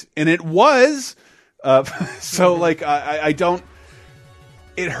great, and it was! So like, I don't...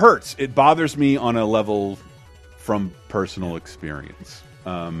 It hurts. It bothers me on a level... from personal experience,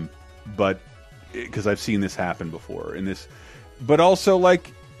 but because I've seen this happen before, but also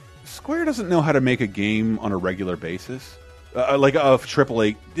like Square doesn't know how to make a game on a regular basis, like a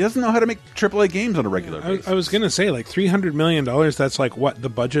AAA. It doesn't know how to make AAA games on a regular basis. I was gonna say like $300 million. That's like what the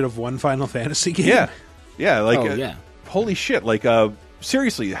budget of one Final Fantasy game. Yeah. Holy shit! Like,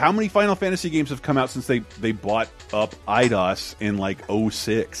 seriously, how many Final Fantasy games have come out since they bought up Eidos in like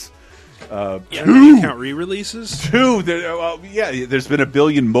 2006? You count re-releases? 2. There's been 1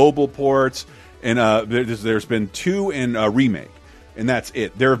 billion mobile ports, and there's been 2 in a remake, and that's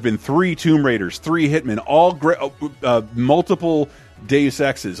it. There have been 3 Tomb Raiders, 3 Hitman, all great, multiple Deus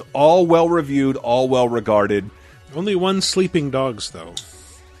Exes, all well reviewed, all well regarded. Only 1 Sleeping Dogs, though.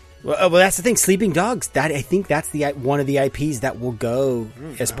 Well, that's the thing. Sleeping Dogs. I think that's one of the IPs that will go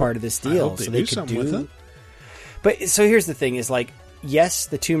as part of this deal. I hope they do something with it. But so here's the thing: is like. Yes,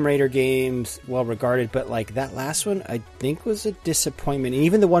 the Tomb Raider games, well regarded, but like that last one, I think was a disappointment. And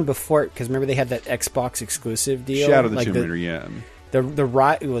even the one before it, because remember they had that Xbox exclusive deal, Shadow of the Tomb Raider, yeah.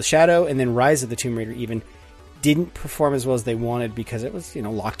 The Shadow and then Rise of the Tomb Raider even didn't perform as well as they wanted because it was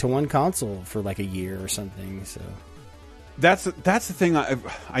locked to one console for like a year or something. So that's the thing.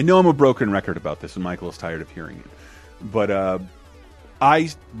 I know I'm a broken record about this, and Michael is tired of hearing it, but I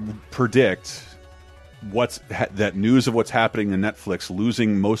predict. That news of what's happening in Netflix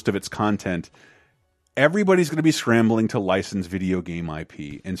losing most of its content, everybody's going to be scrambling to license video game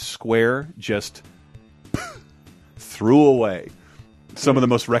IP, and Square just threw away some of the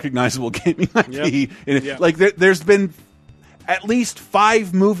most recognizable gaming IP. Like there's been at least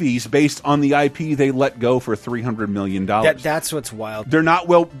 5 movies based on the IP they let go for $300 million. That's what's wild.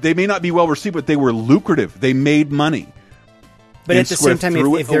 They may not be well received, but they were lucrative. They made money. But at the same time,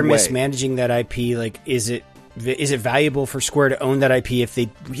 if they're mismanaging that IP, like, is it valuable for Square to own that IP if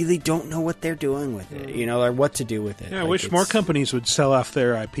they really don't know what they're doing with it, or what to do with it? Yeah, I wish more companies would sell off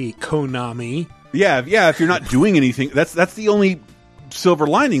their IP. Konami. Yeah. If you're not doing anything, that's the only silver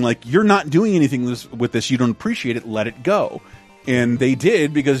lining. Like, you're not doing anything with this. You don't appreciate it. Let it go. And they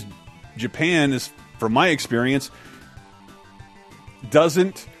did because Japan is, from my experience,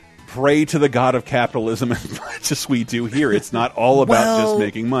 doesn't pray to the god of capitalism as much as we do here. It's not all about just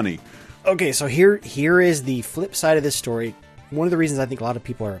making money. Okay, so here is the flip side of this story. One of the reasons I think a lot of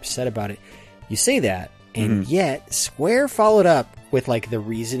people are upset about it. You say that, and yet Square followed up with like the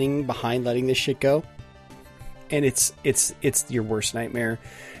reasoning behind letting this shit go, and it's your worst nightmare.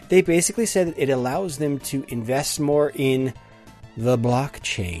 They basically said that it allows them to invest more in the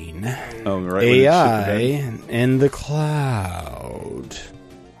blockchain, AI, and the cloud.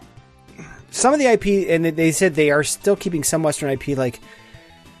 Some of the IP, and they said they are still keeping some Western IP, like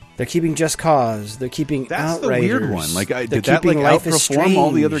they're keeping Just Cause, they're keeping That's Outriders. the weird one. Like, did that like outperform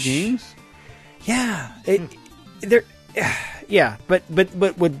all the other games? Yeah, but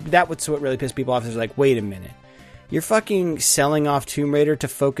that's what really pissed people off. Is like, wait a minute, you're fucking selling off Tomb Raider to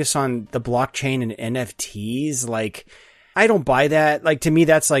focus on the blockchain and NFTs? Like, I don't buy that. Like, to me,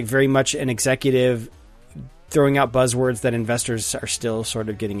 that's like very much an executive throwing out buzzwords that investors are still sort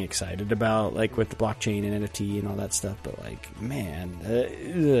of getting excited about, like with the blockchain and NFT and all that stuff. But like,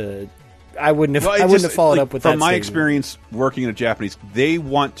 man, I wouldn't have followed up with that. From my statement. experience working in a Japanese, they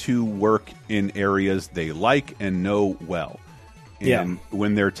want to work in areas they like and know well. And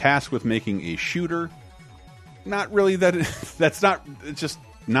when they're tasked with making a shooter, not really that's not, it's just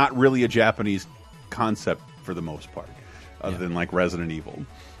not really a Japanese concept for the most part, other than like Resident Evil.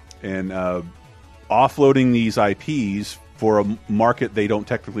 And offloading these IPs for a market they don't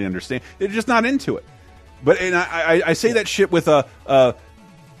technically understand, they're just not into it. But and I say that shit with the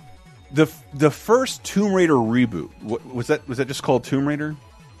first Tomb Raider reboot. Was that just called Tomb Raider?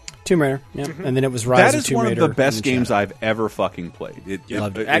 Tomb Raider, yeah. And then it was Rise. That is one of the best games I've ever fucking played.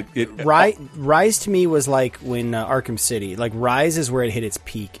 Rise to me was like when Arkham City. Like Rise is where it hit its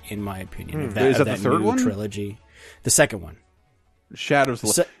peak, in my opinion. Is that the third one? Trilogy? The second one.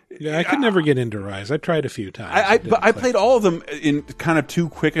 Shadows. I could never get into Rise. I tried a few times. I played all of them in kind of too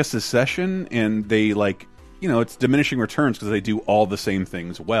quick a succession, and they like, it's diminishing returns because they do all the same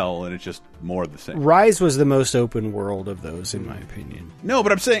things well, and it's just more of the same. Rise was the most open world of those, in my opinion. No,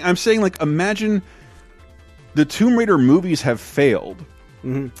 but I'm saying like, imagine the Tomb Raider movies have failed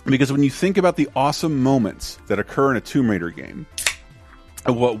because when you think about the awesome moments that occur in a Tomb Raider game,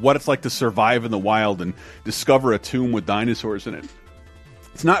 what it's like to survive in the wild and discover a tomb with dinosaurs in it,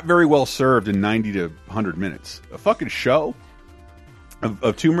 it's not very well served in 90 to 100 minutes. A fucking show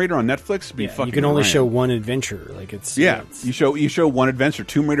of Tomb Raider on Netflix would be fucking. You can only show one adventure. Like it's you show one adventure.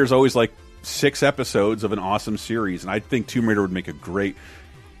 Tomb Raider's always like 6 episodes of an awesome series, and I think Tomb Raider would make a great.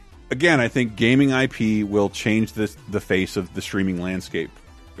 Again, I think gaming IP will change the face of the streaming landscape,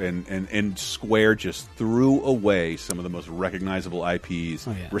 and Square just threw away some of the most recognizable IPs,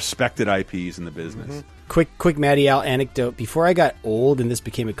 respected IPs in the business. Quick Matty Al anecdote. Before I got old and this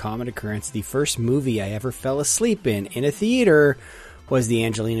became a common occurrence, the first movie I ever fell asleep in a theater was the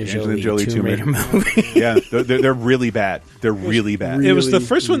Angelina Jolie Tomb Raider movie. Yeah, they're really bad. They're really bad. It was the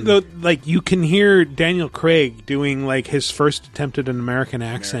first one, though. Like, you can hear Daniel Craig doing like his first attempt at an American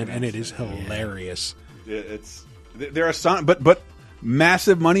accent, and it is hilarious. They're a but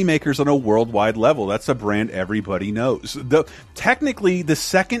massive moneymakers on a worldwide level. That's a brand everybody knows. Technically, the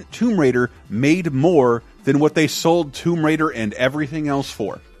second Tomb Raider made more than what they sold Tomb Raider and everything else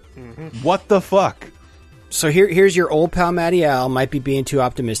for. What the fuck? So here's your old pal Matty Al. Might be being too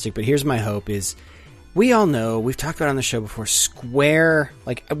optimistic, but here's my hope is, we all know, we've talked about it on the show before, Square,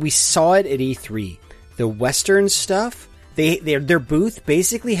 like we saw it at E3. The Western stuff, their booth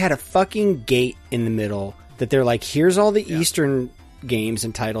basically had a fucking gate in the middle that they're like, here's all the Eastern games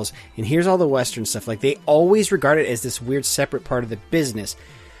and titles, and here's all the Western stuff. Like, they always regard it as this weird separate part of the business.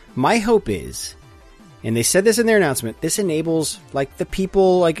 My hope is, and they said this in their announcement, this enables like the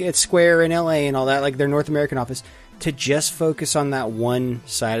people like at Square in LA and all that, like their North American office, to just focus on that one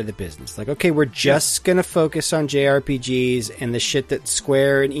side of the business. Like, okay, we're just going to focus on JRPGs and the shit that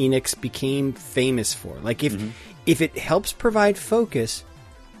Square and Enix became famous for. Like, if it helps provide focus,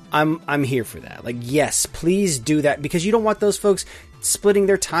 I'm here for that. Like, yes, please do that, because you don't want those folks splitting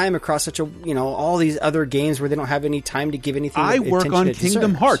their time across such a, all these other games where they don't have any time to give anything. I work on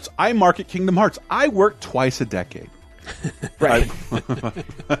Kingdom Hearts. I market Kingdom Hearts. I work twice a decade. Right.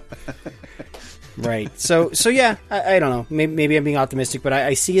 Right. So yeah, I don't know. Maybe I'm being optimistic, but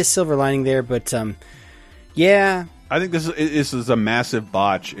I see a silver lining there. But yeah, I think this is a massive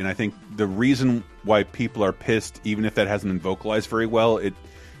botch, and I think the reason why people are pissed, even if that hasn't been vocalized very well,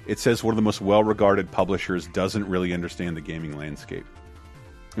 it says one of the most well-regarded publishers doesn't really understand the gaming landscape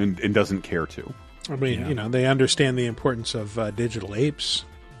and doesn't care to. I mean, they understand the importance of digital apes.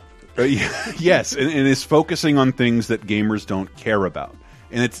 Yes, and is focusing on things that gamers don't care about.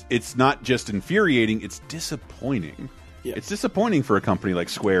 and it's not just infuriating; it's disappointing. Yeah. It's disappointing for a company like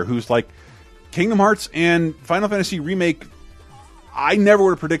Square, who's like Kingdom Hearts and Final Fantasy Remake. I never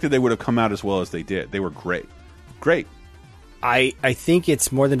would have predicted they would have come out as well as they did. They were great. I think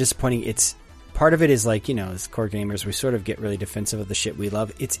it's more than disappointing. It's part of it is like, as core gamers, we sort of get really defensive of the shit we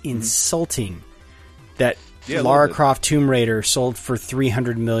love. It's insulting that Lara Croft Tomb Raider sold for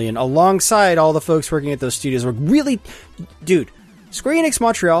 $300 million alongside all the folks working at those studios. Were really, dude, Square Enix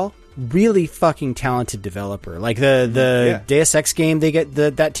Montreal, really fucking talented developer. Like the Deus Ex game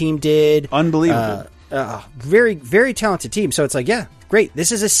that team did, unbelievable. Very, very talented team. So it's like, yeah, great.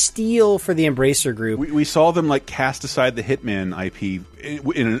 This is a steal for the Embracer Group. We saw them like cast aside the Hitman IP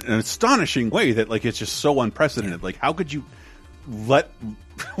in an astonishing way that like it's just so unprecedented. Like, how could you let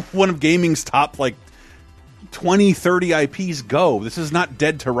one of gaming's top like 20, 30 IPs go? This is not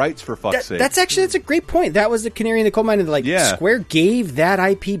dead to rights, for fuck's sake. That's a great point. That was the canary in the coal mine. Like, Square gave that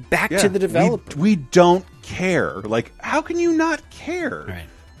IP back to the developer. We don't care. Like, how can you not care? Right.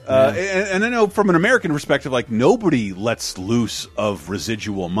 And I know from an American perspective, like nobody lets loose of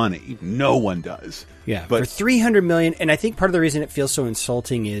residual money. No one does. Yeah, but for $300 million, and I think part of the reason it feels so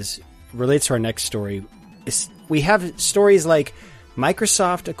insulting relates to our next story. We have stories like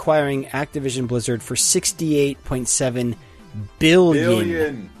Microsoft acquiring Activision Blizzard for $68.7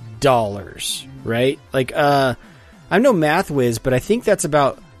 billion. Right? Like, I'm no math whiz, but I think that's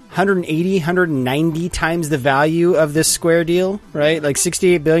about 180, 190 times the value of this Square deal, right? Like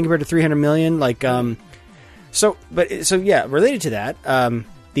 68 billion compared to 300 million. Like, so related to that,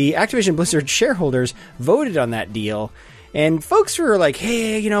 the Activision Blizzard shareholders voted on that deal, and folks were like,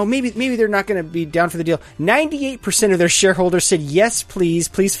 hey, maybe they're not going to be down for the deal. 98% of their shareholders said, yes, please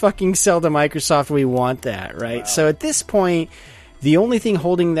fucking sell to Microsoft. We want that, right? Wow. So at this point, the only thing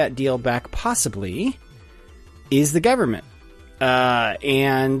holding that deal back possibly is the government.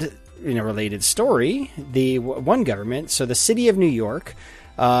 And in a related story, the one government, so the city of New York,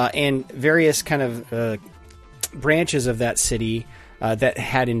 and various kind of branches of that city that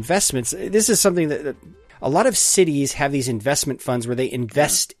had investments. This is something that a lot of cities have these investment funds where they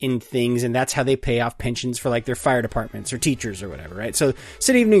invest in things, and that's how they pay off pensions for like their fire departments or teachers or whatever, right? So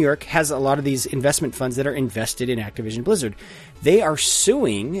city of New York has a lot of these investment funds that are invested in Activision Blizzard. They are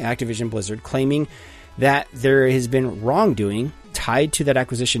suing Activision Blizzard, claiming that there has been wrongdoing tied to that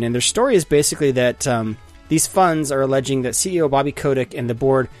acquisition. And their story is basically that these funds are alleging that CEO Bobby Kotick and the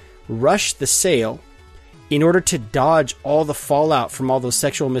board rushed the sale in order to dodge all the fallout from all those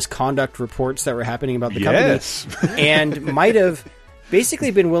sexual misconduct reports that were happening about the company. And might have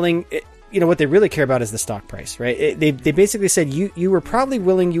basically been willing... what they really care about is the stock price, right? They basically said you were probably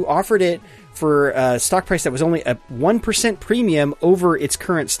willing, you offered it for a stock price that was only a 1% premium over its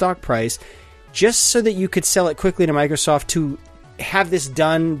current stock price, just so that you could sell it quickly to Microsoft to have this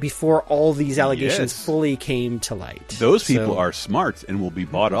done before all these allegations fully came to light. Those people are smart and will be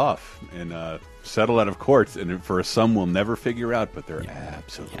bought off and settled out of court, and for a sum we'll never figure out, but they're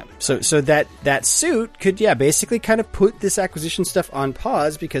absolutely right. So that suit could basically kind of put this acquisition stuff on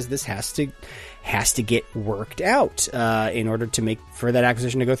pause, because this has to get worked out in order to make for that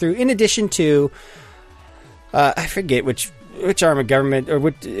acquisition to go through. In addition to I forget which arm of government, or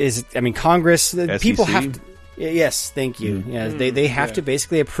what is it? I mean, Congress. SEC? People have to. Yes, thank you. Yeah, they have to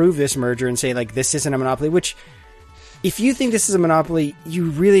basically approve this merger and say like this isn't a monopoly. Which, if you think this is a monopoly, you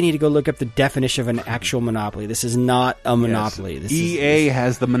really need to go look up the definition of an actual monopoly. This is not a monopoly. Yes. EA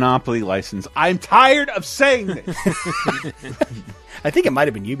has the monopoly license. I'm tired of saying this. I think it might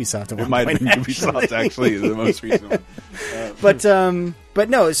have been Ubisoft. It might have been Ubisoft actually, the most recent one. But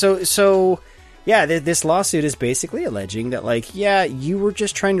no. So. Yeah, this lawsuit is basically alleging that, like, you were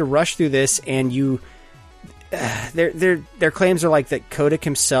just trying to rush through this, and their claims are like that Kotick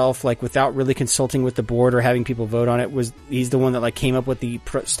himself, like, without really consulting with the board or having people vote on it, he's the one that like came up with the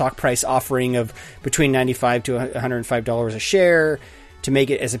stock price offering of between $95 to $105 a share to make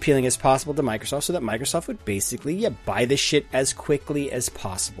it as appealing as possible to Microsoft, so that Microsoft would basically buy this shit as quickly as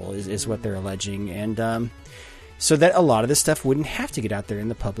possible is what they're alleging, and so that a lot of this stuff wouldn't have to get out there in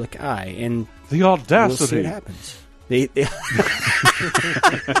the public eye. And the audacity. We'll see what happens.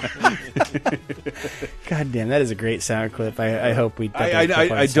 God damn, that is a great sound clip. I hope we...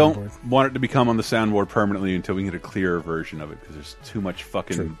 I don't want it to become on the soundboard permanently until we get a clearer version of it, because there's too much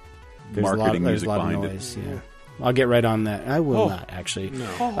fucking marketing music behind it. Yeah. I'll get right on that. I will not, actually.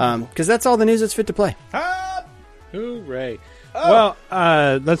 No. Because that's all the news that's fit to play. Hooray. Oh.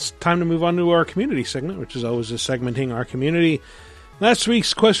 Well, that's time to move on to our community segment, which is always segmenting our community. Last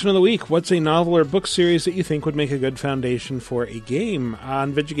week's question of the week: what's a novel or book series that you think would make a good foundation for a game?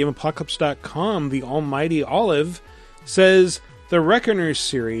 On VideoGameApocalypse.com, the almighty Olive says The Reckoners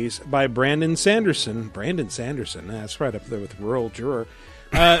series by Brandon Sanderson. Brandon Sanderson, that's right up there with Rural Juror.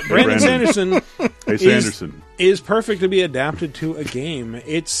 Brandon Sanderson, Hey, Sanderson. is perfect to be adapted to a game.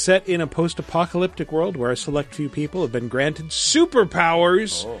 It's set in a post-apocalyptic world where a select few people have been granted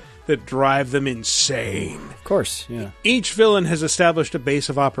superpowers that drive them insane. Of course, yeah. Each villain has established a base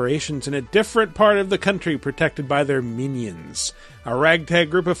of operations in a different part of the country protected by their minions. A ragtag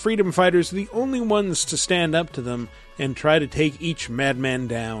group of freedom fighters are the only ones to stand up to them and try to take each madman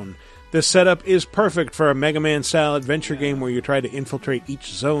down. This setup is perfect for a Mega Man-style adventure game where you try to infiltrate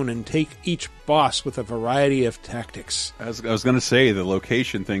each zone and take each boss with a variety of tactics. I was going to say, the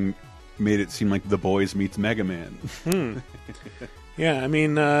location thing made it seem like The Boys meets Mega Man. Yeah, I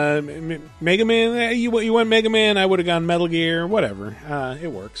mean, Mega Man, you want Mega Man, I would have gone Metal Gear, whatever.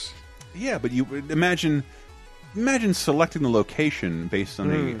 It works. Yeah, but you imagine selecting the location based on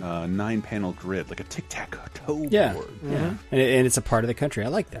a 9-panel grid, like a tic-tac-toe board. Yeah. And it's a part of the country. I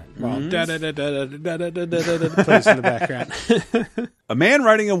like that. Plays in the background. A man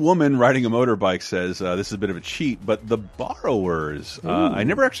riding a woman riding a motorbike says, this is a bit of a cheat, but The Borrowers. I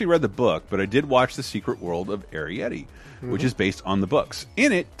never actually read the book, but I did watch The Secret World of Arrietty, which is based on the books.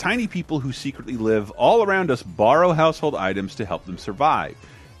 In it, tiny people who secretly live all around us borrow household items to help them survive.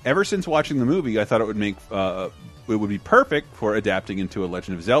 Ever since watching the movie, I thought it would be perfect for adapting into a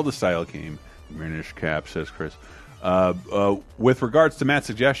Legend of Zelda style game. Minish Cap, says Chris. With regards to Matt's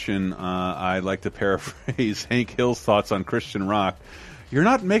suggestion, I'd like to paraphrase Hank Hill's thoughts on Christian rock. You're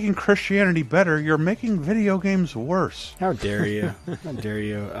not making Christianity better, you're making video games worse. How dare you? How dare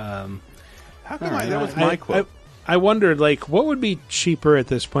you? How come that was my quote? I wondered, what would be cheaper at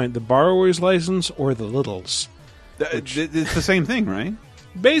this point, the Borrower's license or the Littles? It's the same thing, right?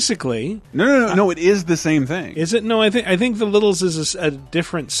 Basically. No, it is the same thing. Is it? No, I think the Littles is a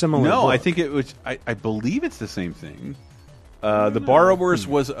different, similar No, book. I think it was. I believe it's the same thing. The Borrowers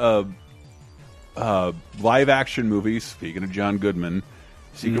was a live action movie. Speaking of John Goodman,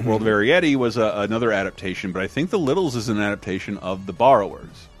 Secret World of Arrietty was another adaptation, but I think the Littles is an adaptation of The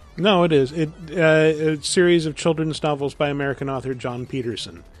Borrowers. No, it is. A series of children's novels by American author John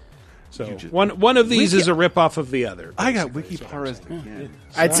Peterson. So one of these is a ripoff of the other. I got Wikiparas again.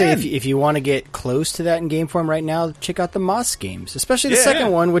 I'd say if you want to get close to that in game form right now, check out the Moss games, especially the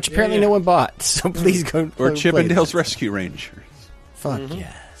second one, which apparently no one bought. So please go. Or Chippendale's Rescue Rangers. Fuck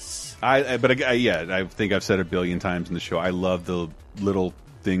yes. I think I've said it a billion times in the show. I love the little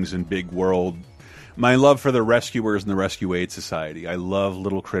things in Big World. My love for the rescuers and the Rescue Aid Society. I love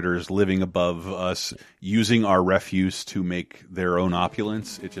little critters living above us, using our refuse to make their own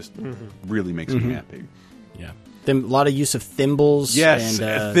opulence. It just really makes me happy. Yeah. A lot of use of thimbles. Yes,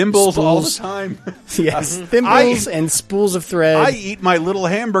 and, thimbles spools. all the time. Yes, thimbles and spools of thread. I eat my little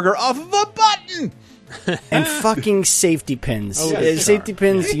hamburger off of a button. And fucking safety pins. Safety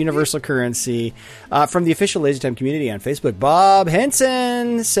pins, universal currency. From the official Laser Time community on Facebook, Bob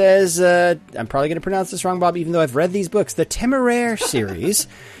Henson says, I'm probably going to pronounce this wrong, Bob, even though I've read these books. The Temeraire series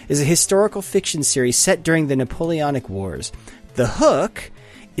is a historical fiction series set during the Napoleonic Wars. The hook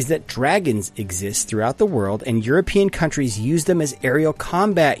is that dragons exist throughout the world and European countries use them as aerial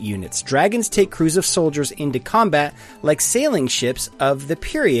combat units. Dragons take crews of soldiers into combat like sailing ships of the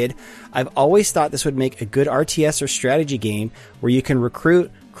period. I've always thought this would make a good RTS or strategy game where you can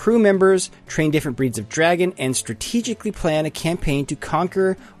recruit crew members, train different breeds of dragon, and strategically plan a campaign to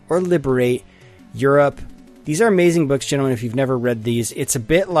conquer or liberate Europe. These are amazing books, gentlemen, if you've never read these. It's a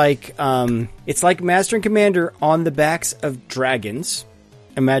bit like, it's like Master and Commander on the backs of dragons.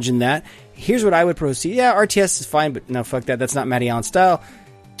 Imagine that. Here's what I would proceed. Yeah, RTS is fine, but no, fuck that. That's not Matty Allen style.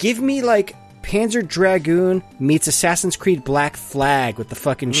 Give me Panzer Dragoon meets Assassin's Creed Black Flag with the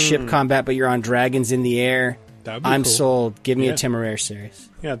fucking ship combat, but you're on dragons in the air. I'm cool. Sold. Give me a Temeraire series.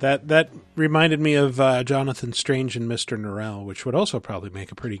 Yeah, that reminded me of Jonathan Strange and Mr. Norrell, which would also probably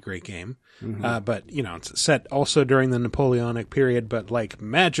make a pretty great game. But, it's set also during the Napoleonic period, but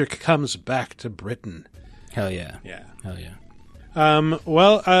magic comes back to Britain. Hell yeah. Yeah. Hell yeah.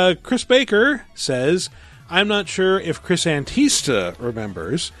 Chris Baker says, I'm not sure if Chris Antista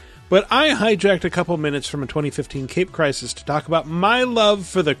remembers, but I hijacked a couple minutes from a 2015 Cape Crisis to talk about my love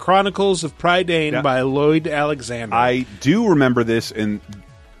for the Chronicles of Prydain by Lloyd Alexander. I do remember this, and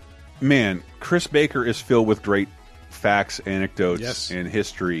man, Chris Baker is filled with great facts, anecdotes, and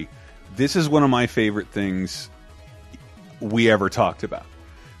history. This is one of my favorite things we ever talked about.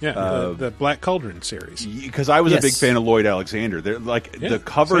 Yeah, the Black Cauldron series. Because I was a big fan of Lloyd Alexander. They're the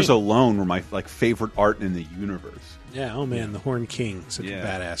covers alone were my favorite art in the universe. Yeah, oh man, the Horned King, such a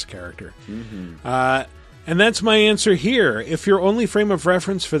badass character. And that's my answer here. If your only frame of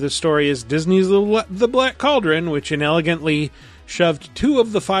reference for this story is Disney's The Black Cauldron, which inelegantly shoved 2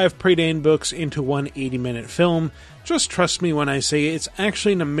 of the 5 Predane books into one 80-minute film. Just trust me when I say it's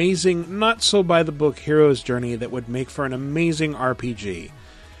actually an amazing, not-so-by-the-book hero's journey that would make for an amazing RPG.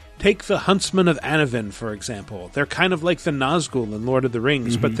 Take the Huntsmen of Anavin, for example. They're kind of like the Nazgul in Lord of the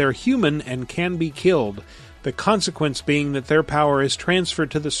Rings, but they're human and can be killed, the consequence being that their power is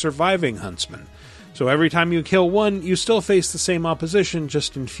transferred to the surviving Huntsman. So every time you kill one, you still face the same opposition,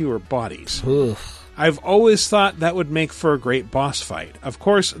 just in fewer bodies. I've always thought that would make for a great boss fight. Of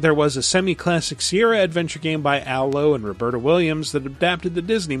course, there was a semi-classic Sierra adventure game by Al Lowe and Roberta Williams that adapted the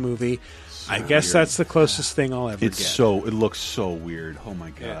Disney movie. I guess that's the closest thing I'll ever get. It looks so weird. Oh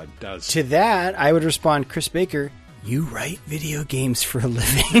my God. Yeah, it does. To that, I would respond, Chris Baker, you write video games for a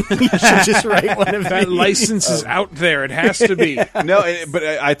living. You should just write one of that these. license is out there. It has to be. No, but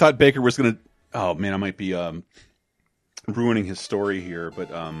I thought Baker was going to... Oh, man, I might be ruining his story here, but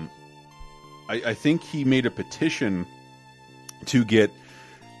I think he made a petition to get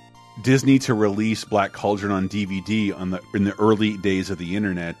Disney to release Black Cauldron on DVD in the early days of the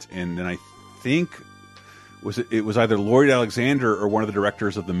internet, and then I think it was either Lloyd Alexander or one of the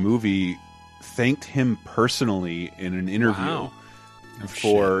directors of the movie thanked him personally in an interview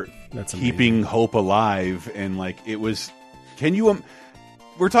for keeping hope alive, and like it was. Can you?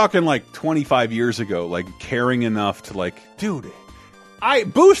 We're talking like 25 years ago, like caring enough to like, dude. I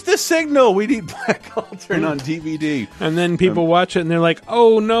boost the signal. We need Black Cauldron on DVD. And then people watch it and they're like,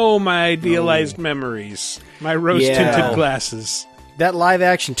 "Oh no, my idealized memories, my rose-tinted glasses." That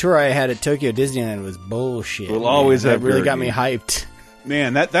live-action tour I had at Tokyo Disneyland was bullshit. We'll always that have really your- got me hyped.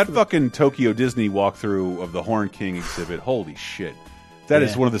 Man, that fucking Tokyo Disney walkthrough of the Horn King exhibit. Holy shit, that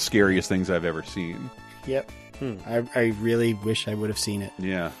is one of the scariest things I've ever seen. Yep. I really wish I would have seen it.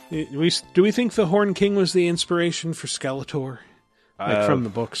 Yeah. Do we think the Horn King was the inspiration for Skeletor? Like from the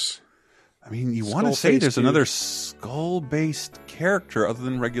books. I mean, you want to say there's another skull-based character other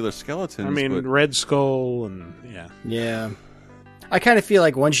than regular skeletons. I mean, but... Red Skull and Yeah. I kind of feel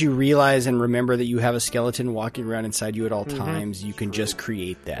like once you realize and remember that you have a skeleton walking around inside you at all times, you can just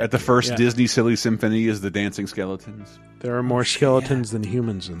create that. At the first Disney Silly Symphony is the dancing skeletons. There are more skeletons than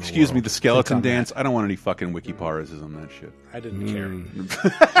humans in the Excuse world. me, the skeleton dance? I don't want any fucking Wikiparas on that shit. I didn't care.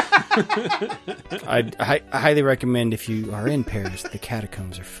 I highly recommend if you are in Paris, the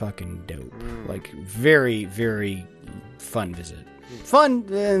catacombs are fucking dope. Like, very, very fun visit. Fun,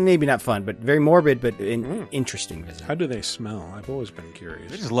 maybe not fun, but very morbid, but an interesting visit. How do they smell? I've always been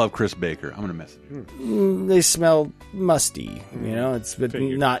curious. I just love Chris Baker. I'm going to message him. They smell musty, you know? It's but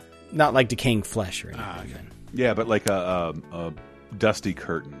not like decaying flesh or anything. Yeah, but like a dusty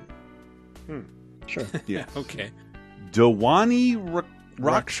curtain. Sure. Yeah. Okay. Dewani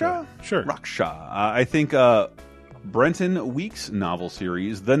Raksha? Sure. Raksha. I think Brenton Weeks' novel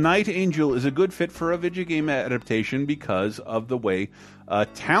series, The Night Angel, is a good fit for a video game adaptation because of the way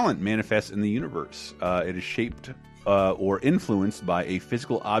talent manifests in the universe. It is shaped or influenced by a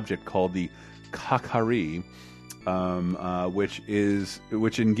physical object called the Kakari,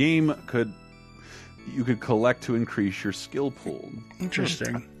 which in game you could collect to increase your skill pool.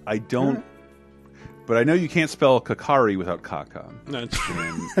 Interesting. I don't. But I know you can't spell Kakari without Kaka. That's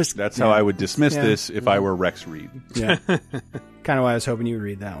true. That's how I would dismiss this if I were Rex Reed. Yeah. Kind of why I was hoping you would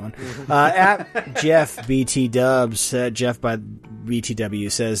read that one. At Jeff BT Dubs, Jeff by BTW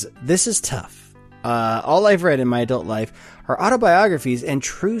says, "This is tough. All I've read in my adult life are autobiographies and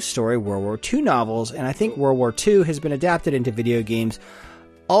true story World War II novels, and I think World War II has been adapted into video games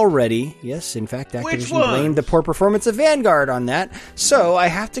already." Yes, in fact, Activision blamed the poor performance of Vanguard on that. So I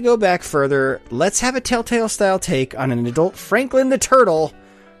have to go back further. Let's have a Telltale-style take on an adult Franklin the Turtle,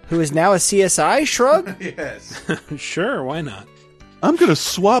 who is now a CSI. Shrug? Yes. Sure, why not? I'm going to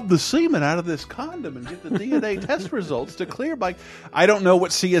swab the semen out of this condom and get the DNA test results to clear my... I don't know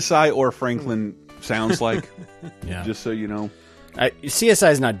what CSI or Franklin sounds like, just so you know.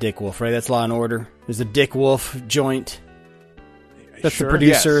 CSI is not Dick Wolf, right? That's Law and Order. There's a Dick Wolf joint. That's Sure. the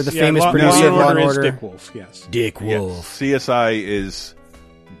producer, Yes. the Yeah, famous Law producer of and Law and Order is Order. Dick Wolf, yes. Dick Yes. Wolf. CSI is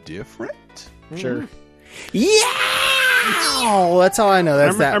different? Sure. Yeah! That's all I know.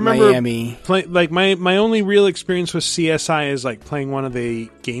 That's I remember Miami. My only real experience with CSI is like playing one of the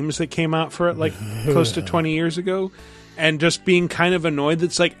games that came out for it like close to 20 years ago, and just being kind of annoyed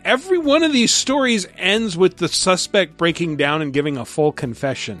that's like every one of these stories ends with the suspect breaking down and giving a full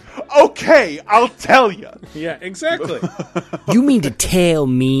confession. Okay, I'll tell you. Yeah, exactly. You mean to tell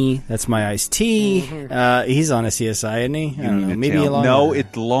me that's my iced tea? He's on a CSI, isn't he? I don't know. Maybe a Law and No, Order.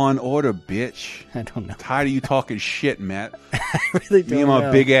 it's Law and Order, bitch. I don't know. Tired of you talking shit, Matt. I really don't Me and my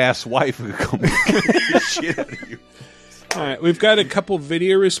know. big ass wife are going to come shit out of you. All right, we've got a couple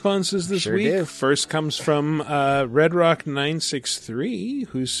video responses this Sure week. do. First comes from RedRock963,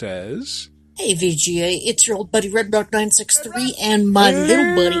 who says... Hey VGA, it's your old buddy Red Rock 963 and my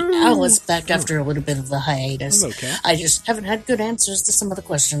little buddy Alice back after a little bit of a hiatus. Okay. I just haven't had good answers to some of the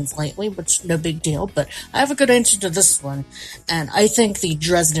questions lately, which no big deal, but I have a good answer to this one, and I think the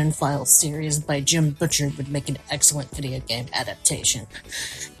Dresden Files series by Jim Butcher would make an excellent video game adaptation.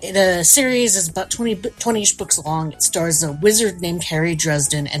 The series is about 20-ish books long. It stars a wizard named Harry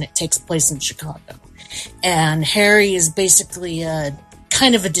Dresden, and it takes place in Chicago. And Harry is basically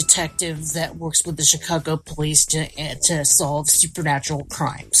kind of a detective that works with the Chicago police to solve supernatural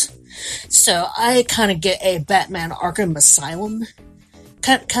crimes. So I kind of get a Batman Arkham Asylum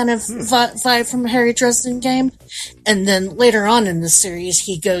kind of vibe from Harry Dresden game. And then later on in the series,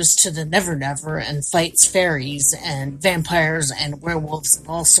 he goes to the Never Never and fights fairies and vampires and werewolves and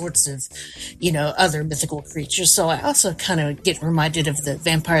all sorts of, other mythical creatures. So I also kind of get reminded of the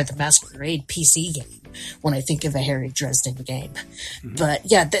Vampire the Masquerade PC game when I think of a Harry Dresden game. Mm-hmm. But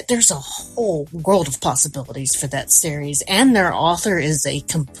yeah, there's a whole world of possibilities for that series, and their author is a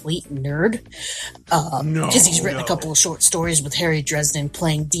complete nerd because he's written a couple of short stories with Harry Dresden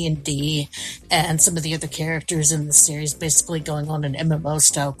playing D&D and some of the other characters in the series basically going on an MMO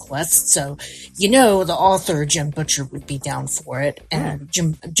style quest. So the author Jim Butcher would be down for it, and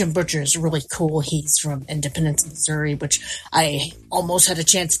Jim Butcher is really cool. He's from Independence, Missouri, which I almost had a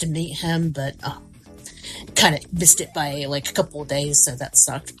chance to meet him, but kind of missed it by like a couple of days, so that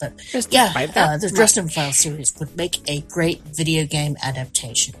sucked. But the Dresden Files series would make a great video game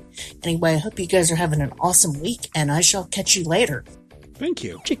adaptation. Anyway, I hope you guys are having an awesome week, and I shall catch you later. Thank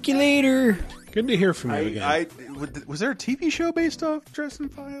you. Check you later. Good to hear from you again. Was there a TV show based off Dresden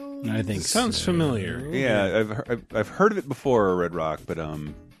Files? I think sounds familiar. Yeah, I've heard of it before, Red Rock, but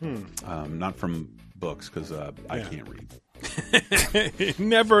not from books because I can't read.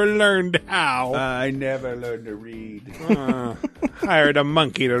 Never learned how. I never learned to read. Hired a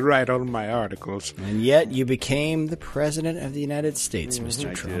monkey to write all my articles. And yet you became the President of the United States,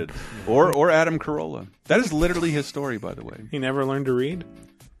 Mr. Trump. Did. Or Adam Carolla. That is literally his story, by the way. He never learned to read?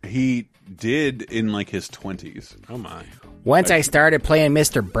 He did in like his 20s. Oh my. Once I started playing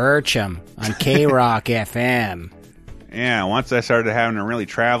Mr. Burcham on K-Rock FM. Yeah, once I started having to really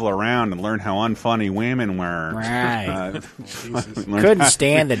travel around and learn how unfunny women were. Right. Couldn't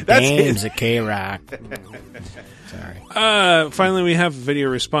stand the dames at K-Rock. Sorry. Finally, we have a video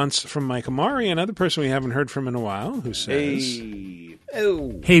response from Mike Amari, another person we haven't heard from in a while, who says... Hey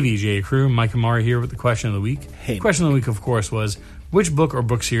VGA crew, Mike Amari here with the question of the week. Hey, the question of the week, of course, was which book or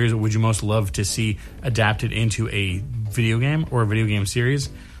book series would you most love to see adapted into a video game or a video game series?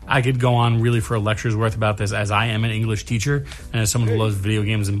 I could go on really for a lecture's worth about this, as I am an English teacher and as someone who loves video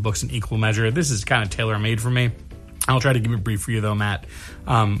games and books in equal measure. This is kind of tailor-made for me. I'll try to keep it brief for you, though, Matt.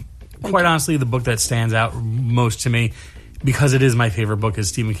 Quite honestly, the book that stands out most to me, because it is my favorite book, is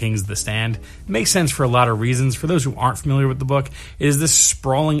Stephen King's The Stand. It makes sense for a lot of reasons. For those who aren't familiar with the book, it is this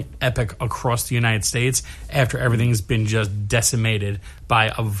sprawling epic across the United States after everything's been just decimated by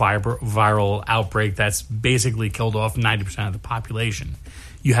a viral outbreak that's basically killed off 90% of the population.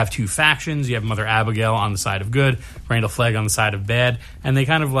 You have two factions. You have Mother Abigail on the side of good, Randall Flagg on the side of bad, and they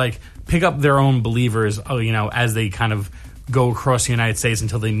kind of like pick up their own believers, as they kind of go across the United States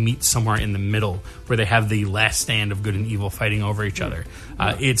until they meet somewhere in the middle where they have the last stand of good and evil fighting over each other.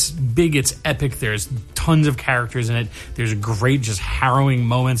 It's big, it's epic, there's tons of characters in it, there's great just harrowing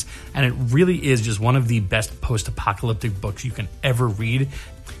moments, and it really is just one of the best post-apocalyptic books you can ever read.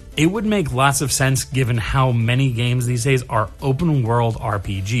 It would make lots of sense given how many games these days are open world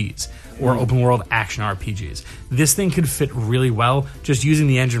RPGs or open world action RPGs. This thing could fit really well just using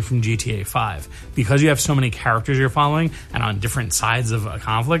the engine from GTA 5. Because you have so many characters you're following and on different sides of a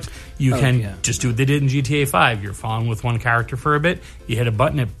conflict, you can just do what they did in GTA 5. You're following with one character for a bit, you hit a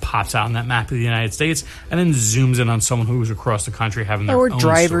button, it pops out on that map of the United States, and then zooms in on someone who's across the country having their own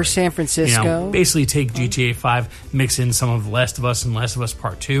Driver story. San Francisco. Basically take GTA 5, mix in some of Last of Us and Last of Us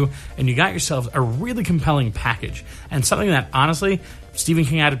Part 2, and you got yourselves a really compelling package. And something that, honestly, Stephen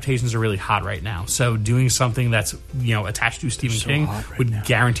King adaptations are really hot right now. So doing something that's, attached to Stephen King would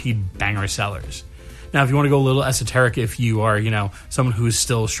guarantee banger sellers. Now, if you want to go a little esoteric, if you are, someone who's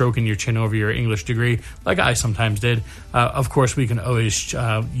still stroking your chin over your English degree, like I sometimes did, of course, we can always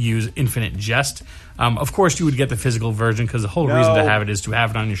use Infinite Jest. Of course, you would get the physical version because the whole reason to have it is to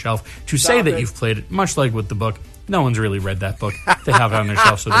have it on your shelf, to say that you've played it, much like with the book. No one's really read that book. They have it on their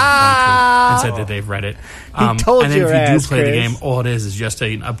shelf, so they can point to it and said that they've read it. He told and then your if you ass, do play the Chris. game, all it is just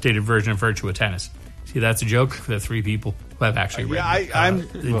an updated version of Virtua Tennis. See, that's a joke for the three people who have actually read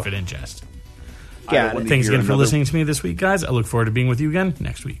Infinite Jest. Got it. Thanks again for listening to me this week, guys. I look forward to being with you again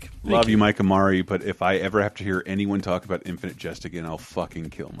next week. Love you, Mike Amari, but if I ever have to hear anyone talk about Infinite Jest again, I'll fucking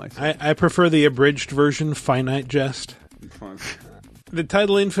kill myself. I prefer the abridged version, Finite Jest. The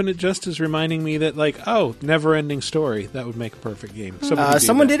title Infinite Jest is reminding me that, like, never-ending story. That would make a perfect game.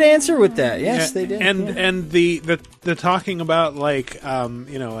 Someone did answer with that. Yes, they did. And the talking about, like,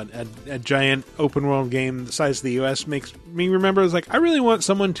 a giant open-world game the size of the U.S. makes me remember, I really want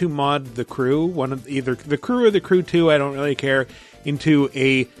someone to mod The Crew, either The Crew or The Crew 2, I don't really care, into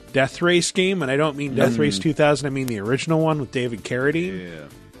a Death Race game. And I don't mean Death Race 2000, I mean the original one with David Carradine.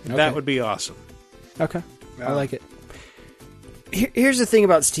 Yeah. That would be awesome. Okay. I like it. Here's the thing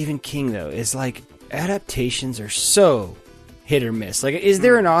about Stephen King, though, is adaptations are so hit or miss. Is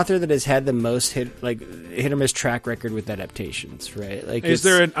there an author that has had the most hit or miss track record with adaptations? Right? Is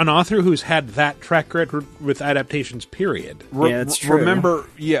there an author who's had that track record with adaptations? Period. Yeah, that's true. Remember,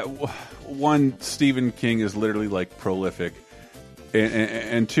 one, Stephen King is literally prolific,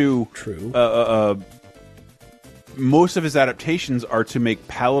 and two, true. Most of his adaptations are to make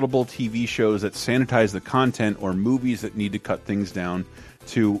palatable TV shows that sanitize the content, or movies that need to cut things down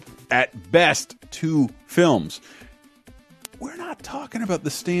to, at best, 2 films. We're not talking about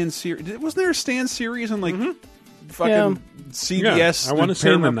the Stan series. Wasn't there a Stan series on fucking CBS? Yeah, I want to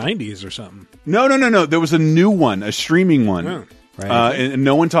say in the 90s or something. No. There was a new one, a streaming one. Yeah. Right. And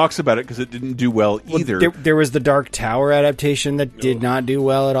no one talks about it because it didn't do well either. There was the Dark Tower adaptation that did not do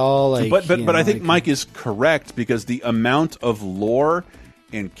well at all. But I think Mike is correct, because the amount of lore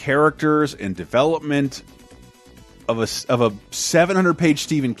and characters and development of a 700-page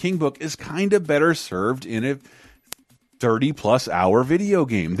Stephen King book is kind of better served in a 30-plus hour video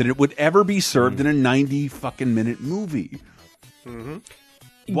game than it would ever be served in a 90-fucking-minute movie. Mm-hmm.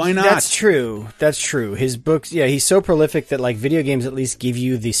 Why not? That's true. His books, he's so prolific that video games at least give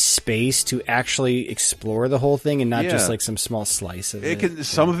you the space to actually explore the whole thing and not just some small slice of it.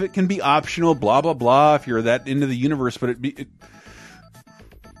 Some of it can be optional, blah blah blah, if you're that into the universe. But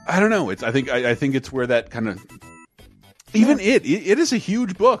I don't know. I think it's where that kind of it is a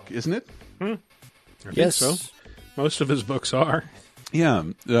huge book, isn't it? I think so. Most of his books are. Yeah.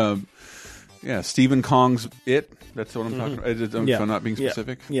 Stephen Kong's It. That's what I'm talking about. If I'm not being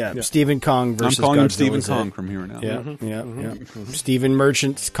specific. Yeah. Stephen Kong versus I'm calling him Godzilla's Stephen Kong from here on out. Yeah. Stephen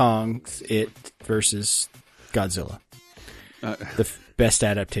Merchant's Kong's It versus Godzilla. The best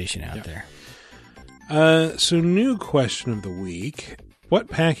adaptation out there. So, new question of the week. What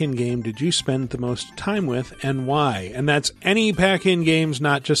pack-in game did you spend the most time with, and why? And that's any pack-in games,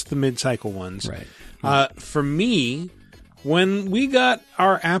 not just the mid-cycle ones. Right. For me, when we got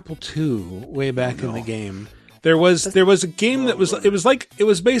our Apple II way back in the game, there was a game that it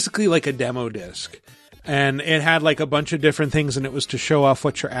was basically like a demo disc, and it had a bunch of different things, and it was to show off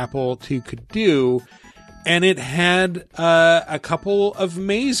what your Apple II could do, and it had a couple of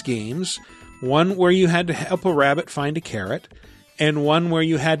maze games, one where you had to help a rabbit find a carrot, and one where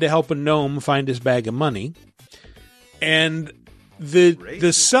you had to help a gnome find his bag of money. And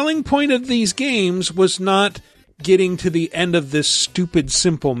the selling point of these games was not getting to the end of this stupid,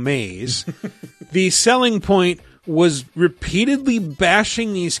 simple maze. The selling point was repeatedly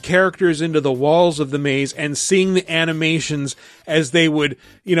bashing these characters into the walls of the maze and seeing the animations as they would,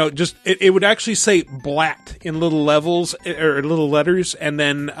 it would actually say blat in little levels or little letters, and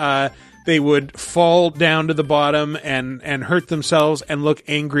then they would fall down to the bottom and hurt themselves and look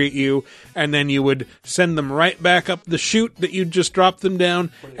angry at you, and then you would send them right back up the chute that you'd just dropped them down,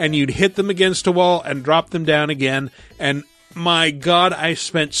 and you'd hit them against a wall and drop them down again. And my God, I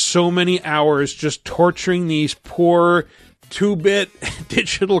spent so many hours just torturing these poor 2-bit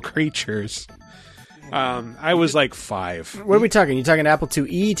digital creatures. I was 5. What are we talking? You talking Apple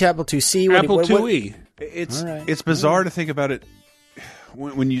IIe to Apple IIc? Apple IIe. It's bizarre to think about it.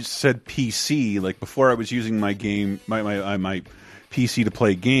 When you said PC, before I was using my PC to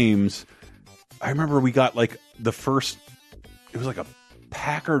play games, I remember we got the first. It was a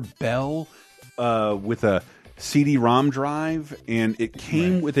Packard Bell with a CD-ROM drive, and it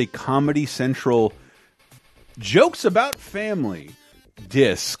came with a Comedy Central Jokes About Family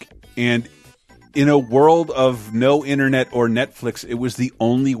disc. And in a world of no internet or Netflix, it was the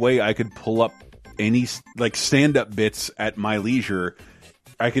only way I could pull up any stand-up bits at my leisure.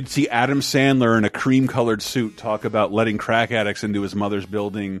 I could see Adam Sandler in a cream-colored suit talk about letting crack addicts into his mother's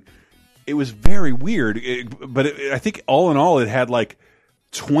building. It was very weird, I think all in all, it had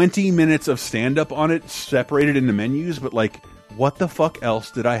 20 minutes of stand-up on it, separated into menus, but what the fuck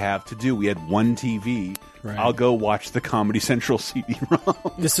else did I have to do? We had one TV. Right. I'll go watch the Comedy Central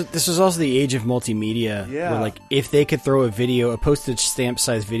CD-ROM. This was also the age of multimedia. Yeah. Where, like, if they could throw a postage stamp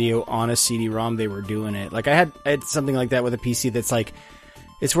size video on a CD-ROM, they were doing it. Like, I had something like that with a PC that's like,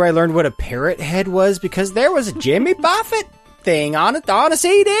 it's where I learned what a parrot head was, because there was a Jimmy Buffett thing on a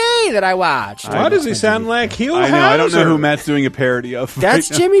CD that I watched. Why does he sound like Hugh Hauser? I don't know who Matt's doing a parody of. That's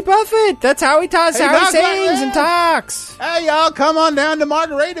right Jimmy Buffett. That's how he talks. Hey, how he Doc, sings and talks. Hey, y'all, come on down to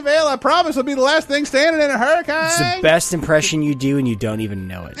Margaritaville. I promise it'll be the last thing standing in a hurricane. It's the best impression you do, and you don't even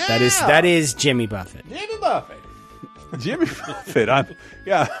know it. Yeah. That is Jimmy Buffett. Jimmy Buffett. Jimmy Buffett. I'm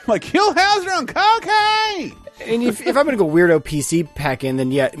like Hugh Hauser on cocaine. And if I'm going to go weirdo PC pack in,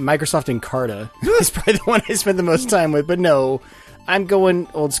 then yeah, Microsoft Encarta is probably the one I spent the most time with. But no, I'm going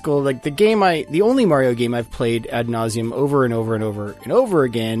old school. Like the only Mario game I've played ad nauseum over and over and over and over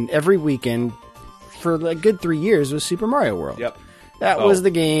again every weekend for like a good 3 years was Super Mario World. Yep. That was the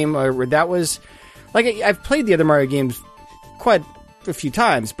game. That was like I've played the other Mario games quite a few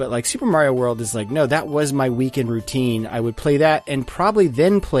times, but like Super Mario World is like, no, that was my weekend routine. I would play that and probably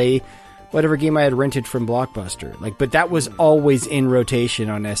then play whatever game I had rented from Blockbuster. Like, but that was always in rotation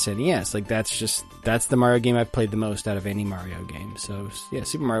on SNES. Like, that's the Mario game I've played the most out of any Mario game. So yeah,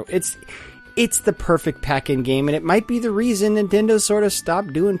 Super Mario. It's the perfect pack-in game, and it might be the reason Nintendo sort of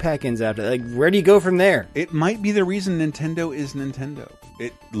stopped doing pack-ins after. Like, where do you go from there? It might be the reason Nintendo is Nintendo.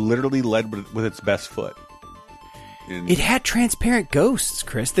 It literally led with its best foot. It had transparent ghosts,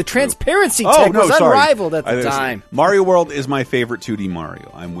 Chris. The transparency tech was unrivaled at the time. Mario World is my favorite 2D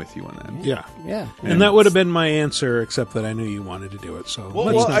Mario. I'm with you on that. Yeah. And that would have been my answer, except that I knew you wanted to do it. So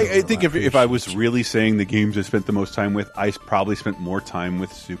I think if I was really saying the games I spent the most time with, I probably spent more time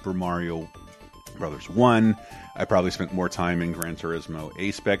with Super Mario Brothers 1. I probably spent more time in Gran Turismo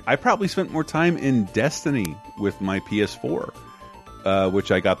A-Spec. I probably spent more time in Destiny with my PS4,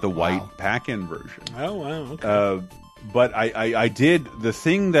 which I got the white pack-in version. Oh, wow. Okay. But I did the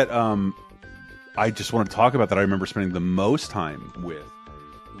thing that I just want to talk about that I remember spending the most time with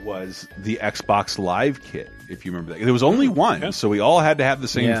was the Xbox Live kit, if you remember that. There was only one, so we all had to have the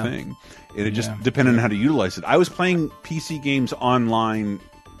same thing. And it just depended on how to utilize it. I was playing PC games online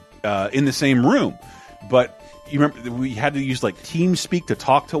in the same room, but you remember we had to use like TeamSpeak to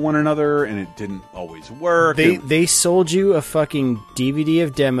talk to one another, and it didn't always work. They sold you a fucking DVD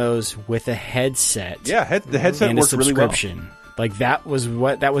of demos with a headset. Yeah, the headset and worked a really well. subscription. Like that was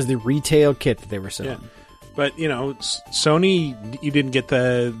the retail kit that they were selling. Yeah. But you know, Sony, you didn't get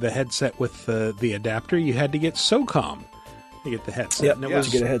the headset with the adapter. You had to get SOCOM to get the headset. Yep,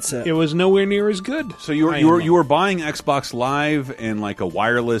 to get a headset. It was nowhere near as good. So you were buying Xbox Live and like a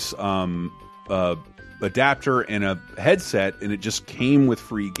wireless adapter and a headset, and it just came with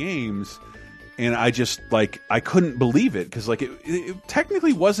free games. And I just I couldn't believe it, because like it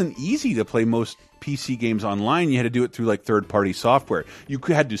technically wasn't easy to play most PC games online. You had to do it through like third-party software. You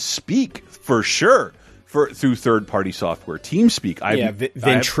had to speak for sure through third-party software. TeamSpeak,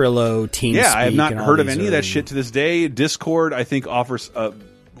 Ventrilo, TeamSpeak. Yeah, I have not heard of any of that shit to this day. Discord, I think,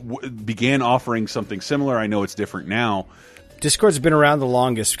 began offering something similar. I know it's different now. Discord's been around the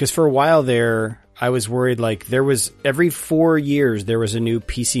longest, because for a while there, I was worried, like, there was, every 4 years, there was a new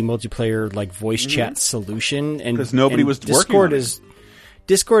PC multiplayer, like, voice chat solution. And because nobody was working on it.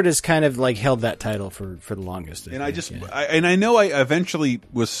 Discord has kind of, like, held that title for the longest. I know I eventually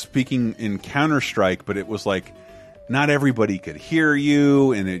was speaking in Counter-Strike, but it was like, not everybody could hear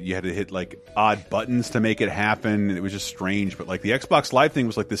you, and you had to hit, like, odd buttons to make it happen, and it was just strange. But, like, the Xbox Live thing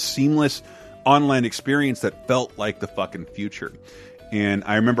was, like, this seamless online experience that felt like the fucking future. And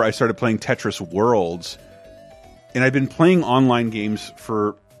I remember I started playing Tetris Worlds, and I'd been playing online games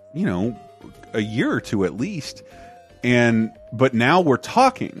for, a year or two at least. But now we're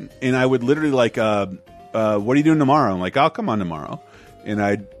talking, and I would literally like, what are you doing tomorrow? I'm like, I'll come on tomorrow. And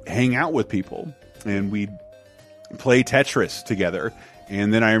I'd hang out with people, and we'd play Tetris together.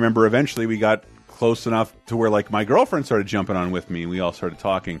 And then I remember eventually we got close enough to where like my girlfriend started jumping on with me, and we all started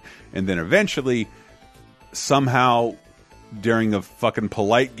talking. And then eventually, somehow, during a fucking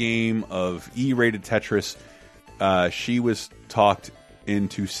polite game of E-rated Tetris, she was talked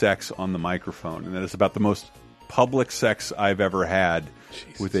into sex on the microphone. And that is about the most public sex I've ever had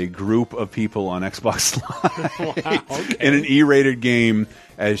with a group of people on Xbox Live. Wow, okay. In an E-rated game.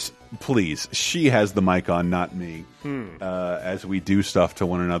 Please, she has the mic on, not me. As we do stuff to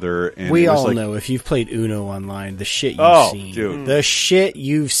one another. And we all know, if you've played Uno online, the shit you've seen. Dude. The shit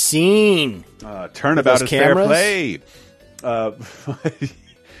you've seen. Turnabout is fair play.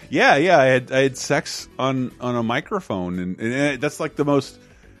 Yeah, I had sex on a microphone, and that's like the most.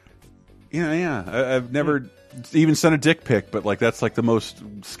 I've never even sent a dick pic, but like that's like the most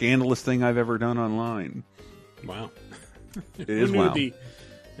scandalous thing I've ever done online. Wow. It is wow.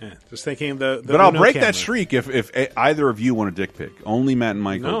 Just thinking of the but I'll Uno break camera. that streak if either of you want a dick pic. Only Matt and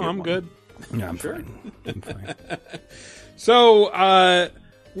Mike. No, get I'm one. good. No, I'm fine. I'm fine. So,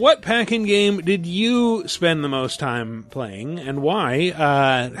 what packing game did you spend the most time playing, and why?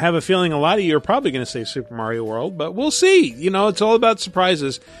 Have a feeling a lot of you are probably going to say Super Mario World, but we'll see. You know, it's all about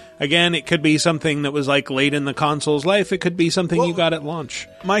surprises. Again, it could be something that was like late in the console's life. It could be something you got at launch.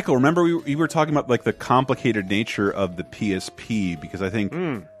 Michael, remember we were talking about like the complicated nature of the PSP, because I think,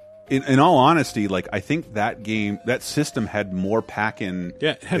 in all honesty, like I think that system had more pack-in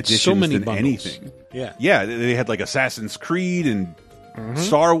it had editions so many than bundles. anything. Yeah, they had like Assassin's Creed and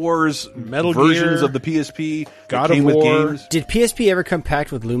Star Wars Metal versions Gear, of the PSP. God that came of with War. games. Did PSP ever come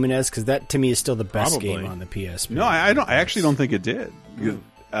packed with Lumines? Because that to me is still the best Probably. game on the PSP. No, I don't. I actually don't think it did.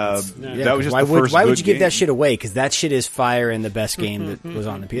 That was just why the first. Why would good you give that game. shit away? Because that shit is fire and the best game that was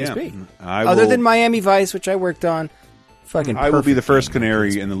on the PSP. Yeah. Other than Miami Vice, which I worked on. Fucking I will be the perfect first game.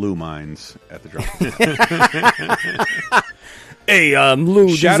 canary in the Lou mines at the drop. Hey, Lou,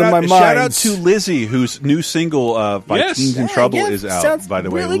 shout these are my out to Lizzie, whose new single by Yes. Teens in Yeah, Trouble yeah, is out. sounds By the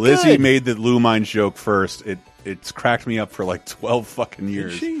way, really Lizzie good. made the Lou Mines joke first. It's cracked me up for like 12 fucking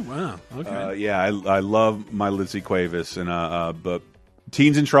years. Did she? Wow. Okay. Yeah, I love my Lizzie Cuevas, and but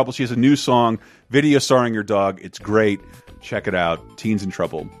Teens in Trouble. She has a new song, video starring your dog. It's great. Check it out. Teens in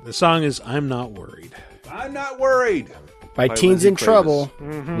Trouble. The song is "I'm Not Worried." I'm not worried. By Teens Lizzie in Cuevas. Trouble,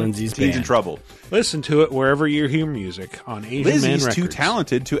 Lindsay's Teens in band. Trouble. Listen to it wherever you hear music on Asian Man Lizzie's Records. too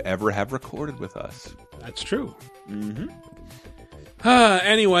talented to ever have recorded with us. That's true.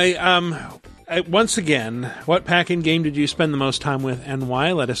 Anyway, once again, what packing game did you spend the most time with and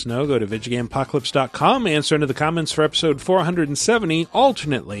why? Let us know. Go to VidjagameApocalypse.com. Answer into the comments for episode 470.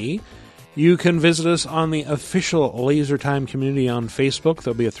 Alternately, you can visit us on the official Laser Time community on Facebook.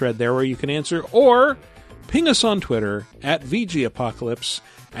 There'll be a thread there where you can answer. Or ping us on Twitter at VGApocalypse,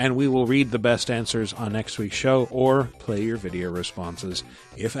 and we will read the best answers on next week's show or play your video responses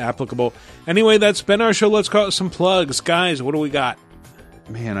if applicable. Anyway, that's been our show. Let's call it some plugs. Guys, what do we got?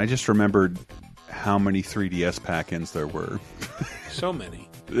 Man, I just remembered how many 3DS pack-ins there were. So many.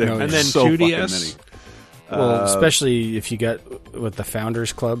 There were And then so 2DS? fucking many. Well, especially if you got with the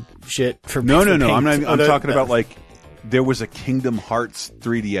Founders Club shit. For No. for I'm paying- talking about like there was a Kingdom Hearts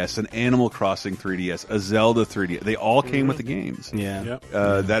 3DS, an Animal Crossing 3DS, a Zelda 3DS. They all came with the games. Yeah.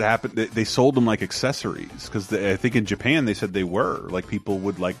 Yep. That happened. They sold them like accessories because I think in Japan they said they were like people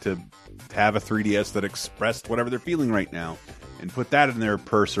would like to have a 3DS that expressed whatever they're feeling right now and put that in their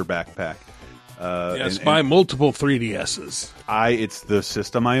purse or backpack. Yes, and buy multiple 3DSs. It's the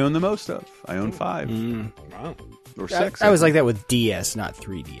system I own the most of. I own 5 Wow. or 6. I was like that with DS, not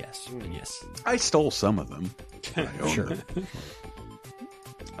 3DS. But yes. I stole some of them. Sure.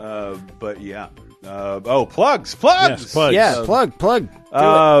 But yeah. Plugs. Yes, plugs. Yeah, plug.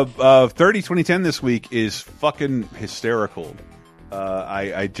 30-2010 this week is fucking hysterical.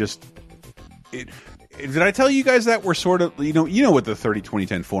 Did I tell you guys that we're sort of, you know what the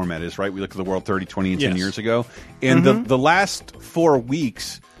 30-2010 format is, right? We look at the world 30, 20, and 10 Yes. years ago. And the last 4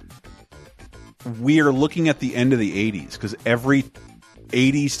 weeks, we are looking at the end of the 80s because every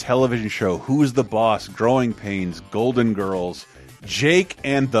 80s television show, Who's the Boss, Growing Pains, Golden Girls, Jake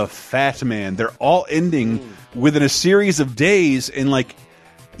and the Fat Man, they're all ending within a series of days. And like,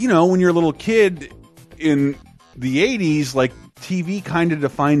 you know, when you're a little kid in the 80s, like TV kind of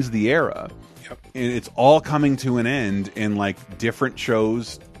defines the era. And it's all coming to an end, and like different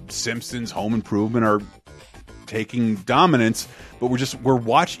shows, Simpsons, Home Improvement are taking dominance, but we're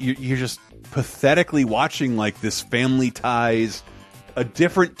watching. You're just pathetically watching like this Family Ties, a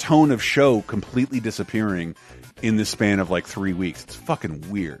different tone of show completely disappearing in the span of like 3 weeks. It's fucking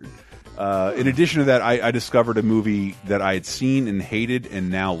weird. In addition to that, I discovered a movie that I had seen and hated and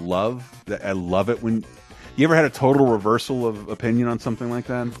now love. That I love it when. You ever had a total reversal of opinion on something like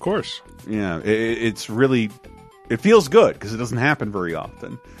that? Of course. Yeah, it's really, it feels good because it doesn't happen very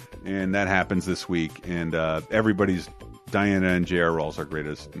often, and that happens this week. And everybody's Diana and J.R. Rawls are great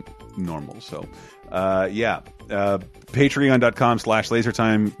as normal. So,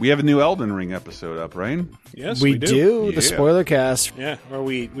 Patreon.com/LaserTime. We have a new Elden Ring episode up, right? Yes, we do. Yeah. The spoiler cast. Yeah, where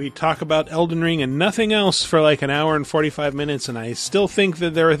we talk about Elden Ring and nothing else for like an hour and 45 minutes, and I still think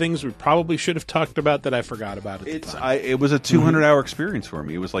that there are things we probably should have talked about that I forgot about at the time. It was a 200-hour experience for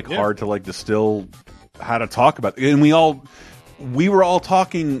me. It was like hard to like distill how to talk about it. And we were all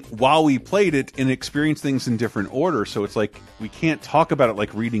talking while we played it and experienced things in different order, so it's like we can't talk about it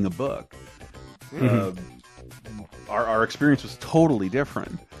like reading a book. Our experience was totally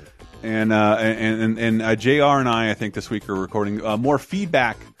different. And JR and I think this week are recording more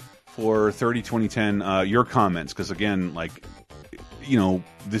feedback for 30-2010. Your comments, because again, like, you know,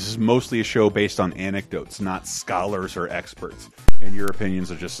 this is mostly a show based on anecdotes, not scholars or experts, and your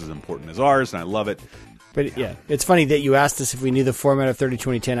opinions are just as important as ours, and I love it. But yeah, it's funny that you asked us if we knew the format of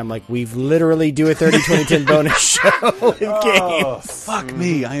 30-2010. I'm like, we've literally do a 30-2010 bonus show with games. Fuck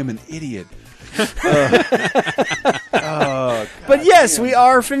me, I am an idiot. But yes, we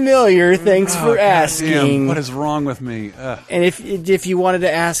are familiar. Thanks for asking. Damn, what is wrong with me? And if you wanted to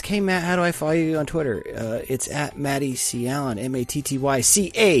ask, hey Matt, how do I follow you on Twitter? It's at Matty C. Allen, MattyCallen.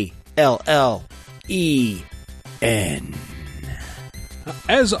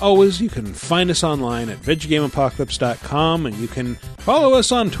 As always, you can find us online at VidjagameApocalypse.com, and you can follow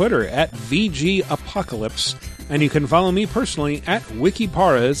us on Twitter at VGApocalypse, and you can follow me personally at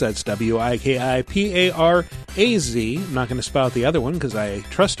Wikiparaz, that's WIKIPARAZ. I'm not going to spell out the other one because I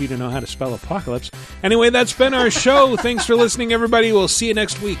trust you to know how to spell apocalypse. Anyway, that's been our show. Thanks for listening, everybody. We'll see you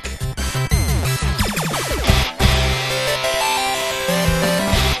next week.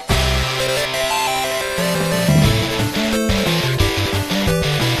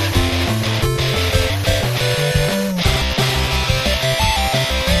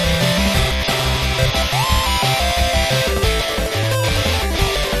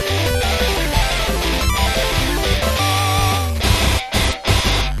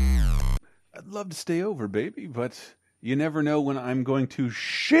 Love to stay over, baby, but you never know when I'm going to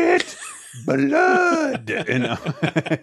shit blood. You know?